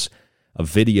thousands of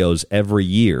videos every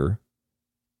year,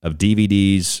 of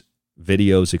DVDs,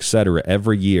 videos, etc.,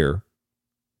 every year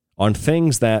on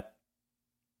things that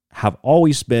have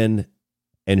always been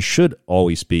and should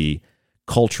always be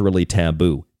culturally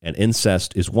taboo, and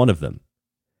incest is one of them.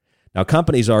 Now,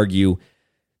 companies argue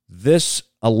this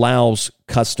allows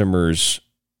customers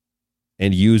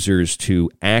and users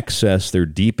to access their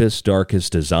deepest,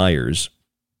 darkest desires.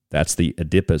 That's the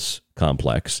Oedipus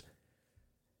complex.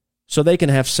 So they can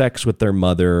have sex with their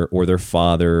mother or their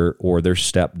father or their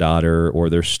stepdaughter or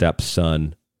their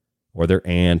stepson or their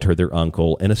aunt or their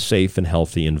uncle in a safe and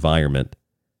healthy environment.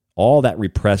 All that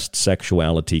repressed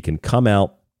sexuality can come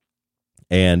out,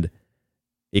 and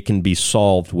it can be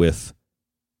solved with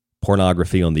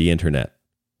pornography on the internet.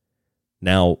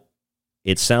 Now,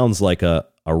 it sounds like a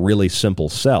really simple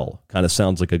sell. Kind of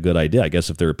sounds like a good idea. I guess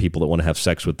if there are people that want to have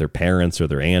sex with their parents or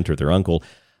their aunt or their uncle,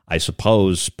 I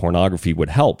suppose pornography would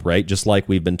help, right? Just like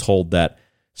we've been told that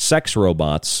sex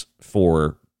robots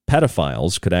for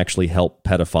pedophiles could actually help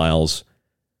pedophiles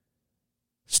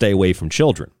stay away from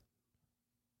children.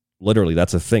 Literally,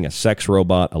 that's a thing. A sex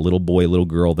robot, a little boy, little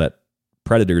girl that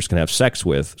predators can have sex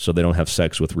with so they don't have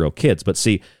sex with real kids. But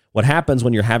see, what happens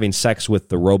when you're having sex with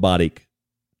the robotic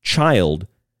child,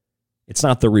 it's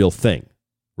not the real thing,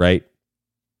 right?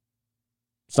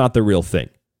 It's not the real thing.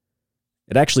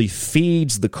 It actually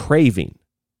feeds the craving,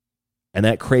 and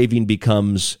that craving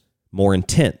becomes more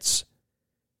intense.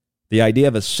 The idea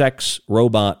of a sex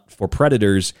robot for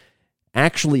predators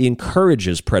actually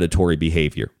encourages predatory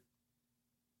behavior.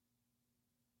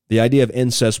 The idea of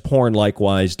incest porn,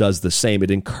 likewise, does the same.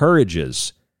 It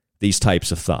encourages these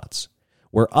types of thoughts,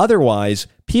 where otherwise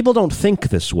people don't think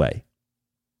this way.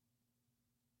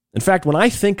 In fact, when I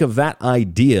think of that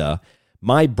idea,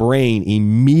 my brain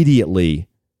immediately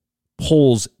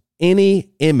pulls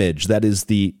any image that is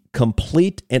the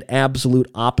complete and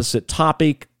absolute opposite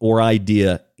topic or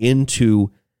idea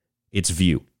into its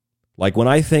view. Like when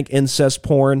I think incest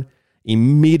porn,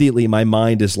 immediately my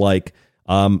mind is like,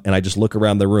 and I just look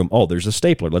around the room. Oh, there's a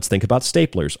stapler. Let's think about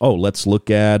staplers. Oh, let's look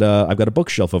at, I've got a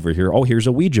bookshelf over here. Oh, here's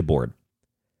a Ouija board.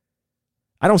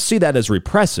 I don't see that as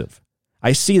repressive.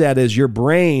 I see that as your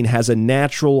brain has a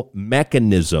natural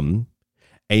mechanism,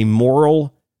 a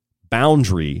moral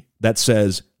boundary that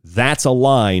says that's a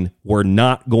line we're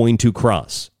not going to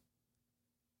cross.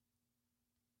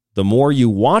 The more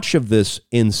you watch of this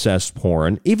incest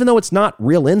porn, even though it's not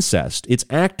real incest, it's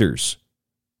actors,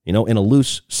 in a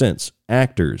loose sense,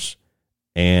 actors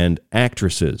and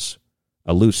actresses,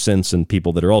 a loose sense, and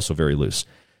people that are also very loose.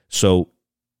 So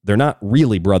they're not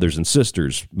really brothers and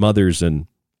sisters, mothers and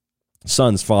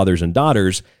sons, fathers and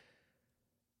daughters.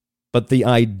 But the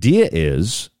idea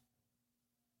is,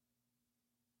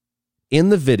 in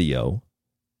the video,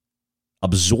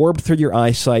 absorbed through your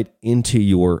eyesight into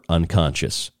your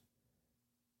unconscious.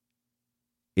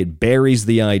 It buries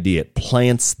the idea. It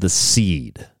plants the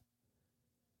seed.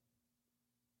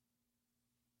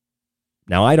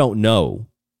 Now, I don't know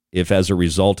if as a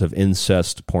result of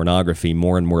incest pornography,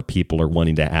 more and more people are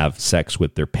wanting to have sex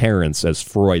with their parents, as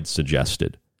Freud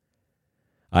suggested.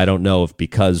 I don't know if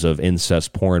because of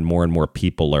incest porn, more and more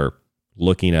people are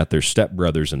looking at their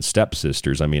stepbrothers and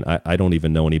stepsisters. I mean, I don't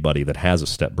even know anybody that has a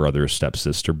stepbrother or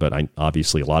stepsister, but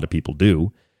obviously a lot of people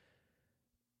do.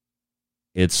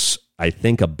 It's, I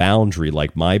think, a boundary.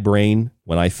 Like my brain,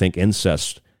 when I think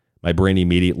incest, my brain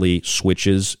immediately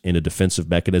switches in a defensive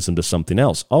mechanism to something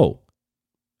else. Oh,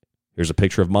 here's a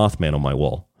picture of Mothman on my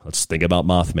wall. Let's think about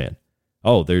Mothman.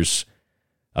 Oh, there's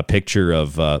a picture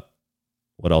of,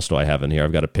 what else do I have in here?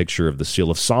 I've got a picture of the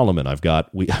Seal of Solomon. I've got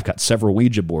several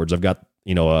Ouija boards. I've got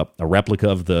a replica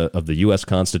of the U.S.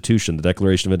 Constitution, the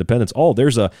Declaration of Independence. Oh,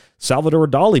 there's a Salvador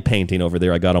Dali painting over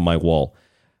there I got on my wall.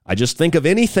 I just think of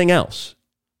anything else,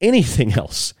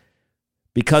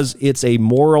 because it's a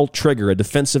moral trigger, a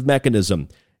defensive mechanism.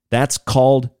 That's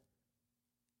called,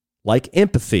 like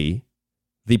empathy,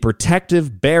 the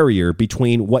protective barrier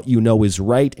between what you know is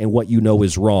right and what you know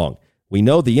is wrong. We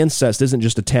know the incest isn't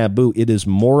just a taboo. It is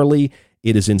morally,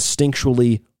 it is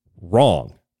instinctually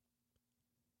wrong.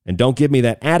 And don't give me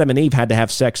that Adam and Eve had to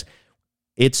have sex.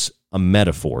 It's a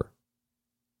metaphor.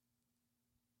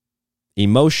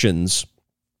 Emotions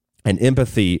and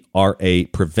empathy are a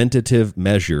preventative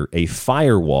measure, a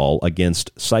firewall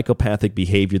against psychopathic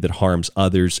behavior that harms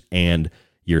others and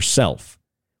yourself.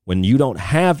 When you don't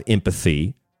have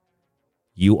empathy,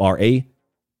 you are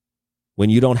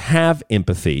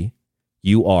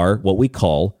what we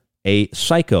call a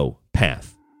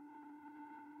psychopath.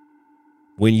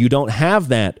 When you don't have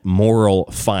that moral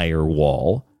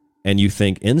firewall and you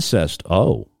think incest,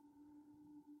 oh,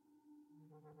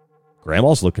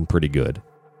 grandma's looking pretty good.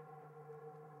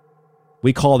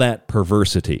 We call that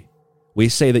perversity. We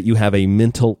say that you have a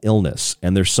mental illness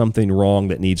and there's something wrong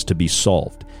that needs to be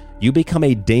solved. You become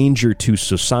a danger to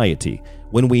society.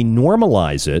 When we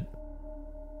normalize it,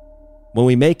 when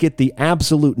we make it the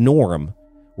absolute norm,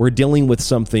 we're dealing with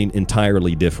something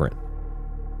entirely different.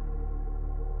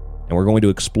 And we're going to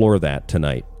explore that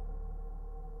tonight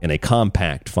in a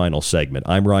compact final segment.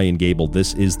 I'm Ryan Gable.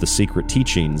 This is The Secret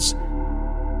Teachings.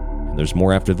 And there's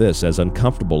more after this. As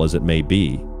uncomfortable as it may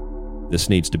be, this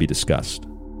needs to be discussed.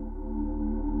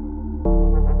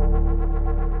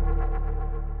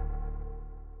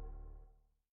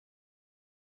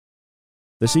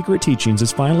 The Secret Teachings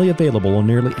is finally available on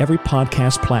nearly every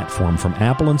podcast platform, from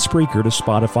Apple and Spreaker to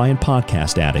Spotify and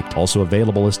Podcast Addict. Also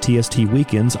available as TST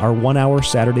Weekends, our 1-hour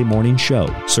Saturday morning show.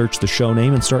 Search the show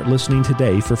name and start listening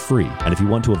today for free. And if you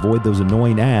want to avoid those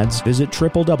annoying ads, visit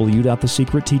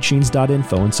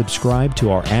www.thesecretteachings.info and subscribe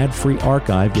to our ad-free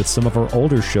archive with some of our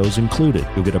older shows included.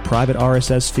 You'll get a private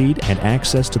RSS feed and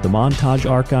access to the montage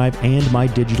archive and my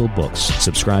digital books.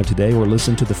 Subscribe today or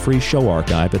listen to the free show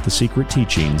archive at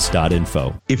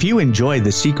thesecretteachings.info. If you enjoy The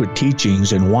Secret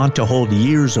Teachings and want to hold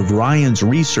years of Ryan's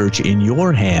research in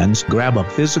your hands, grab a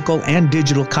physical and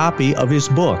digital copy of his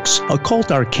books. Occult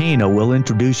Arcana will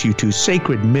introduce you to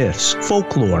sacred myths,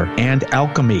 folklore, and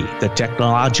alchemy. The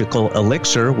Technological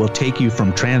Elixir will take you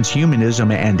from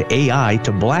transhumanism and AI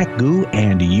to black goo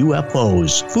and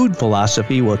UFOs. Food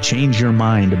Philosophy will change your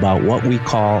mind about what we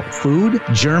call food,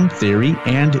 germ theory,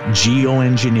 and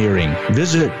geoengineering.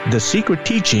 Visit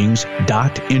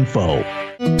thesecretteachings.info.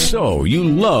 So, you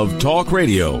love talk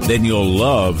radio? Then you'll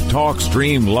love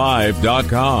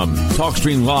TalkStreamLive.com.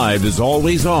 TalkStream Live is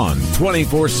always on,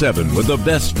 24/7, with the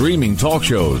best streaming talk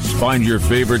shows. Find your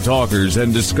favorite talkers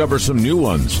and discover some new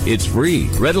ones. It's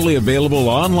free, readily available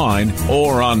online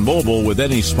or on mobile with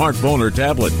any smartphone or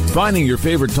tablet. Finding your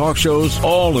favorite talk shows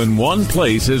all in one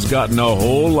place has gotten a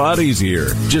whole lot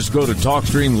easier. Just go to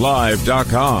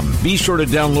TalkStreamLive.com. Be sure to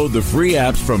download the free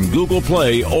apps from Google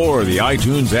Play or the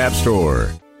iTunes App Store.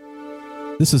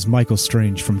 This is Michael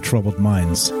Strange from Troubled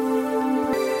Minds.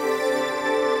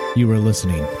 You are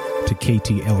listening to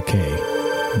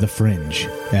KTLK, The Fringe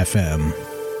FM.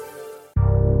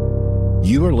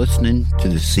 You are listening to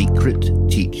The Secret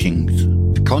Teachings.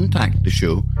 Contact the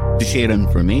show to share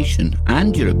information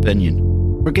and your opinion,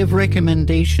 or give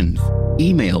recommendations.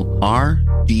 Email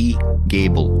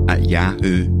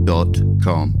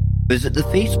rdgable@yahoo.com. Visit the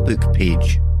Facebook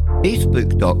page,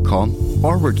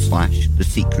 facebook.com/The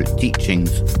Secret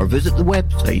Teachings, or visit the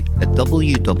website at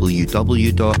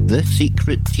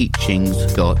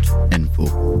www.thesecretteachings.info.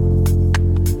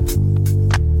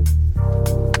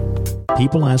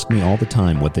 People ask me all the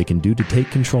time what they can do to take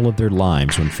control of their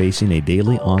lives when facing a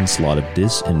daily onslaught of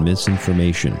dis and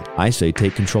misinformation. I say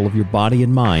take control of your body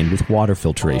and mind with water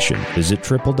filtration. Visit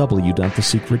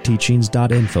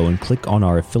www.thesecretteachings.info and click on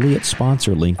our affiliate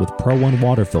sponsor link with Pro One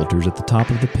water filters at the top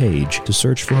of the page to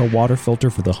search for a water filter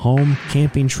for the home,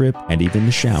 camping trip, and even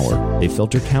the shower. They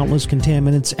filter countless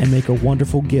contaminants and make a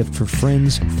wonderful gift for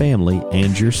friends, family,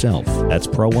 and yourself. That's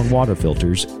Pro One water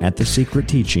filters at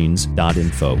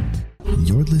thesecretteachings.info.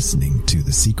 You're listening to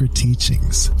The Secret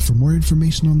Teachings. For more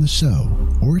information on the show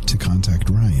or to contact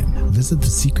Ryan, visit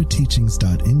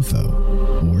thesecretteachings.info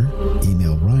or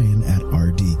email Ryan at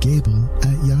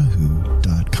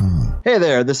rdgable@yahoo.com. Hey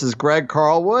there, this is Greg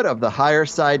Carlwood of the Higher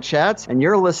Side Chats, and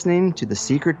you're listening to The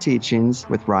Secret Teachings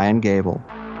with Ryan Gable.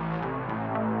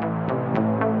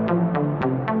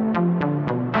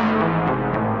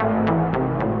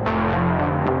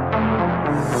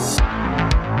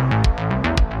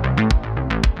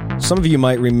 Some of you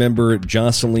might remember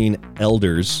Jocelyn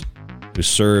Elders, who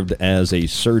served as a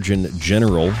Surgeon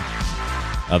General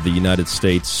of the United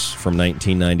States from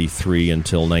 1993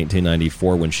 until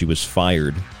 1994 when she was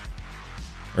fired.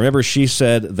 Remember, she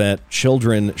said that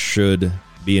children should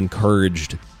be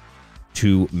encouraged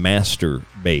to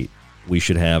masturbate. We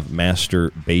should have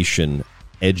masturbation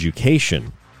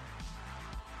education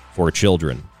for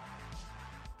children.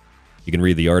 You can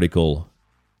read the article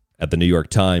at the New York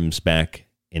Times back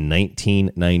in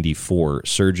 1994.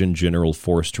 Surgeon General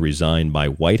forced to resign by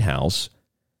White House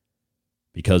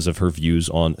because of her views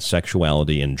on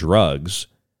sexuality and drugs,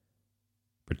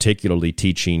 particularly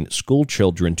teaching school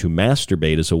children to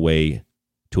masturbate as a way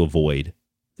to avoid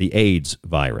the AIDS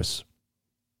virus.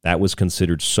 That was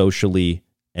considered socially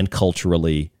and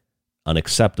culturally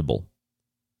unacceptable.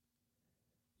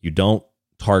 You don't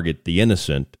target the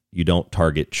innocent. You don't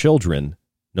target children,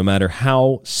 no matter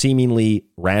how seemingly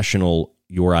rational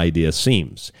your idea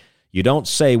seems. You don't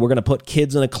say, we're going to put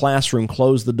kids in a classroom,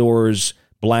 close the doors,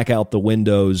 black out the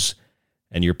windows,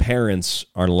 and your parents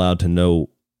aren't allowed to know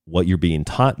what you're being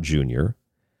taught, Junior,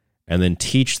 and then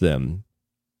teach them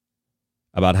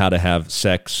about how to have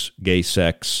sex, gay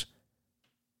sex,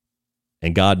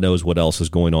 and God knows what else is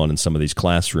going on in some of these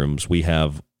classrooms. We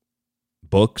have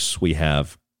books, we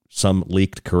have some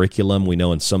leaked curriculum. We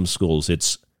know in some schools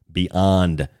it's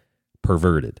beyond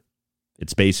perverted.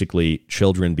 It's basically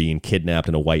children being kidnapped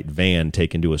in a white van,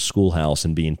 taken to a schoolhouse,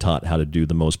 and being taught how to do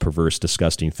the most perverse,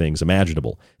 disgusting things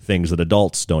imaginable, things that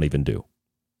adults don't even do.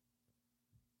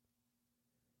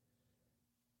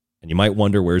 And you might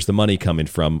wonder, where's the money coming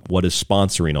from? What is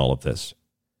sponsoring all of this?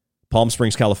 Palm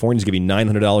Springs, California is giving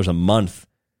 $900 a month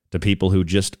to people who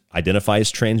just identify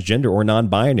as transgender or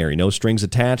non-binary, no strings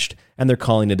attached, and they're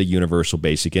calling it a universal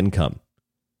basic income.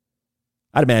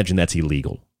 I'd imagine that's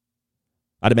illegal.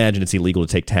 I'd imagine it's illegal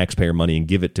to take taxpayer money and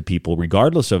give it to people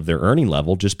regardless of their earning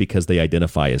level just because they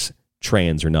identify as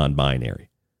trans or non-binary.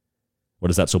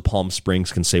 What is that? So Palm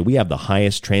Springs can say, we have the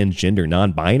highest transgender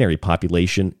non-binary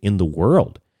population in the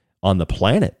world, on the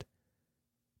planet,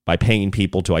 by paying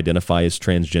people to identify as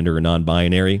transgender or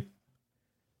non-binary,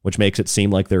 which makes it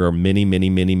seem like there are many, many,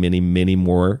 many, many, many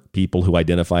more people who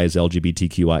identify as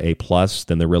LGBTQIA+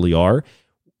 than there really are.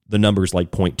 The number is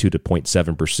like 0.2 to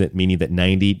 0.7%, meaning that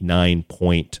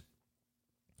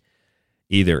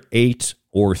 99.8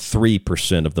 or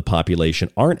 3% of the population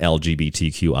aren't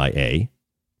LGBTQIA+,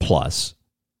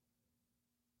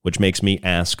 which makes me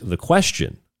ask the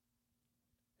question.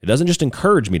 It doesn't just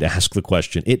encourage me to ask the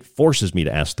question, it forces me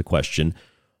to ask the question,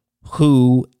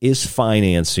 who is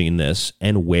financing this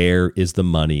and where is the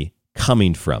money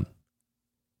coming from?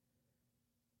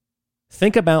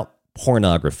 Think about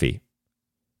pornography.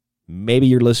 Maybe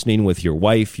you're listening with your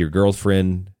wife, your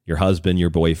girlfriend, your husband, your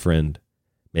boyfriend.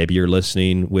 Maybe you're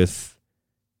listening with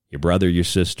your brother, your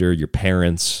sister, your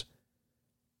parents.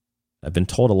 I've been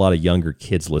told a lot of younger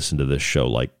kids listen to this show,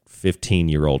 like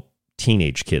 15-year-old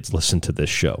teenage kids listen to this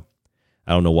show.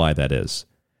 I don't know why that is,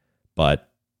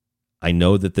 but I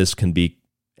know that this can be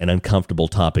an uncomfortable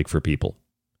topic for people.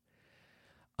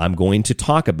 I'm going to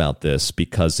talk about this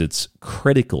because it's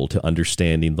critical to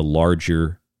understanding the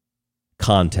larger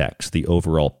context, the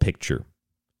overall picture.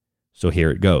 So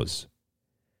here it goes.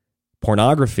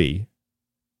 Pornography,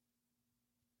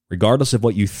 regardless of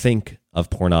what you think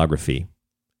of pornography,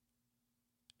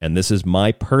 and this is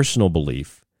my personal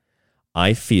belief,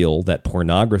 I feel that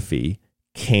pornography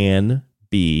can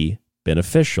be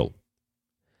beneficial.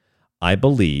 I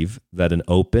believe that an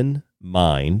open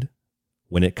mind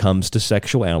when it comes to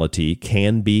sexuality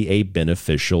can be a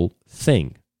beneficial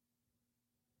thing.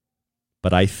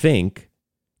 But I think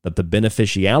that the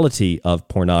beneficiality of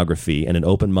pornography and an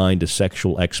open mind to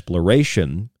sexual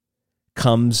exploration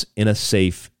comes in a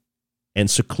safe and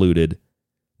secluded,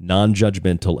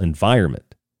 non-judgmental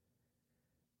environment.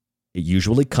 It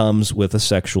usually comes with a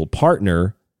sexual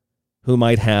partner who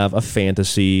might have a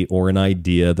fantasy or an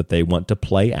idea that they want to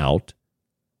play out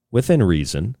within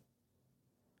reason.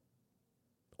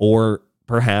 Or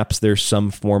perhaps there's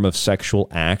some form of sexual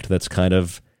act that's kind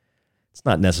of, it's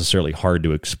not necessarily hard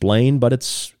to explain, but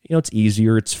it's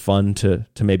easier, it's fun to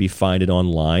maybe find it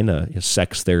online, a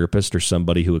sex therapist or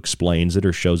somebody who explains it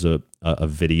or shows a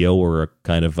video or a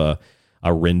kind of a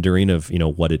rendering of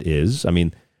what it is. I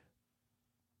mean,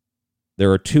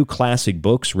 there are two classic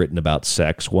books written about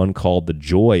sex, one called The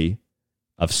Joy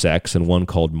of Sex and one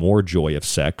called More Joy of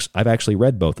Sex. I've actually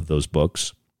read both of those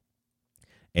books,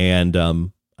 and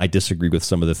I disagree with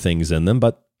some of the things in them,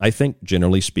 but I think,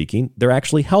 generally speaking, they're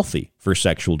actually healthy for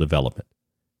sexual development.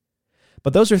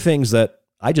 But those are things that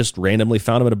I just randomly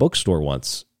found them at a bookstore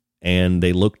once, and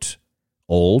they looked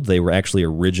old. They were actually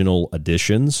original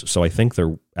editions, so I think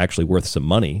they're actually worth some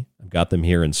money. I've got them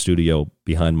here in studio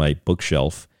behind my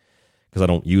bookshelf because I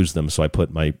don't use them, so I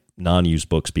put my non-used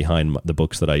books behind the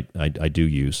books that I do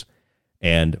use.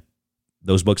 And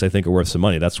those books I think are worth some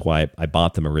money. That's why I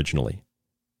bought them originally.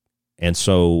 And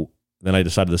so then I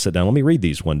decided to sit down, let me read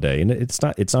these one day. And it's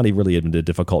not even really a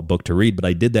difficult book to read, but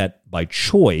I did that by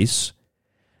choice.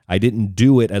 I didn't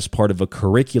do it as part of a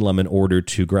curriculum in order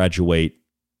to graduate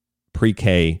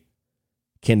pre-K,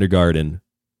 kindergarten,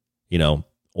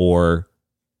 or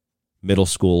middle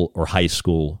school or high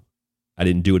school. I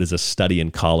didn't do it as a study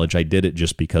in college. I did it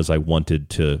just because I wanted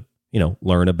to,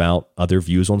 learn about other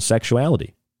views on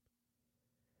sexuality.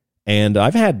 And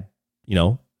I've had,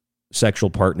 sexual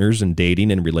partners and dating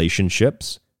and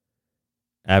relationships.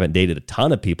 I haven't dated a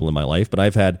ton of people in my life, but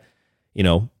I've had,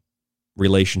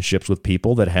 relationships with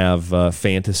people that have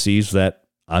fantasies that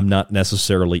I'm not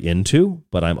necessarily into,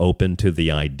 but I'm open to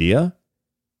the idea.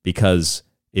 Because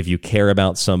if you care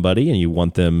about somebody and you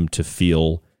want them to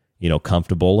feel,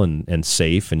 comfortable and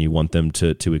safe, and you want them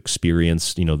to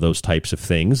experience, those types of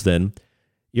things, then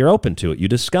you're open to it. You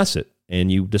discuss it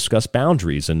and you discuss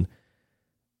boundaries. And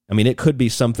I mean, it could be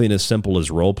something as simple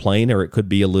as role playing, or it could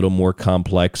be a little more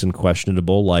complex and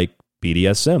questionable like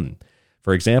BDSM.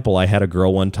 For example, I had a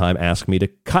girl one time ask me to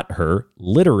cut her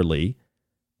literally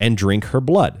and drink her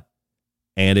blood.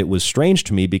 And it was strange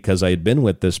to me because I had been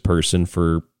with this person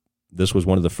this was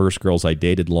one of the first girls I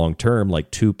dated long term, like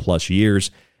 2+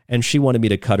 years. And she wanted me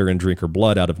to cut her and drink her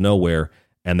blood out of nowhere.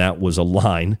 And that was a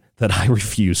line that I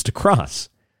refused to cross.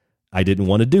 I didn't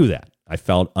want to do that. I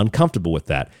felt uncomfortable with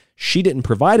that. She didn't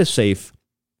provide a safe,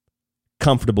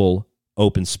 comfortable,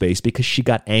 open space because she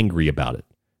got angry about it,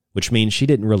 which means she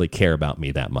didn't really care about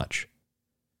me that much.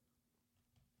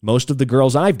 Most of the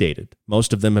girls I've dated,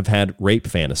 most of them have had rape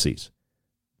fantasies,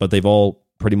 but they've all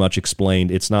pretty much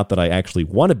explained it's not that I actually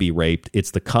want to be raped,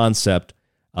 it's the concept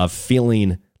of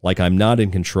feeling like I'm not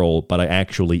in control, but I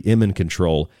actually am in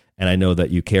control, and I know that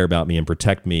you care about me and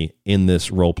protect me in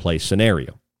this role play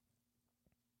scenario.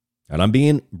 And I'm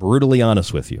being brutally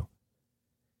honest with you.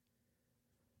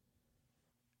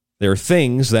 There are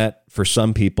things that, for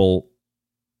some people,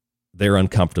 they're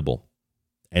uncomfortable.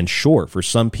 And sure, for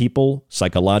some people,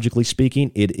 psychologically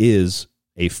speaking, it is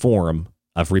a form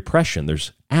of repression.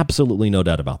 There's absolutely no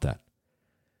doubt about that.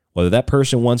 Whether that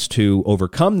person wants to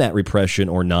overcome that repression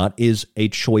or not is a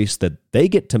choice that they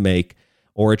get to make,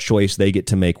 or a choice they get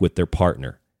to make with their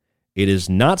partner. It is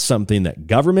not something that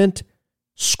government,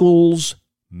 schools,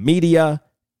 media,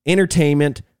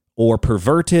 entertainment, or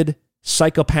perverted,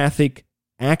 psychopathic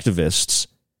activists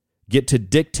get to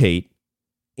dictate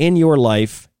in your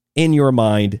life, in your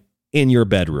mind, in your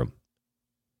bedroom.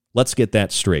 Let's get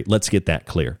that straight. Let's get that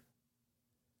clear.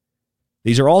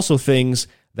 These are also things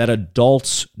that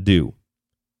adults do.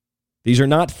 These are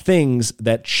not things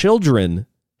that children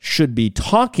should be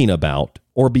talking about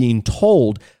or being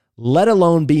told, let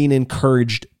alone being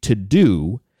encouraged to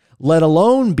do, let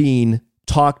alone being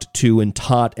talked to and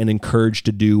taught and encouraged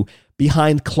to do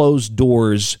behind closed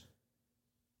doors,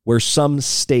 where some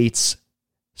states,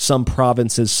 some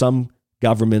provinces, some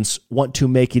governments want to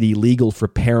make it illegal for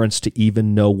parents to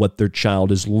even know what their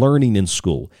child is learning in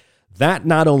school. That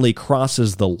not only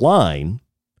crosses the line,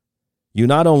 you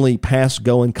not only pass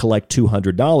go and collect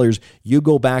 $200, you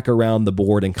go back around the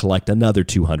board and collect another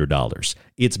 $200.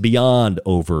 It's beyond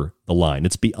over the line.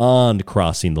 It's beyond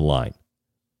crossing the line.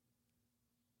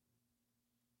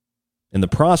 In the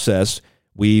process,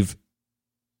 we've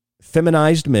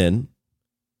feminized men.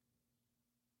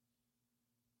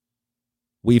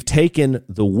 We've taken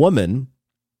the woman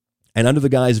and, under the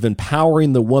guise of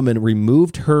empowering the woman,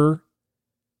 removed her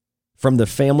from the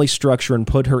family structure and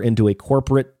put her into a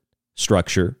corporate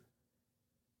structure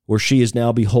where she is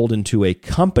now beholden to a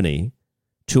company,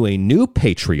 to a new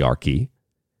patriarchy,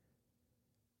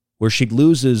 where she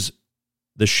loses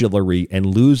the chivalry and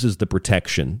loses the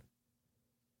protection,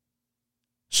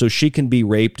 so she can be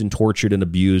raped and tortured and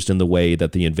abused in the way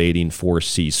that the invading force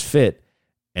sees fit.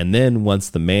 And then once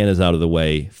the man is out of the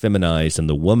way, feminized, and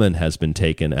the woman has been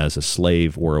taken as a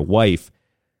slave or a wife,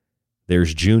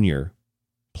 there's Junior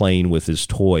playing with his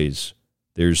toys.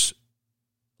 There's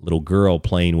little girl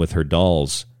playing with her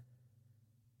dolls.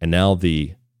 And now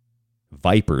the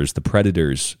vipers, the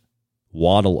predators,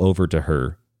 waddle over to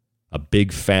her, a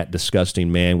big, fat,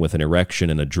 disgusting man with an erection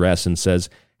and a dress, and says,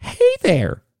 "Hey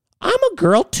there, I'm a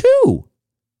girl too.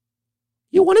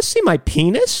 You want to see my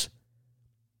penis?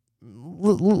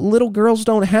 Little girls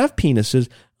don't have penises."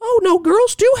 "Oh, no,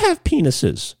 girls do have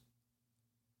penises."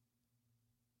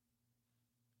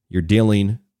 You're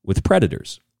dealing with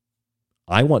predators.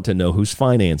 I want to know who's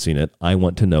financing it. I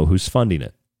want to know who's funding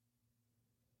it.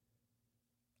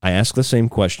 I ask the same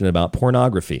question about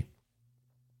pornography.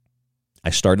 I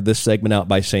started this segment out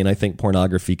by saying I think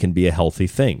pornography can be a healthy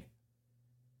thing.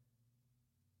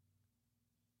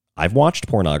 I've watched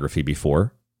pornography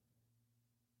before.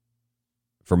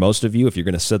 For most of you, if you're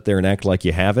going to sit there and act like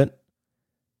you haven't,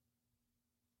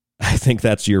 I think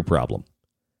that's your problem.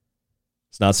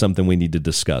 It's not something we need to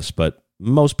discuss, but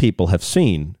most people have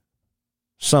seen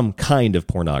some kind of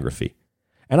pornography.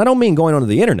 And I don't mean going onto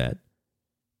the internet.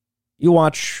 You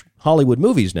watch Hollywood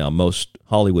movies now. Most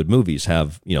Hollywood movies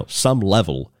have, some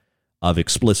level of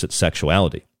explicit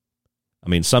sexuality. I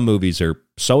mean, some movies are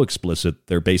so explicit,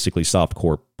 they're basically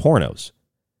softcore pornos.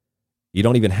 You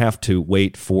don't even have to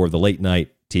wait for the late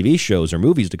night TV shows or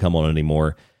movies to come on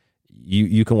anymore.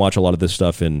 You can watch a lot of this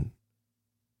stuff in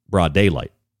broad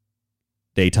daylight.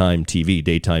 Daytime TV,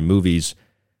 daytime movies,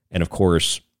 and of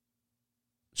course,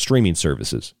 streaming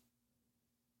services.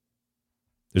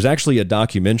 There's actually a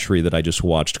documentary that I just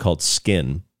watched called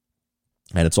Skin,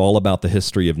 and it's all about the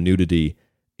history of nudity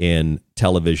in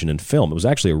television and film. It was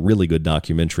actually a really good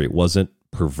documentary. It wasn't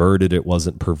perverted. It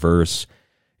wasn't perverse.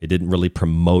 It didn't really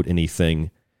promote anything.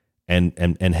 And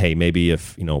hey, maybe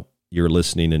if, you're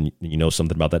listening and you know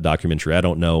something about that documentary, I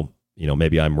don't know,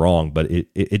 maybe I'm wrong, but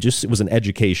it was an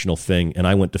educational thing. And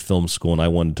I went to film school and I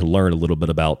wanted to learn a little bit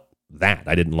about that.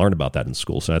 I didn't learn about that in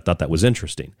school. So I thought that was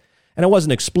interesting. And it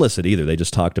wasn't explicit either. They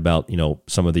just talked about,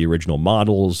 some of the original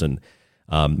models and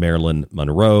Marilyn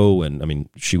Monroe. And I mean,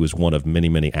 she was one of many,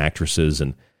 many actresses.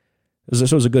 And so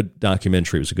it was a good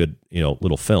documentary. It was a good,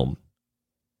 little film.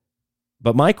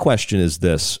 But my question is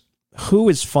this: who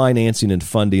is financing and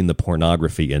funding the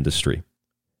pornography industry?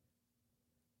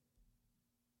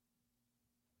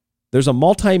 There's a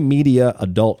multimedia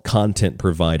adult content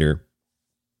provider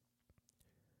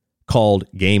called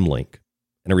GameLink.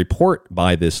 And a report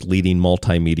by this leading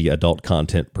multimedia adult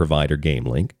content provider,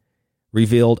 GameLink,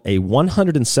 revealed a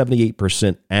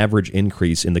 178% average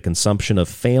increase in the consumption of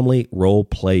family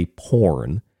role-play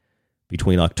porn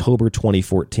between October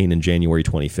 2014 and January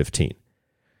 2015.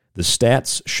 The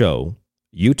stats show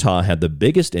Utah had the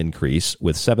biggest increase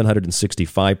with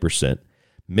 765%,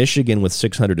 Michigan with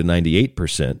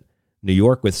 698%, New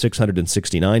York with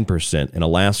 669%, and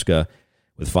Alaska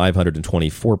with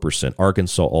 524%.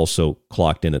 Arkansas also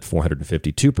clocked in at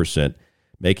 452%,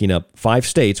 making up 5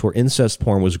 states where incest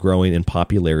porn was growing in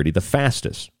popularity the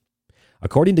fastest.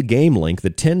 According to GameLink, the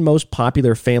 10 most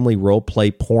popular family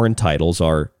role-play porn titles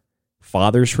are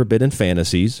Father's Forbidden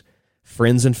Fantasies,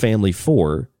 Friends and Family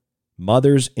 4,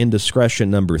 Mother's Indiscretion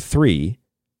Number 3,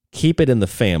 Keep It in the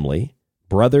Family,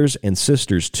 Brothers and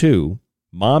Sisters 2,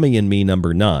 Mommy and Me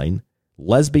Number 9,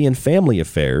 Lesbian Family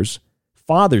Affairs,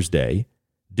 Father's Day,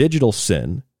 Digital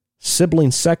Sin,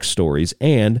 Sibling Sex Stories,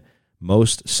 and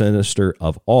most sinister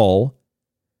of all,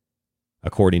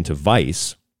 according to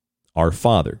Vice, Our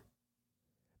Father.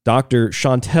 Dr.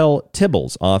 Chantel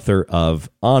Tibbles, author of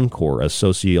Encore, a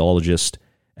sociologist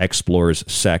explores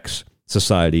sex,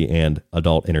 society, and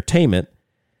adult entertainment,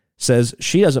 says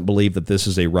she doesn't believe that this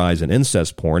is a rise in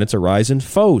incest porn. It's a rise in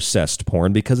faux-cest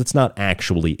porn because it's not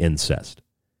actually incest.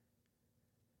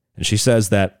 And she says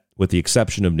that, with the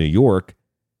exception of New York,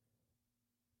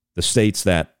 the states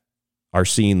that are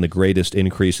seeing the greatest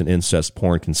increase in incest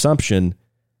porn consumption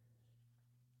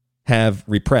have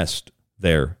repressed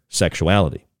their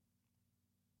sexuality.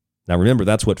 Now remember,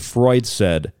 that's what Freud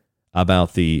said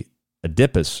about the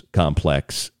Oedipus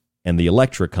complex and the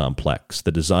Electra complex,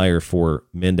 the desire for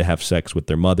men to have sex with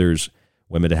their mothers,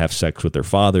 women to have sex with their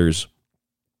fathers.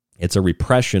 It's a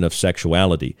repression of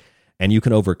sexuality. And you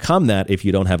can overcome that if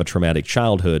you don't have a traumatic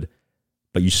childhood,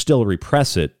 but you still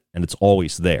repress it, and it's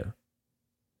always there.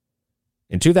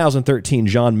 In 2013,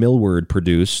 John Millward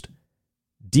produced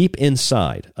Deep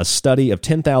Inside, a study of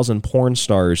 10,000 porn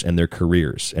stars and their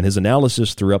careers, and his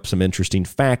analysis threw up some interesting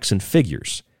facts and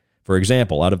figures. For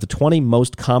example, out of the 20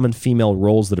 most common female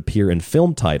roles that appear in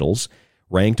film titles,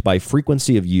 ranked by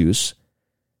frequency of use,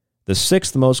 the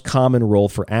 6th most common role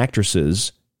for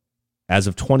actresses, as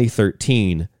of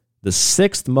 2013, the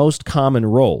 6th most common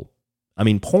role. I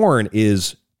mean, porn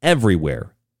is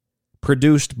everywhere,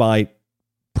 produced by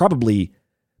probably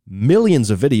millions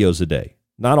of videos a day,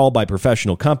 not all by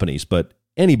professional companies, but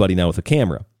anybody now with a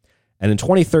camera. And in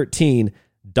 2013,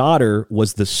 daughter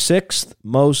was the 6th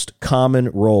most common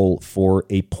role for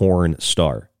a porn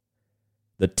star.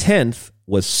 The 10th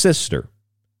was sister.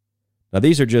 Now,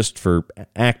 these are just for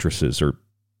actresses or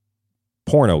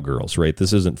porno girls, right?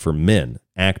 This isn't for men,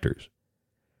 actors.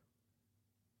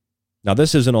 Now,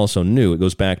 this isn't also new. It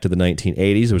goes back to the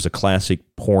 1980s. There was a classic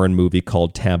porn movie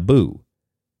called Taboo.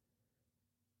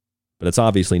 but it's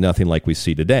obviously nothing like we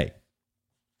see today.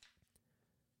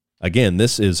 Again,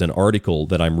 this is an article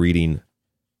that I'm reading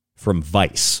from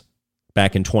Vice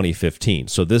back in 2015.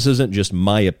 So this isn't just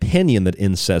my opinion that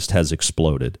incest has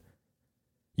exploded.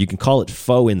 You can call it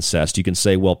faux incest. You can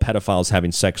say, well, pedophiles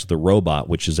having sex with a robot,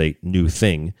 which is a new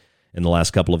thing in the last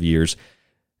couple of years,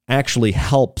 actually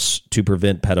helps to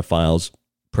prevent pedophiles,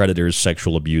 predators,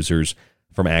 sexual abusers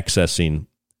from accessing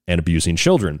and abusing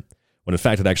children, when in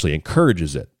fact it actually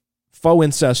encourages it. Faux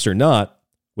incest or not,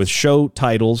 with show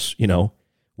titles,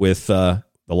 with the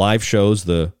live shows,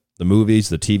 the movies,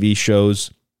 the TV shows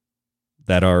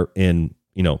that are in,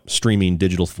 streaming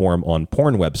digital form on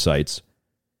porn websites,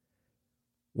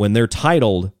 when they're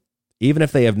titled, even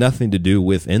if they have nothing to do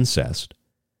with incest,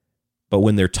 but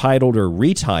when they're titled or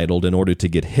retitled in order to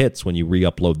get hits when you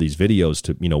re-upload these videos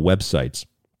to, websites,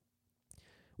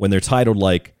 when they're titled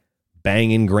like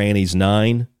Banging Granny's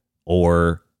 9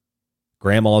 or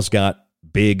Grandma's Got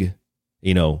Big,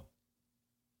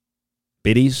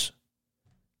 biddies,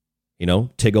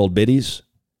 tig old biddies,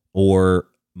 or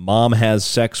Mom has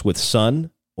sex with son,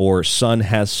 or son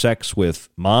has sex with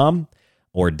mom,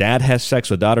 or dad has sex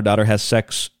with daughter, daughter has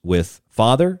sex with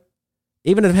father,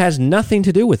 even if it has nothing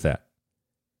to do with that.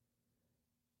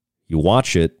 You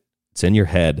watch it, it's in your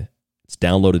head, it's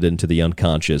downloaded into the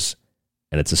unconscious,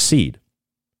 and it's a seed.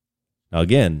 Now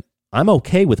again, I'm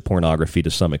okay with pornography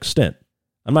to some extent.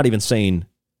 I'm not even saying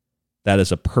that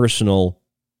as a personal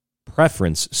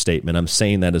preference statement. I'm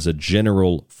saying that as a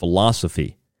general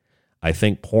philosophy. I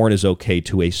think porn is okay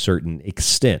to a certain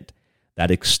extent. That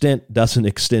extent doesn't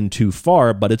extend too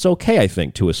far, but it's okay, I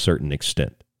think, to a certain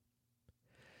extent.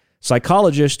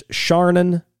 Psychologist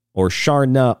Sharna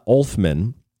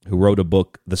Olfman, who wrote a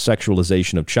book, The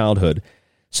Sexualization of Childhood,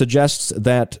 suggests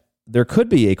that there could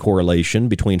be a correlation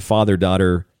between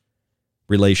father-daughter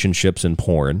relationships and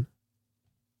porn,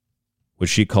 which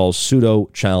she calls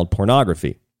pseudo-child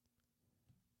pornography.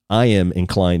 I am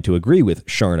inclined to agree with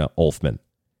Sharna Olfman.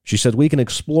 She said, we can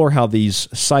explore how these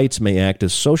sites may act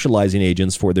as socializing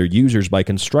agents for their users by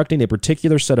constructing a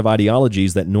particular set of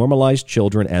ideologies that normalize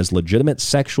children as legitimate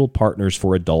sexual partners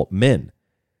for adult men.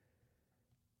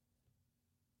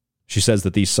 She says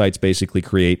that these sites basically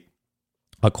create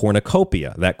a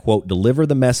cornucopia that, quote, deliver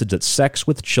the message that sex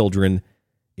with children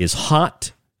is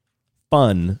hot,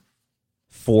 fun,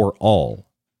 for all.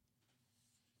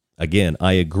 Again,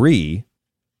 I agree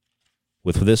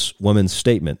with this woman's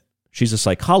statement. She's a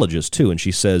psychologist, too, and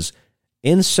she says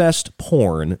incest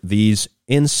porn, these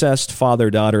incest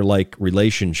father-daughter-like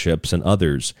relationships and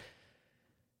others,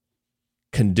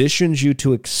 conditions you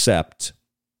to accept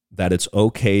that it's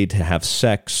okay to have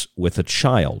sex with a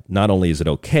child. Not only is it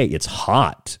okay, it's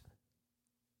hot,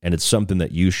 and it's something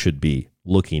that you should be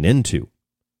looking into.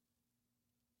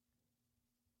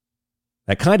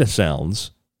 That kind of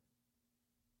sounds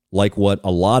like what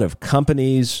a lot of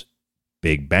companies,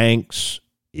 big banks,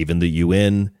 even the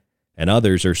UN and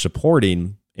others are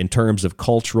supporting in terms of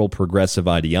cultural progressive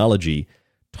ideology,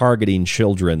 targeting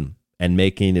children and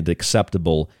making it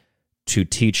acceptable to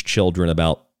teach children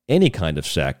about any kind of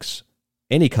sex,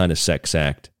 any kind of sex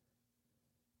act,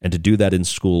 and to do that in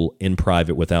school, in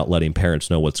private, without letting parents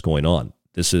know what's going on.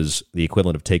 This is the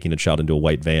equivalent of taking a child into a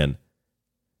white van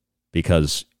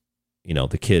because,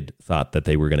 the kid thought that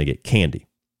they were going to get candy.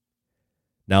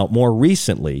 Now, more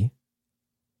recently,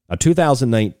 a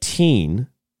 2019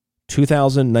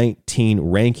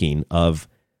 ranking of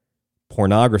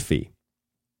pornography.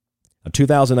 A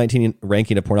 2019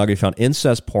 ranking of pornography found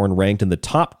incest porn ranked in the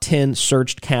top 10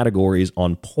 searched categories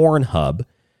on Pornhub,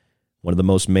 one of the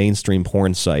most mainstream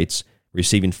porn sites,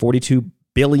 receiving 42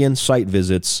 billion site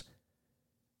visits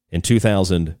in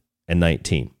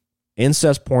 2019.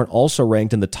 Incest porn also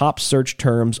ranked in the top search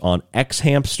terms on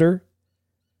Xhamster,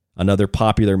 another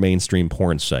popular mainstream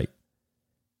porn site.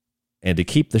 And to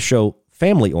keep the show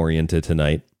family-oriented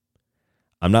tonight,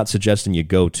 I'm not suggesting you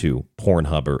go to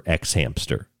Pornhub or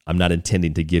Xhamster. I'm not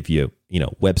intending to give you,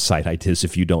 website ideas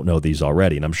if you don't know these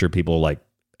already. And I'm sure people are like,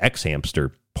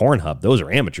 Xhamster, Pornhub, those are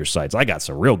amateur sites. I got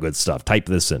some real good stuff. Type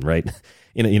this in, right?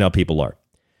 You know how people are.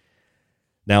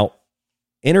 Now,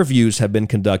 interviews have been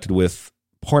conducted with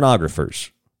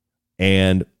pornographers.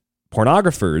 And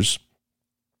pornographers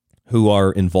who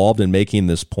are involved in making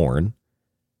this porn,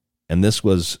 and this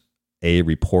was a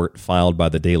report filed by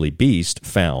the Daily Beast,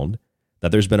 found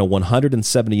that there's been a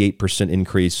 178%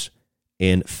 increase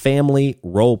in family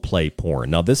role play porn.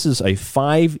 Now, this is a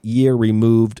 5-year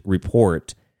removed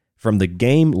report from the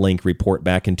Game Link report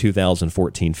back in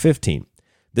 2014-15.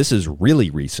 This is really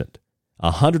recent.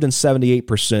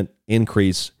 178%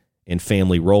 increase in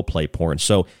family role play porn.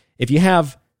 So if you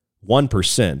have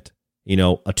 1%, a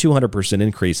 200%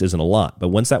 increase isn't a lot. But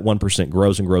once that 1%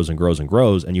 grows and grows and grows and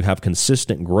grows, and you have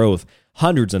consistent growth,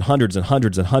 hundreds and hundreds and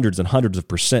hundreds and hundreds and hundreds of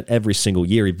percent every single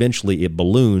year, eventually it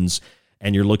balloons,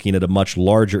 and you're looking at a much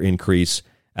larger increase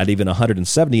at even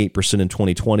 178% in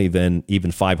 2020 than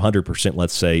even 500%,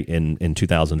 let's say, in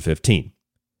 2015.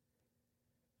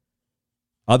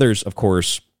 Others, of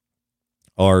course,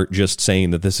 are just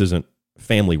saying that this isn't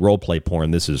family role play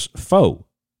porn. This is faux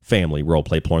family role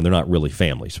play porn. They're not really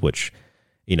families, which,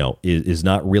 is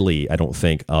not really, I don't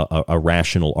think, a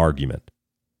rational argument.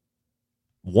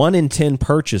 1 in 10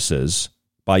 purchases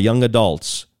by young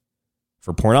adults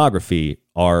for pornography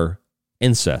are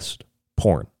incest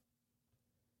porn.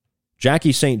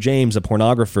 Jackie St. James, a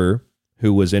pornographer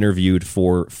who was interviewed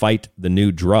for Fight the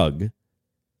New Drug,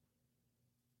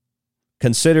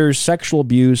 considers sexual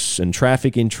abuse and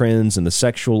trafficking trends and the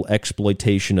sexual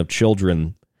exploitation of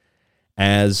children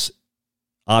as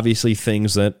obviously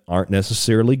things that aren't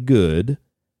necessarily good,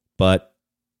 but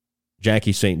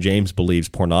Jackie St. James believes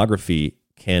pornography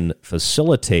can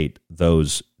facilitate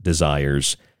those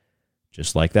desires,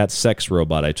 just like that sex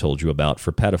robot I told you about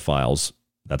for pedophiles.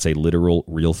 That's a literal,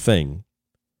 real thing.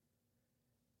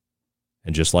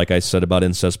 And just like I said about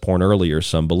incest porn earlier,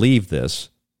 some believe this.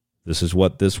 This is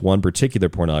what this one particular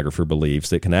pornographer believes,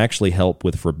 that can actually help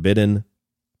with forbidden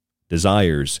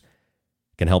desires,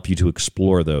 can help you to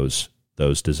explore those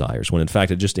desires, when in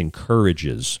fact it just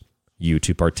encourages you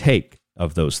to partake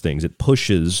of those things. It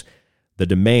pushes the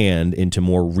demand into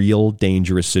more real,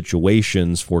 dangerous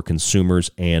situations for consumers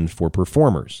and for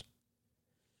performers.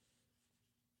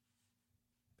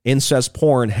 Incest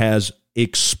porn has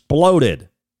exploded,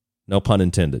 no pun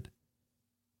intended,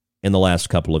 in the last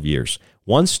couple of years.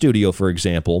 One studio, for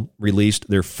example, released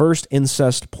their first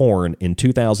incest porn in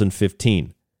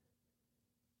 2015.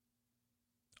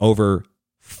 Over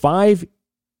 5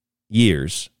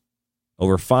 years,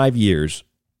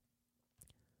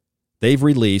 they've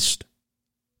released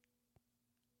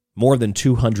more than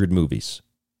 200 movies.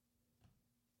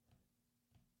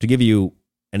 To give you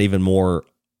an even more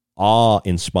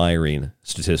awe-inspiring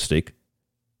statistic,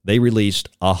 they released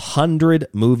 100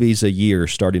 movies a year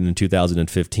starting in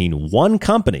 2015. One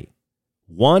company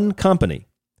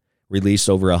released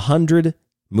over 100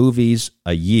 movies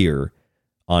a year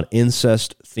on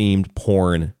incest-themed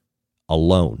porn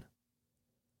alone.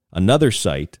 Another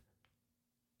site,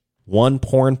 one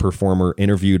porn performer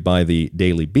interviewed by the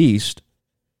Daily Beast,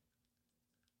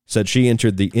 said she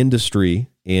entered the industry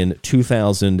in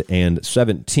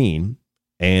 2017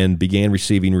 and began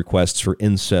receiving requests for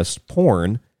incest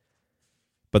porn,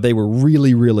 but they were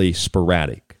really, really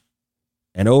sporadic.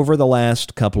 And over the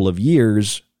last couple of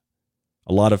years,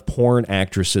 a lot of porn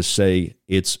actresses say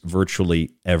it's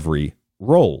virtually every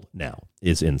role now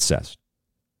is incest.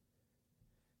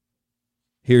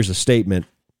 Here's a statement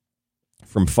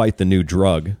from Fight the New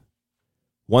Drug.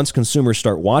 Once consumers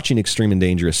start watching extreme and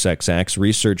dangerous sex acts,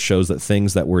 research shows that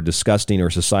things that were disgusting or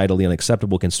societally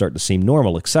unacceptable can start to seem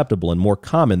normal, acceptable, and more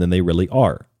common than they really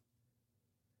are.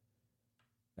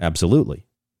 Absolutely.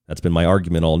 That's been my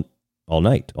argument all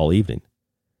night, all evening.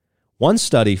 One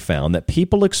study found that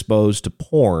people exposed to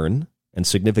porn and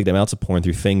significant amounts of porn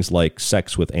through things like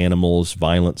sex with animals,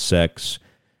 violent sex,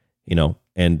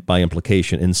 and by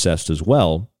implication, incest as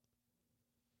well,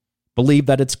 believe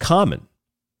that it's common,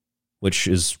 which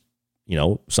is,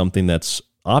 something that's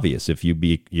obvious. If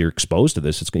you're exposed to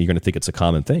this, you're going to think it's a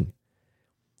common thing.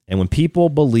 And when people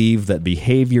believe that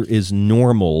behavior is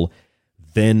normal,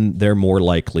 then they're more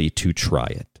likely to try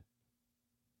it.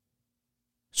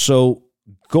 So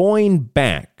going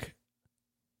back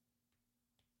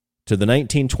to the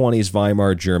 1920s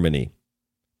Weimar Germany,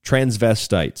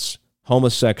 transvestites,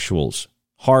 homosexuals,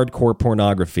 hardcore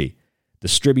pornography,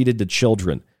 distributed to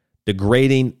children,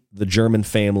 degrading the German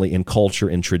family and culture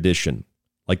and tradition,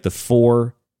 like the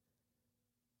four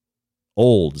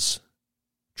olds,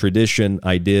 tradition,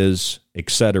 ideas,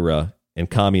 etc., in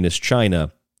communist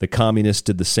China. The communists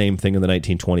did the same thing in the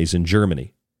 1920s in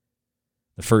Germany.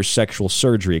 The first sexual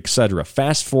surgery, etc.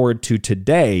 Fast forward to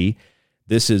today,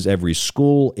 this is every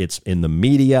school, it's in the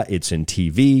media, it's in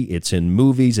TV, it's in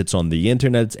movies, it's on the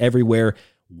internet, it's everywhere.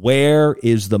 Where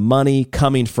is the money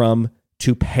coming from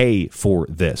to pay for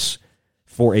this?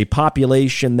 For a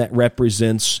population that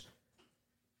represents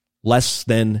less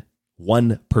than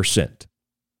 1%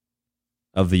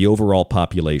 of the overall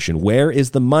population. Where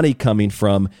is the money coming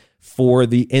from for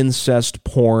the incest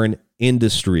porn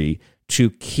industry to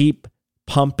keep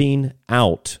pumping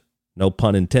out, no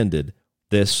pun intended,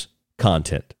 this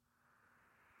content?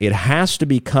 It has to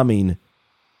be coming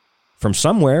from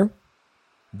somewhere.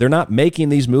 They're not making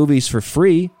these movies for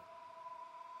free.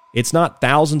 It's not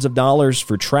thousands of dollars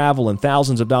for travel and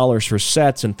thousands of dollars for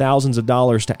sets and thousands of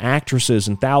dollars to actresses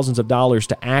and thousands of dollars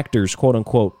to actors, quote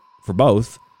unquote, for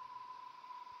both.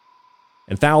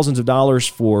 And thousands of dollars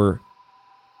for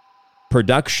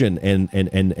production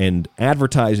and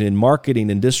advertising and marketing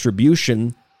and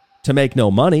distribution to make no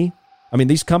money. I mean,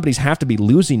 these companies have to be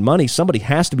losing money. Somebody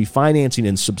has to be financing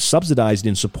and subsidizing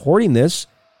and supporting this.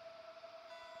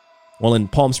 Well, in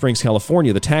Palm Springs,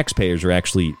 California, the taxpayers are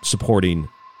actually supporting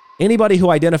anybody who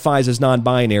identifies as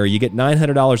non-binary. You get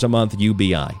 $900 a month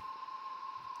UBI.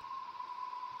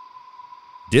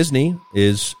 Disney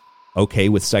is okay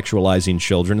with sexualizing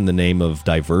children in the name of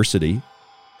diversity.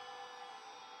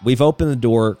 We've opened the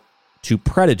door to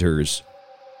predators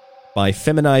by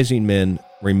feminizing men,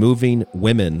 removing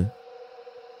women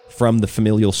from the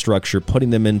familial structure,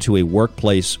 putting them into a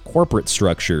workplace corporate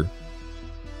structure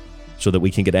so that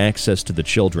we can get access to the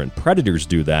children. Predators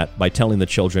do that by telling the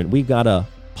children, we've got a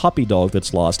puppy dog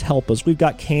that's lost, help us. We've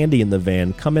got candy in the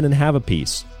van, come in and have a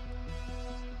piece.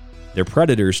 They're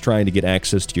predators trying to get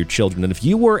access to your children. And if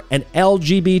you were an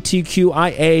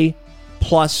LGBTQIA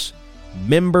plus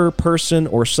member, person,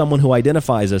 or someone who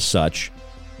identifies as such,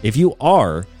 if you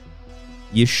are,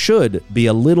 you should be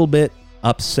a little bit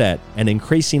upset and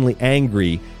increasingly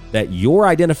angry that your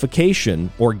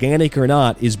identification, organic or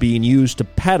not, is being used to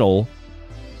peddle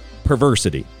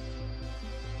perversity.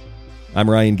 I'm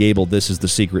Ryan Gable. This is The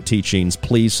Secret Teachings.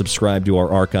 Please subscribe to our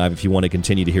archive if you want to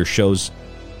continue to hear shows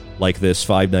like this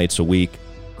 5 nights a week.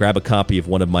 Grab a copy of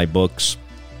one of my books.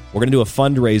 We're going to do a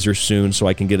fundraiser soon so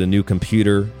I can get a new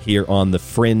computer here on the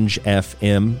Fringe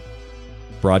FM,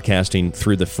 broadcasting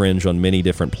through the Fringe on many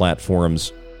different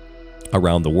platforms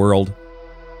around the world,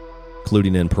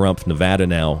 including in Pahrump, Nevada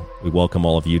now. We welcome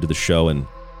all of you to the show, and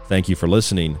thank you for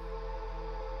listening.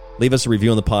 Leave us a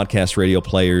review on the podcast radio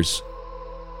players.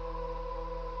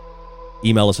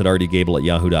 Email us at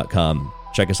rdgable@yahoo.com.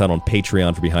 Check us out on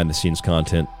Patreon for behind-the-scenes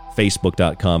content,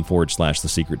 facebook.com/The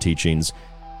Secret Teachings.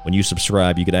 When you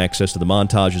subscribe, you get access to the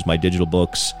montages, my digital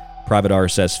books, private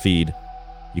RSS feed.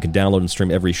 You can download and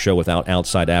stream every show without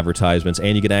outside advertisements,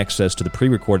 and you get access to the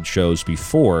pre-recorded shows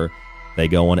before they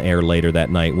go on air later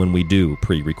that night when we do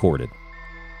pre-recorded.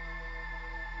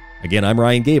 Again, I'm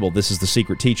Ryan Gable. This is The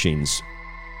Secret Teachings.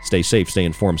 Stay safe, stay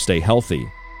informed, stay healthy,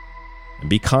 and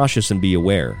be cautious and be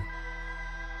aware.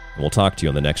 And we'll talk to you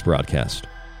on the next broadcast.